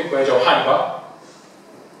ktokolwiek powiedział hańba?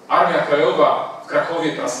 Armia Krajowa w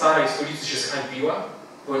Krakowie, ta starej stolicy, się zhańbiła,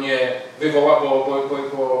 bo nie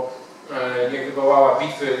wywołała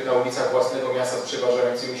bitwy na ulicach własnego miasta z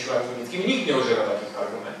przeważającymi siłami niemieckimi. Nikt nie używa takich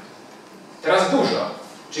argumentów. Teraz burza.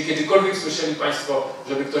 Czy kiedykolwiek słyszeli Państwo,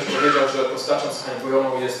 żeby ktoś powiedział, że postacią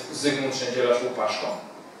zhańbioną jest Zygmunt Szędzielarz Łupaszko?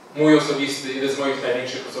 Mój osobisty, jeden z moich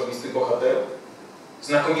największych osobistych bohaterów,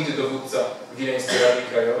 znakomity dowódca Wileńskiej Armii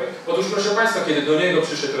Krajowej. Otóż, proszę Państwa, kiedy do niego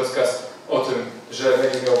przyszedł rozkaz o tym, że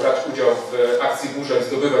będzie miał brać udział w akcji Burza i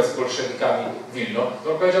zdobywać z bolszewikami Wilno,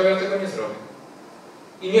 to on powiedział, ja tego nie zrobię.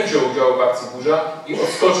 I nie wziął udziału w akcji Burza i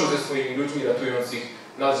odskoczył ze swoimi ludźmi, ratując ich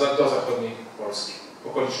do zachodniej Polski.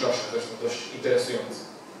 Okolicznościach zresztą dość interesujące.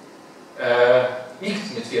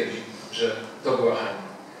 Nikt nie twierdzi, że to była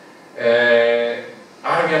hańba.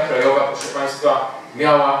 Armia Krajowa, proszę Państwa,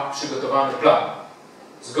 miała przygotowany plan.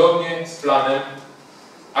 Zgodnie z planem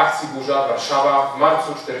akcji Burza Warszawa w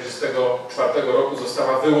marcu 1944 roku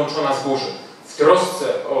została wyłączona z burzy w trosce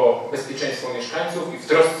o bezpieczeństwo mieszkańców i w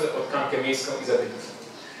trosce o tkankę miejską i zabytki.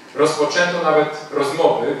 Rozpoczęto nawet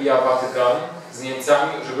rozmowy via Watykan z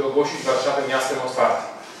Niemcami, żeby ogłosić Warszawę miastem otwartym,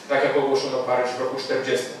 tak jak ogłoszono Paryż w roku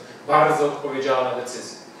 1940. Bardzo odpowiedzialna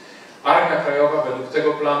decyzja. Armia Krajowa według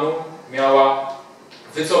tego planu miała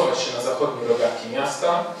wycofać się na zachodnie rogatki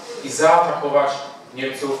miasta i zaatakować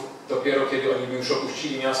Niemców dopiero kiedy oni by już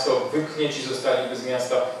opuścili miasto, wypchnięci zostaliby z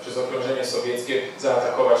miasta przez okrążenie sowieckie,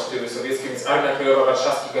 zaatakować tyły sowieckie, więc Armia Krajowa,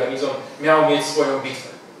 warszawski garnizon miał mieć swoją bitwę.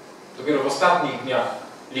 Dopiero w ostatnich dniach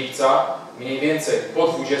lipca, mniej więcej po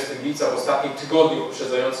 20 lipca, w ostatnim tygodniu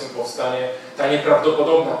poprzedzającym powstanie, ta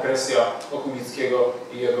nieprawdopodobna presja Okulickiego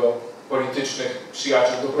i jego politycznych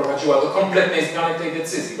przyjaciół doprowadziła do kompletnej zmiany tej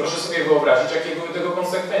decyzji. Proszę sobie wyobrazić, jakie były tego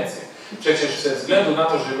konsekwencje. Przecież ze względu na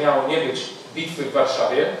to, że miało nie być bitwy w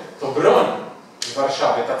Warszawie, to broń w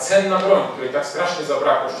Warszawie, ta cenna broń, której tak strasznie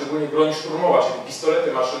zabrakło, szczególnie broń szturmowa, czyli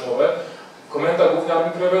pistolety maszynowe, Komenda Główna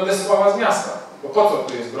Armii Krajowej odesłała z miasta. Bo po co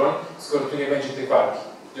tu jest broń, skoro tu nie będzie tej walki?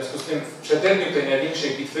 W związku z tym w przededniu tej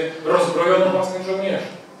największej bitwy rozbrojono własnych żołnierzy.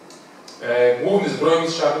 Główny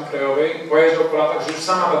zbrojmistrz Armii Krajowej powiedział po latach, że już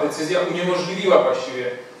sama ta decyzja uniemożliwiła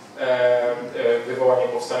właściwie wywołanie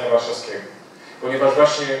Powstania Warszawskiego. Ponieważ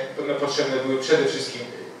właśnie potrzebne były przede wszystkim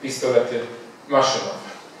pistolety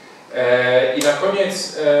maszynowe. I na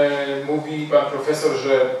koniec mówi pan profesor,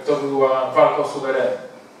 że to była walka o suwerenę.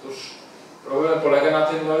 Otóż problem polega na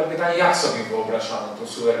tym, no ale pytanie, jak sobie wyobrażano tą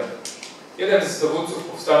suwerenność. Jeden z dowódców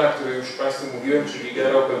powstania, który już Państwu mówiłem, czyli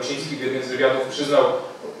generał Pełczyński, w jednym z wywiadów przyznał,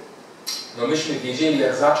 no myśmy wiedzieli,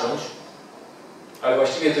 jak zacząć, ale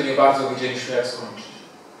właściwie to nie bardzo wiedzieliśmy, jak skończyć.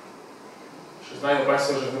 Przyznają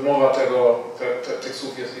Państwo, że wymowa tych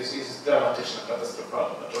słów jest dramatyczna, katastrofalna.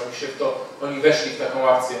 Znaczy oni weszli w taką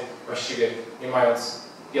akcję właściwie nie mając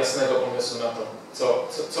jasnego pomysłu na to,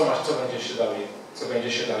 co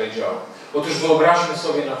będzie się dalej działo. Otóż wyobraźmy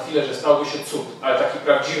sobie na chwilę, że stałby się cud, ale taki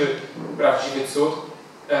prawdziwy cud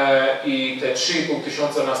i te 3,5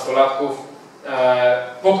 tysiąca nastolatków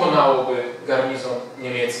pokonałoby garnizon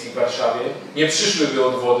niemiecki w Warszawie, nie przyszłyby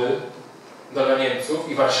odwody do Niemców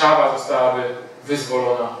i Warszawa zostałaby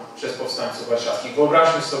wyzwolona przez powstańców warszawskich.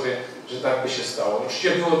 Wyobraźmy sobie, że tak by się stało.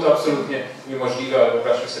 Oczywiście było to absolutnie niemożliwe, ale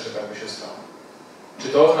wyobraźmy sobie, że tak by się stało. Czy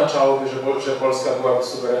to oznaczałoby, że Polska byłaby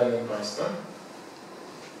suwerennym państwem?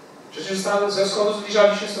 Przecież ze wschodu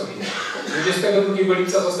zbliżali się Sowieci. 22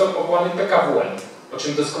 lipca został powołany PKWN, o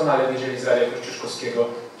czym doskonale wiedzieli z Radia Kościuszkowskiego,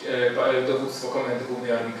 dowództwo Komendy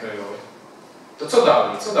Głównej Armii Krajowej. To co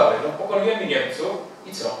dalej? Co dalej? No pokonujemy Niemców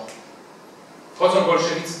i co? Wchodzą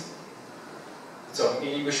bolszewicy. Co?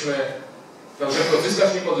 Mielibyśmy, żeby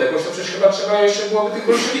odzyskać niepodległość, to przecież chyba trzeba jeszcze byłoby tych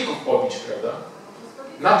bolszewików pobić, prawda?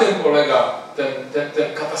 Na tym polega ten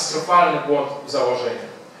katastrofalny błąd w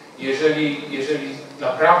założeniu. Jeżeli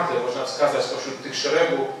naprawdę można wskazać spośród tych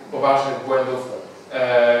szeregu poważnych błędów,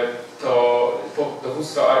 to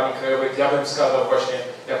dowództwa Armii Krajowej, ja bym wskazał właśnie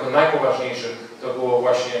jako najpoważniejszy, to było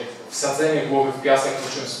właśnie wsadzenie głowy w piasek,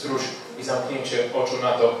 niczym stróż i zamknięcie oczu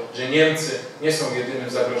na to, że Niemcy nie są jedynym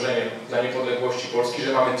zagrożeniem dla niepodległości Polski,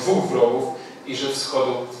 że mamy dwóch wrogów i że z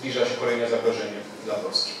wschodu zbliża się kolejne zagrożenie dla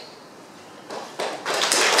Polski.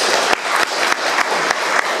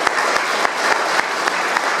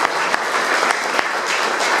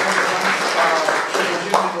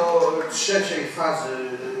 Przechodzimy do trzeciej fazy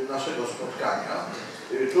naszego spotkania.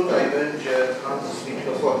 Tutaj będzie pan z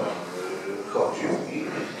mikrofonem chodził i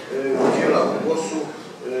udzielał głosu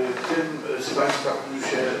tym z Państwa,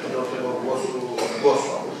 którzy się do tego głosu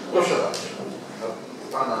zgłoszą. Proszę bardzo.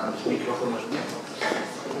 Pana z mikrofonem.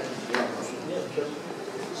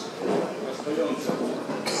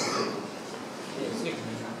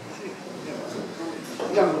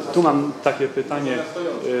 Tu mam takie pytanie.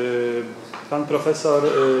 Pan profesor,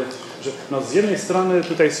 że no z jednej strony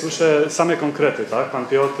tutaj słyszę same konkrety, tak? Pan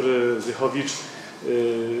Piotr Zychowicz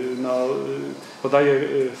podaje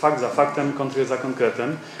fakt za faktem, kontrę za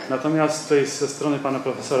konkretem. Natomiast tutaj ze strony pana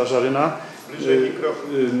profesora Żaryna,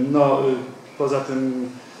 poza tym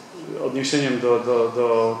odniesieniem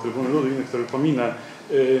do Trybuny Ludu, który pominę,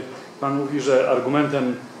 pan mówi, że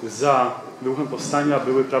argumentem za wybuchem powstania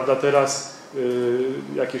były, prawda, teraz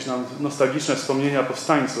jakieś nostalgiczne wspomnienia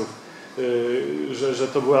powstańców, że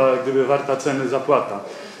to była jak gdyby warta ceny zapłata.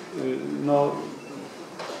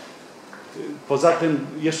 Poza tym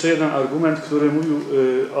jeszcze jeden argument, który mówił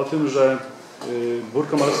o tym, że Bór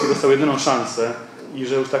Komorowski dostał jedyną szansę i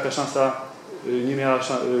że już taka szansa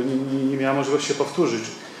nie miała możliwości się powtórzyć.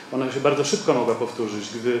 Ona się bardzo szybko mogła powtórzyć.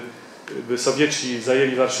 Gdyby Sowieci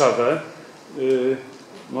zajęli Warszawę,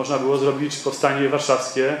 można było zrobić powstanie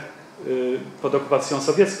warszawskie pod okupacją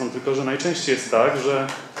sowiecką, tylko że najczęściej jest tak, że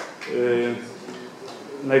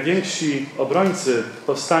najwięksi obrońcy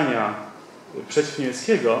powstania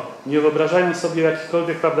przeciwniemieckiego nie wyobrażają sobie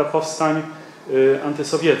jakichkolwiek, prawda, powstań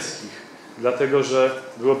antysowieckich, dlatego że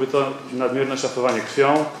byłoby to nadmierne szafowanie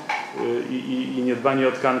krwią i niedbanie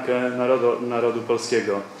o tkankę narodu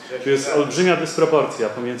polskiego. Tu jest olbrzymia dysproporcja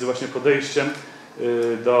pomiędzy właśnie podejściem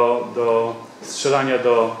do strzelania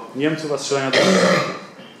do Niemców, a strzelania do Polski.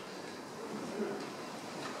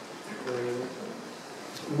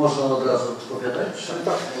 Można od razu odpowiadać?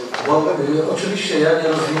 Bo oczywiście ja nie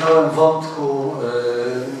rozwinąłem wątku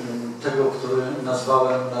tego, który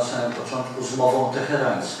nazwałem na samym początku zmową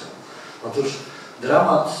teherańską. Otóż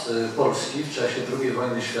dramat Polski w czasie II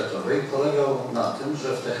wojny światowej polegał na tym,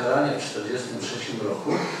 że w Teheranie w 1943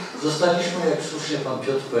 roku zostaliśmy, jak słusznie pan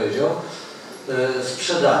Piotr powiedział,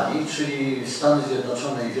 sprzedani, czyli Stany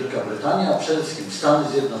Zjednoczone i Wielka Brytania, a przede wszystkim Stany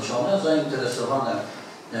Zjednoczone, zainteresowane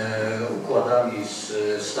układami z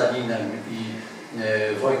Stalinem i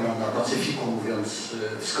wojną na Pacyfiku, mówiąc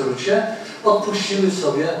w skrócie, odpuściły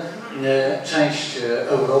sobie część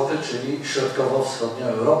Europy, czyli środkowo-wschodnią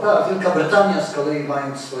Europę, a Wielka Brytania z kolei,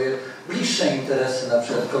 mając swoje bliższe interesy, na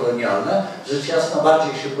przykład kolonialne, rzecz jasna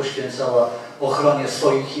bardziej się poświęcała ochronie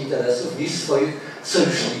swoich interesów niż swoich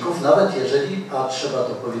sojuszników, nawet jeżeli, a trzeba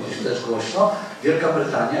to powiedzieć też głośno, Wielka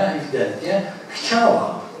Brytania ewidentnie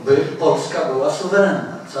chciała, by Polska była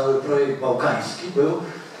suwerenna. Cały projekt bałkański był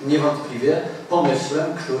niewątpliwie pomysłem,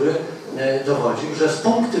 który dowodził, że z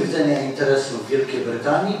punktu widzenia interesów Wielkiej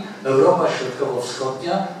Brytanii Europa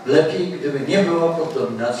Środkowo-Wschodnia lepiej, gdyby nie była pod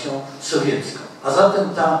dominacją sowiecką. A zatem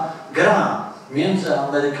ta gra między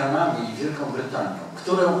Amerykanami i Wielką Brytanią,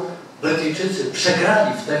 którą Brytyjczycy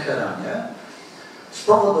przegrali w Teheranie,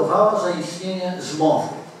 spowodowała zaistnienie zmowy.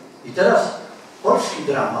 I teraz polski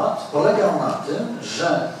dramat polegał na tym,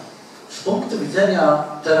 że z punktu widzenia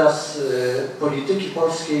teraz polityki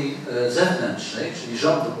polskiej zewnętrznej, czyli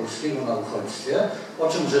rządu polskiego na uchodźstwie, o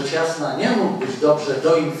czym rzecz jasna nie mógł być dobrze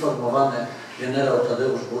doinformowany generał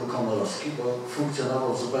Tadeusz Burkomorowski, bo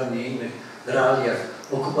funkcjonował w zupełnie innych realiach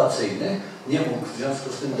okupacyjnych, nie mógł w związku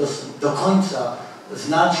z tym do końca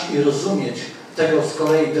znać i rozumieć tego z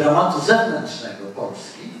kolei dramatu zewnętrznego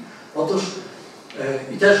Polski. Otóż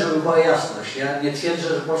i też, żeby była jasność, ja nie twierdzę,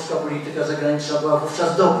 że polska polityka zagraniczna była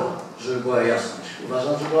wówczas dobra, żeby była jasność.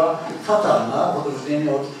 Uważam, że była fatalna, w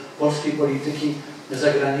odróżnieniu od polskiej polityki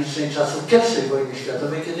zagranicznej czasów I wojny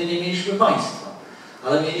światowej, kiedy nie mieliśmy państwa,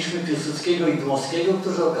 ale mieliśmy Piłsudskiego i Dmowskiego,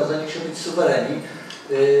 którzy okazali się być suwereni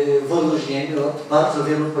w odróżnieniu od bardzo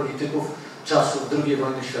wielu polityków czasów II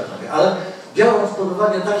wojny światowej. Ale biorąc pod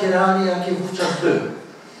uwagę takie realia, jakie wówczas były,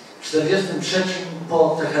 w 1943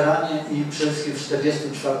 po Teheranie i przede wszystkim w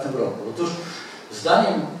 1944 roku. Otóż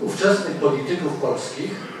zdaniem ówczesnych polityków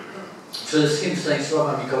polskich, przede wszystkim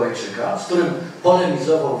Stanisława Mikołajczyka, z którym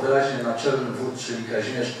polemizował wyraźnie naczelny wódz, czyli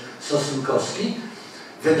Kazimierz Sosnkowski,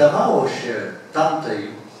 wydawało się tamtej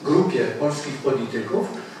grupie polskich polityków,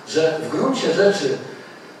 że w gruncie rzeczy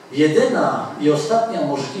jedyna i ostatnia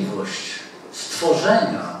możliwość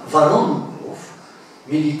stworzenia warunków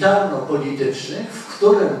militarno-politycznych, w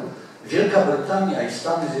którym Wielka Brytania i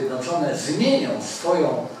Stany Zjednoczone zmienią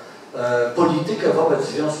swoją politykę wobec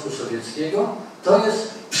Związku Sowieckiego, to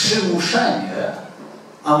jest przymuszenie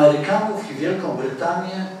Amerykanów i Wielką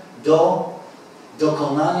Brytanię do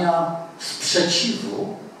dokonania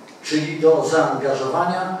sprzeciwu, czyli do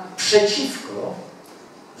zaangażowania przeciwko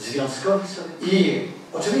Związkowi Sowieckiemu. I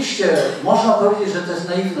oczywiście można powiedzieć, że to jest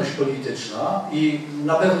naiwność polityczna i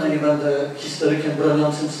na pewno nie będę historykiem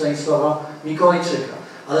broniącym Stanisława Mikołajczyka,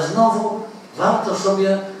 ale znowu warto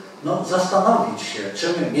sobie zastanowić się, czy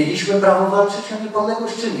my mieliśmy prawo walczyć o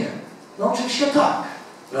niepodległość, czy nie. No oczywiście tak,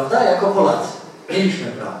 prawda? Jako Polacy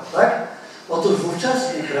mieliśmy prawo, tak? Otóż w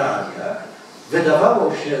ówczesnych realiach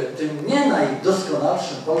wydawało się tym nie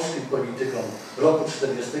najdoskonalszym polskim politykom roku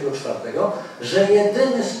 1944, że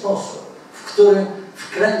jedyny sposób, w którym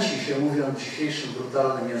wkręci się, mówiąc dzisiejszym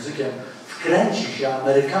brutalnym językiem, wkręci się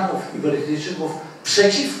Amerykanów i Brytyjczyków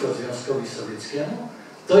przeciwko Związkowi Sowieckiemu,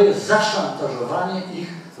 to jest zaszantażowanie ich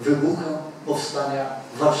wybuchem Powstania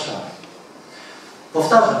w Warszawie.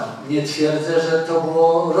 Powtarzam, nie twierdzę, że to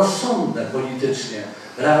było rozsądne politycznie,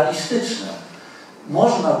 realistyczne.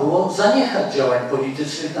 Można było zaniechać działań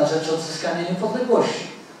politycznych na rzecz odzyskania niepodległości.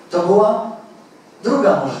 To była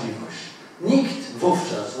druga możliwość. Nikt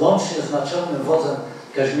wówczas, łącznie z naczelnym wodzem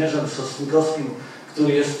Kazimierzem Sosnkowskim,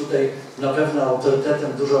 który jest tutaj na pewno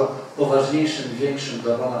autorytetem dużo poważniejszym i większym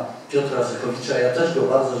dla pana Piotra Zychowicza, ja też go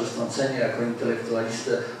bardzo zresztą cenię jako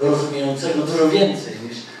intelektualistę rozumiejącego dużo więcej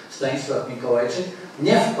niż Stanisław Mikołajczyk,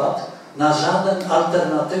 nie wpadł na żaden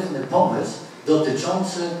alternatywny pomysł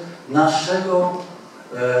dotyczący naszego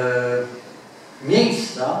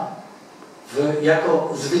miejsca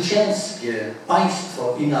jako zwycięskie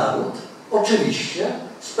państwo i naród, oczywiście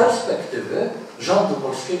z perspektywy rządu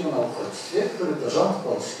polskiego na uchodźstwie, który to rząd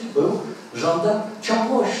polski był rządem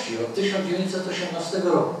ciągłości od 1918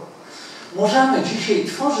 roku. Możemy dzisiaj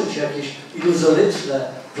tworzyć jakieś iluzoryczne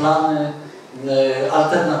plany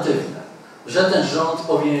alternatywne, że ten rząd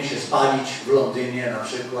powinien się spalić w Londynie na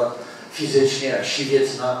przykład fizycznie jak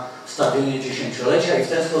siwiec na stadionie dziesięciolecia i w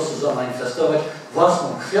ten sposób zamanifestować własną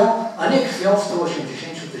krwią, a nie krwią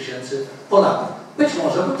 180 000 Polaków. Być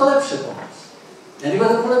może był to lepszy pomysł. Ja nie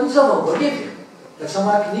będę polemizował, bo nie wiem. Tak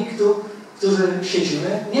samo jak nikt tu, którzy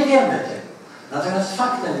siedzimy, nie wiemy tego. Natomiast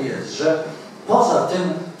faktem jest, że poza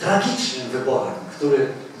tym tragicznym wyborem, który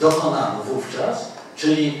dokonano wówczas,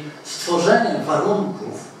 czyli stworzeniem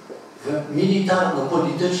warunków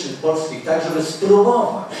militarno-politycznych polskich, tak żeby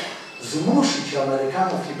spróbować zmusić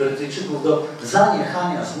Amerykanów i Brytyjczyków do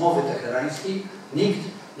zaniechania zmowy teherańskiej, nikt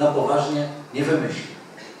na poważnie nie wymyślił.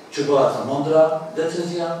 Czy była to mądra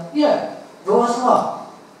decyzja? Nie, była zła.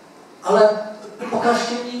 Ale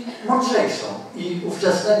pokażcie mi mądrzejszą i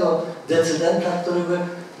ówczesnego decydenta, który by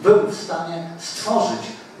był w stanie stworzyć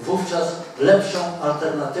wówczas lepszą,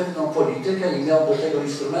 alternatywną politykę i miał do tego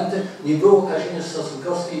instrumenty. Nie było Kazimierz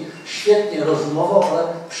Sosnkowski świetnie rozumował, ale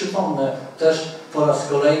przypomnę też po raz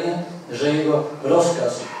kolejny, że jego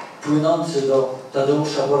rozkaz płynący do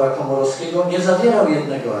Tadeusza Bora-Komorowskiego nie zawierał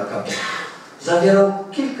jednego akapitu. Zawierał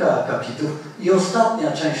kilka akapitów i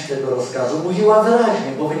ostatnia część tego rozkazu mówiła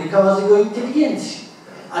wyraźnie, bo wynikała z jego inteligencji,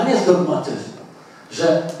 a nie z dogmatyzmu,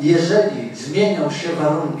 że jeżeli zmienią się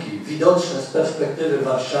warunki widoczne z perspektywy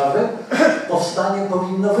Warszawy, powstanie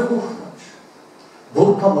powinno wybuchnąć.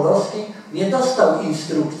 Bór-Komorowski nie dostał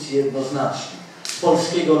instrukcji jednoznacznie z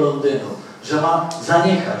polskiego Londynu, że ma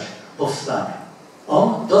zaniechać powstania.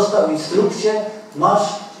 On dostał instrukcję,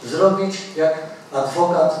 masz zrobić jak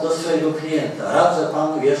adwokat do swojego klienta. Radzę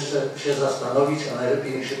panu jeszcze się zastanowić, a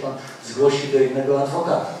najlepiej niech się pan zgłosi do innego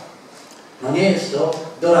adwokata. No nie jest to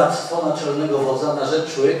doradztwo naczelnego wodza na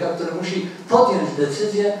rzecz człowieka, który musi podjąć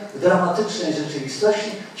decyzję w dramatycznej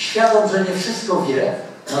rzeczywistości, świadom, że nie wszystko wie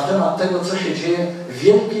na temat tego, co się dzieje w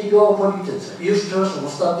wielkiej geopolityce. I już, przepraszam,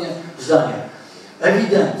 ostatnie zdanie.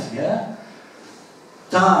 Ewidentnie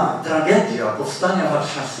ta tragedia Powstania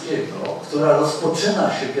Warszawskiego, która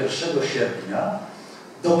rozpoczyna się 1 sierpnia,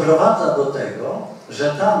 doprowadza do tego,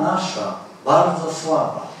 że ta nasza bardzo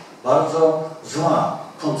słaba, bardzo zła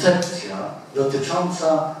koncepcja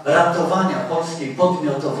dotycząca ratowania polskiej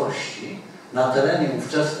podmiotowości na terenie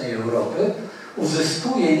ówczesnej Europy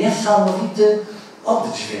uzyskuje niesamowity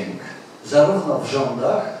oddźwięk zarówno w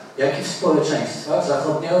rządach, jak i w społeczeństwach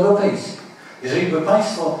zachodnioeuropejskich. Jeżeli by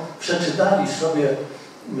Państwo przeczytali sobie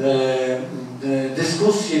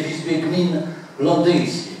dyskusję w Izbie Gmin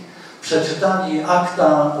Londyńskiej, przeczytali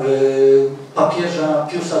akta papieża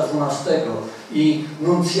Piusa XII i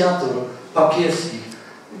nuncjatur papieskich,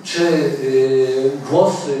 czy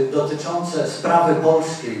głosy dotyczące sprawy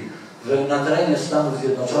polskiej na terenie Stanów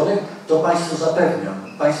Zjednoczonych, to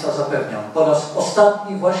Państwa zapewniam, po raz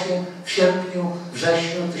ostatni właśnie w sierpniu,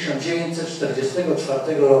 wrześniu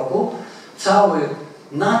 1944 roku cały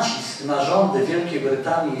nacisk na rządy Wielkiej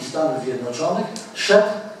Brytanii i Stanów Zjednoczonych szedł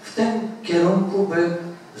w tym kierunku, by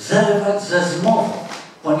zerwać ze zmową,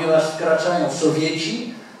 ponieważ wkraczają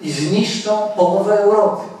Sowieci i zniszczą połowę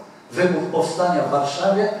Europy. Wybuch powstania w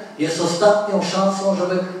Warszawie jest ostatnią szansą,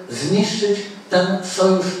 żeby zniszczyć ten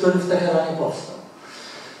sojusz, który w Teheranie powstał.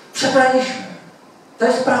 Przegraliśmy. To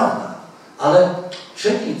jest prawda. Ale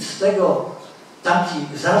czynić z tego taki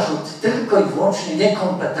zarzut tylko i wyłącznie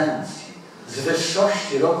niekompetencji z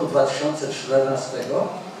wyższości roku 2014,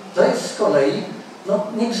 to jest z kolei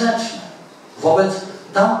niegrzeczne wobec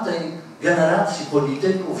tamtej generacji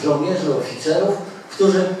polityków, żołnierzy, oficerów,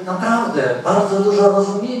 którzy naprawdę bardzo dużo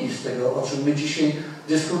rozumieli z tego, o czym my dzisiaj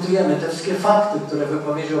dyskutujemy. Te wszystkie fakty, które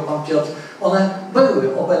wypowiedział pan Piotr, one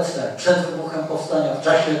były obecne przed wybuchem powstania, w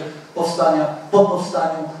czasie powstania, po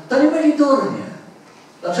powstaniu. To nie byli durnie.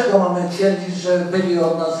 Dlaczego mamy twierdzić, że byli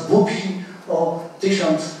od nas głupsi o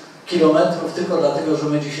 1000 kilometrów tylko dlatego, że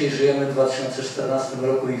my dzisiaj żyjemy w 2014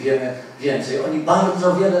 roku i wiemy więcej. Oni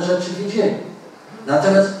bardzo wiele rzeczy wiedzieli.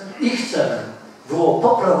 Natomiast ich celem było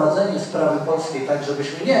poprowadzenie sprawy polskiej tak,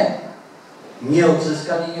 żebyśmy nie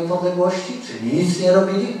odzyskali niepodległości, czyli nic nie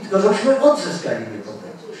robili, tylko żebyśmy odzyskali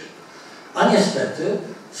niepodległość. A niestety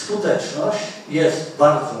skuteczność jest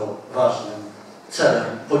bardzo ważnym celem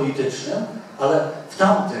politycznym, ale w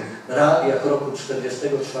tamtych realiach roku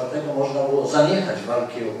 1944 można było zaniechać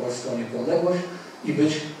walki o polską niepodległość i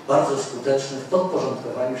być bardzo skutecznym w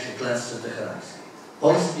podporządkowaniu się klęsce teherańskiej.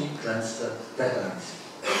 Polskiej klęsce teherańskiej.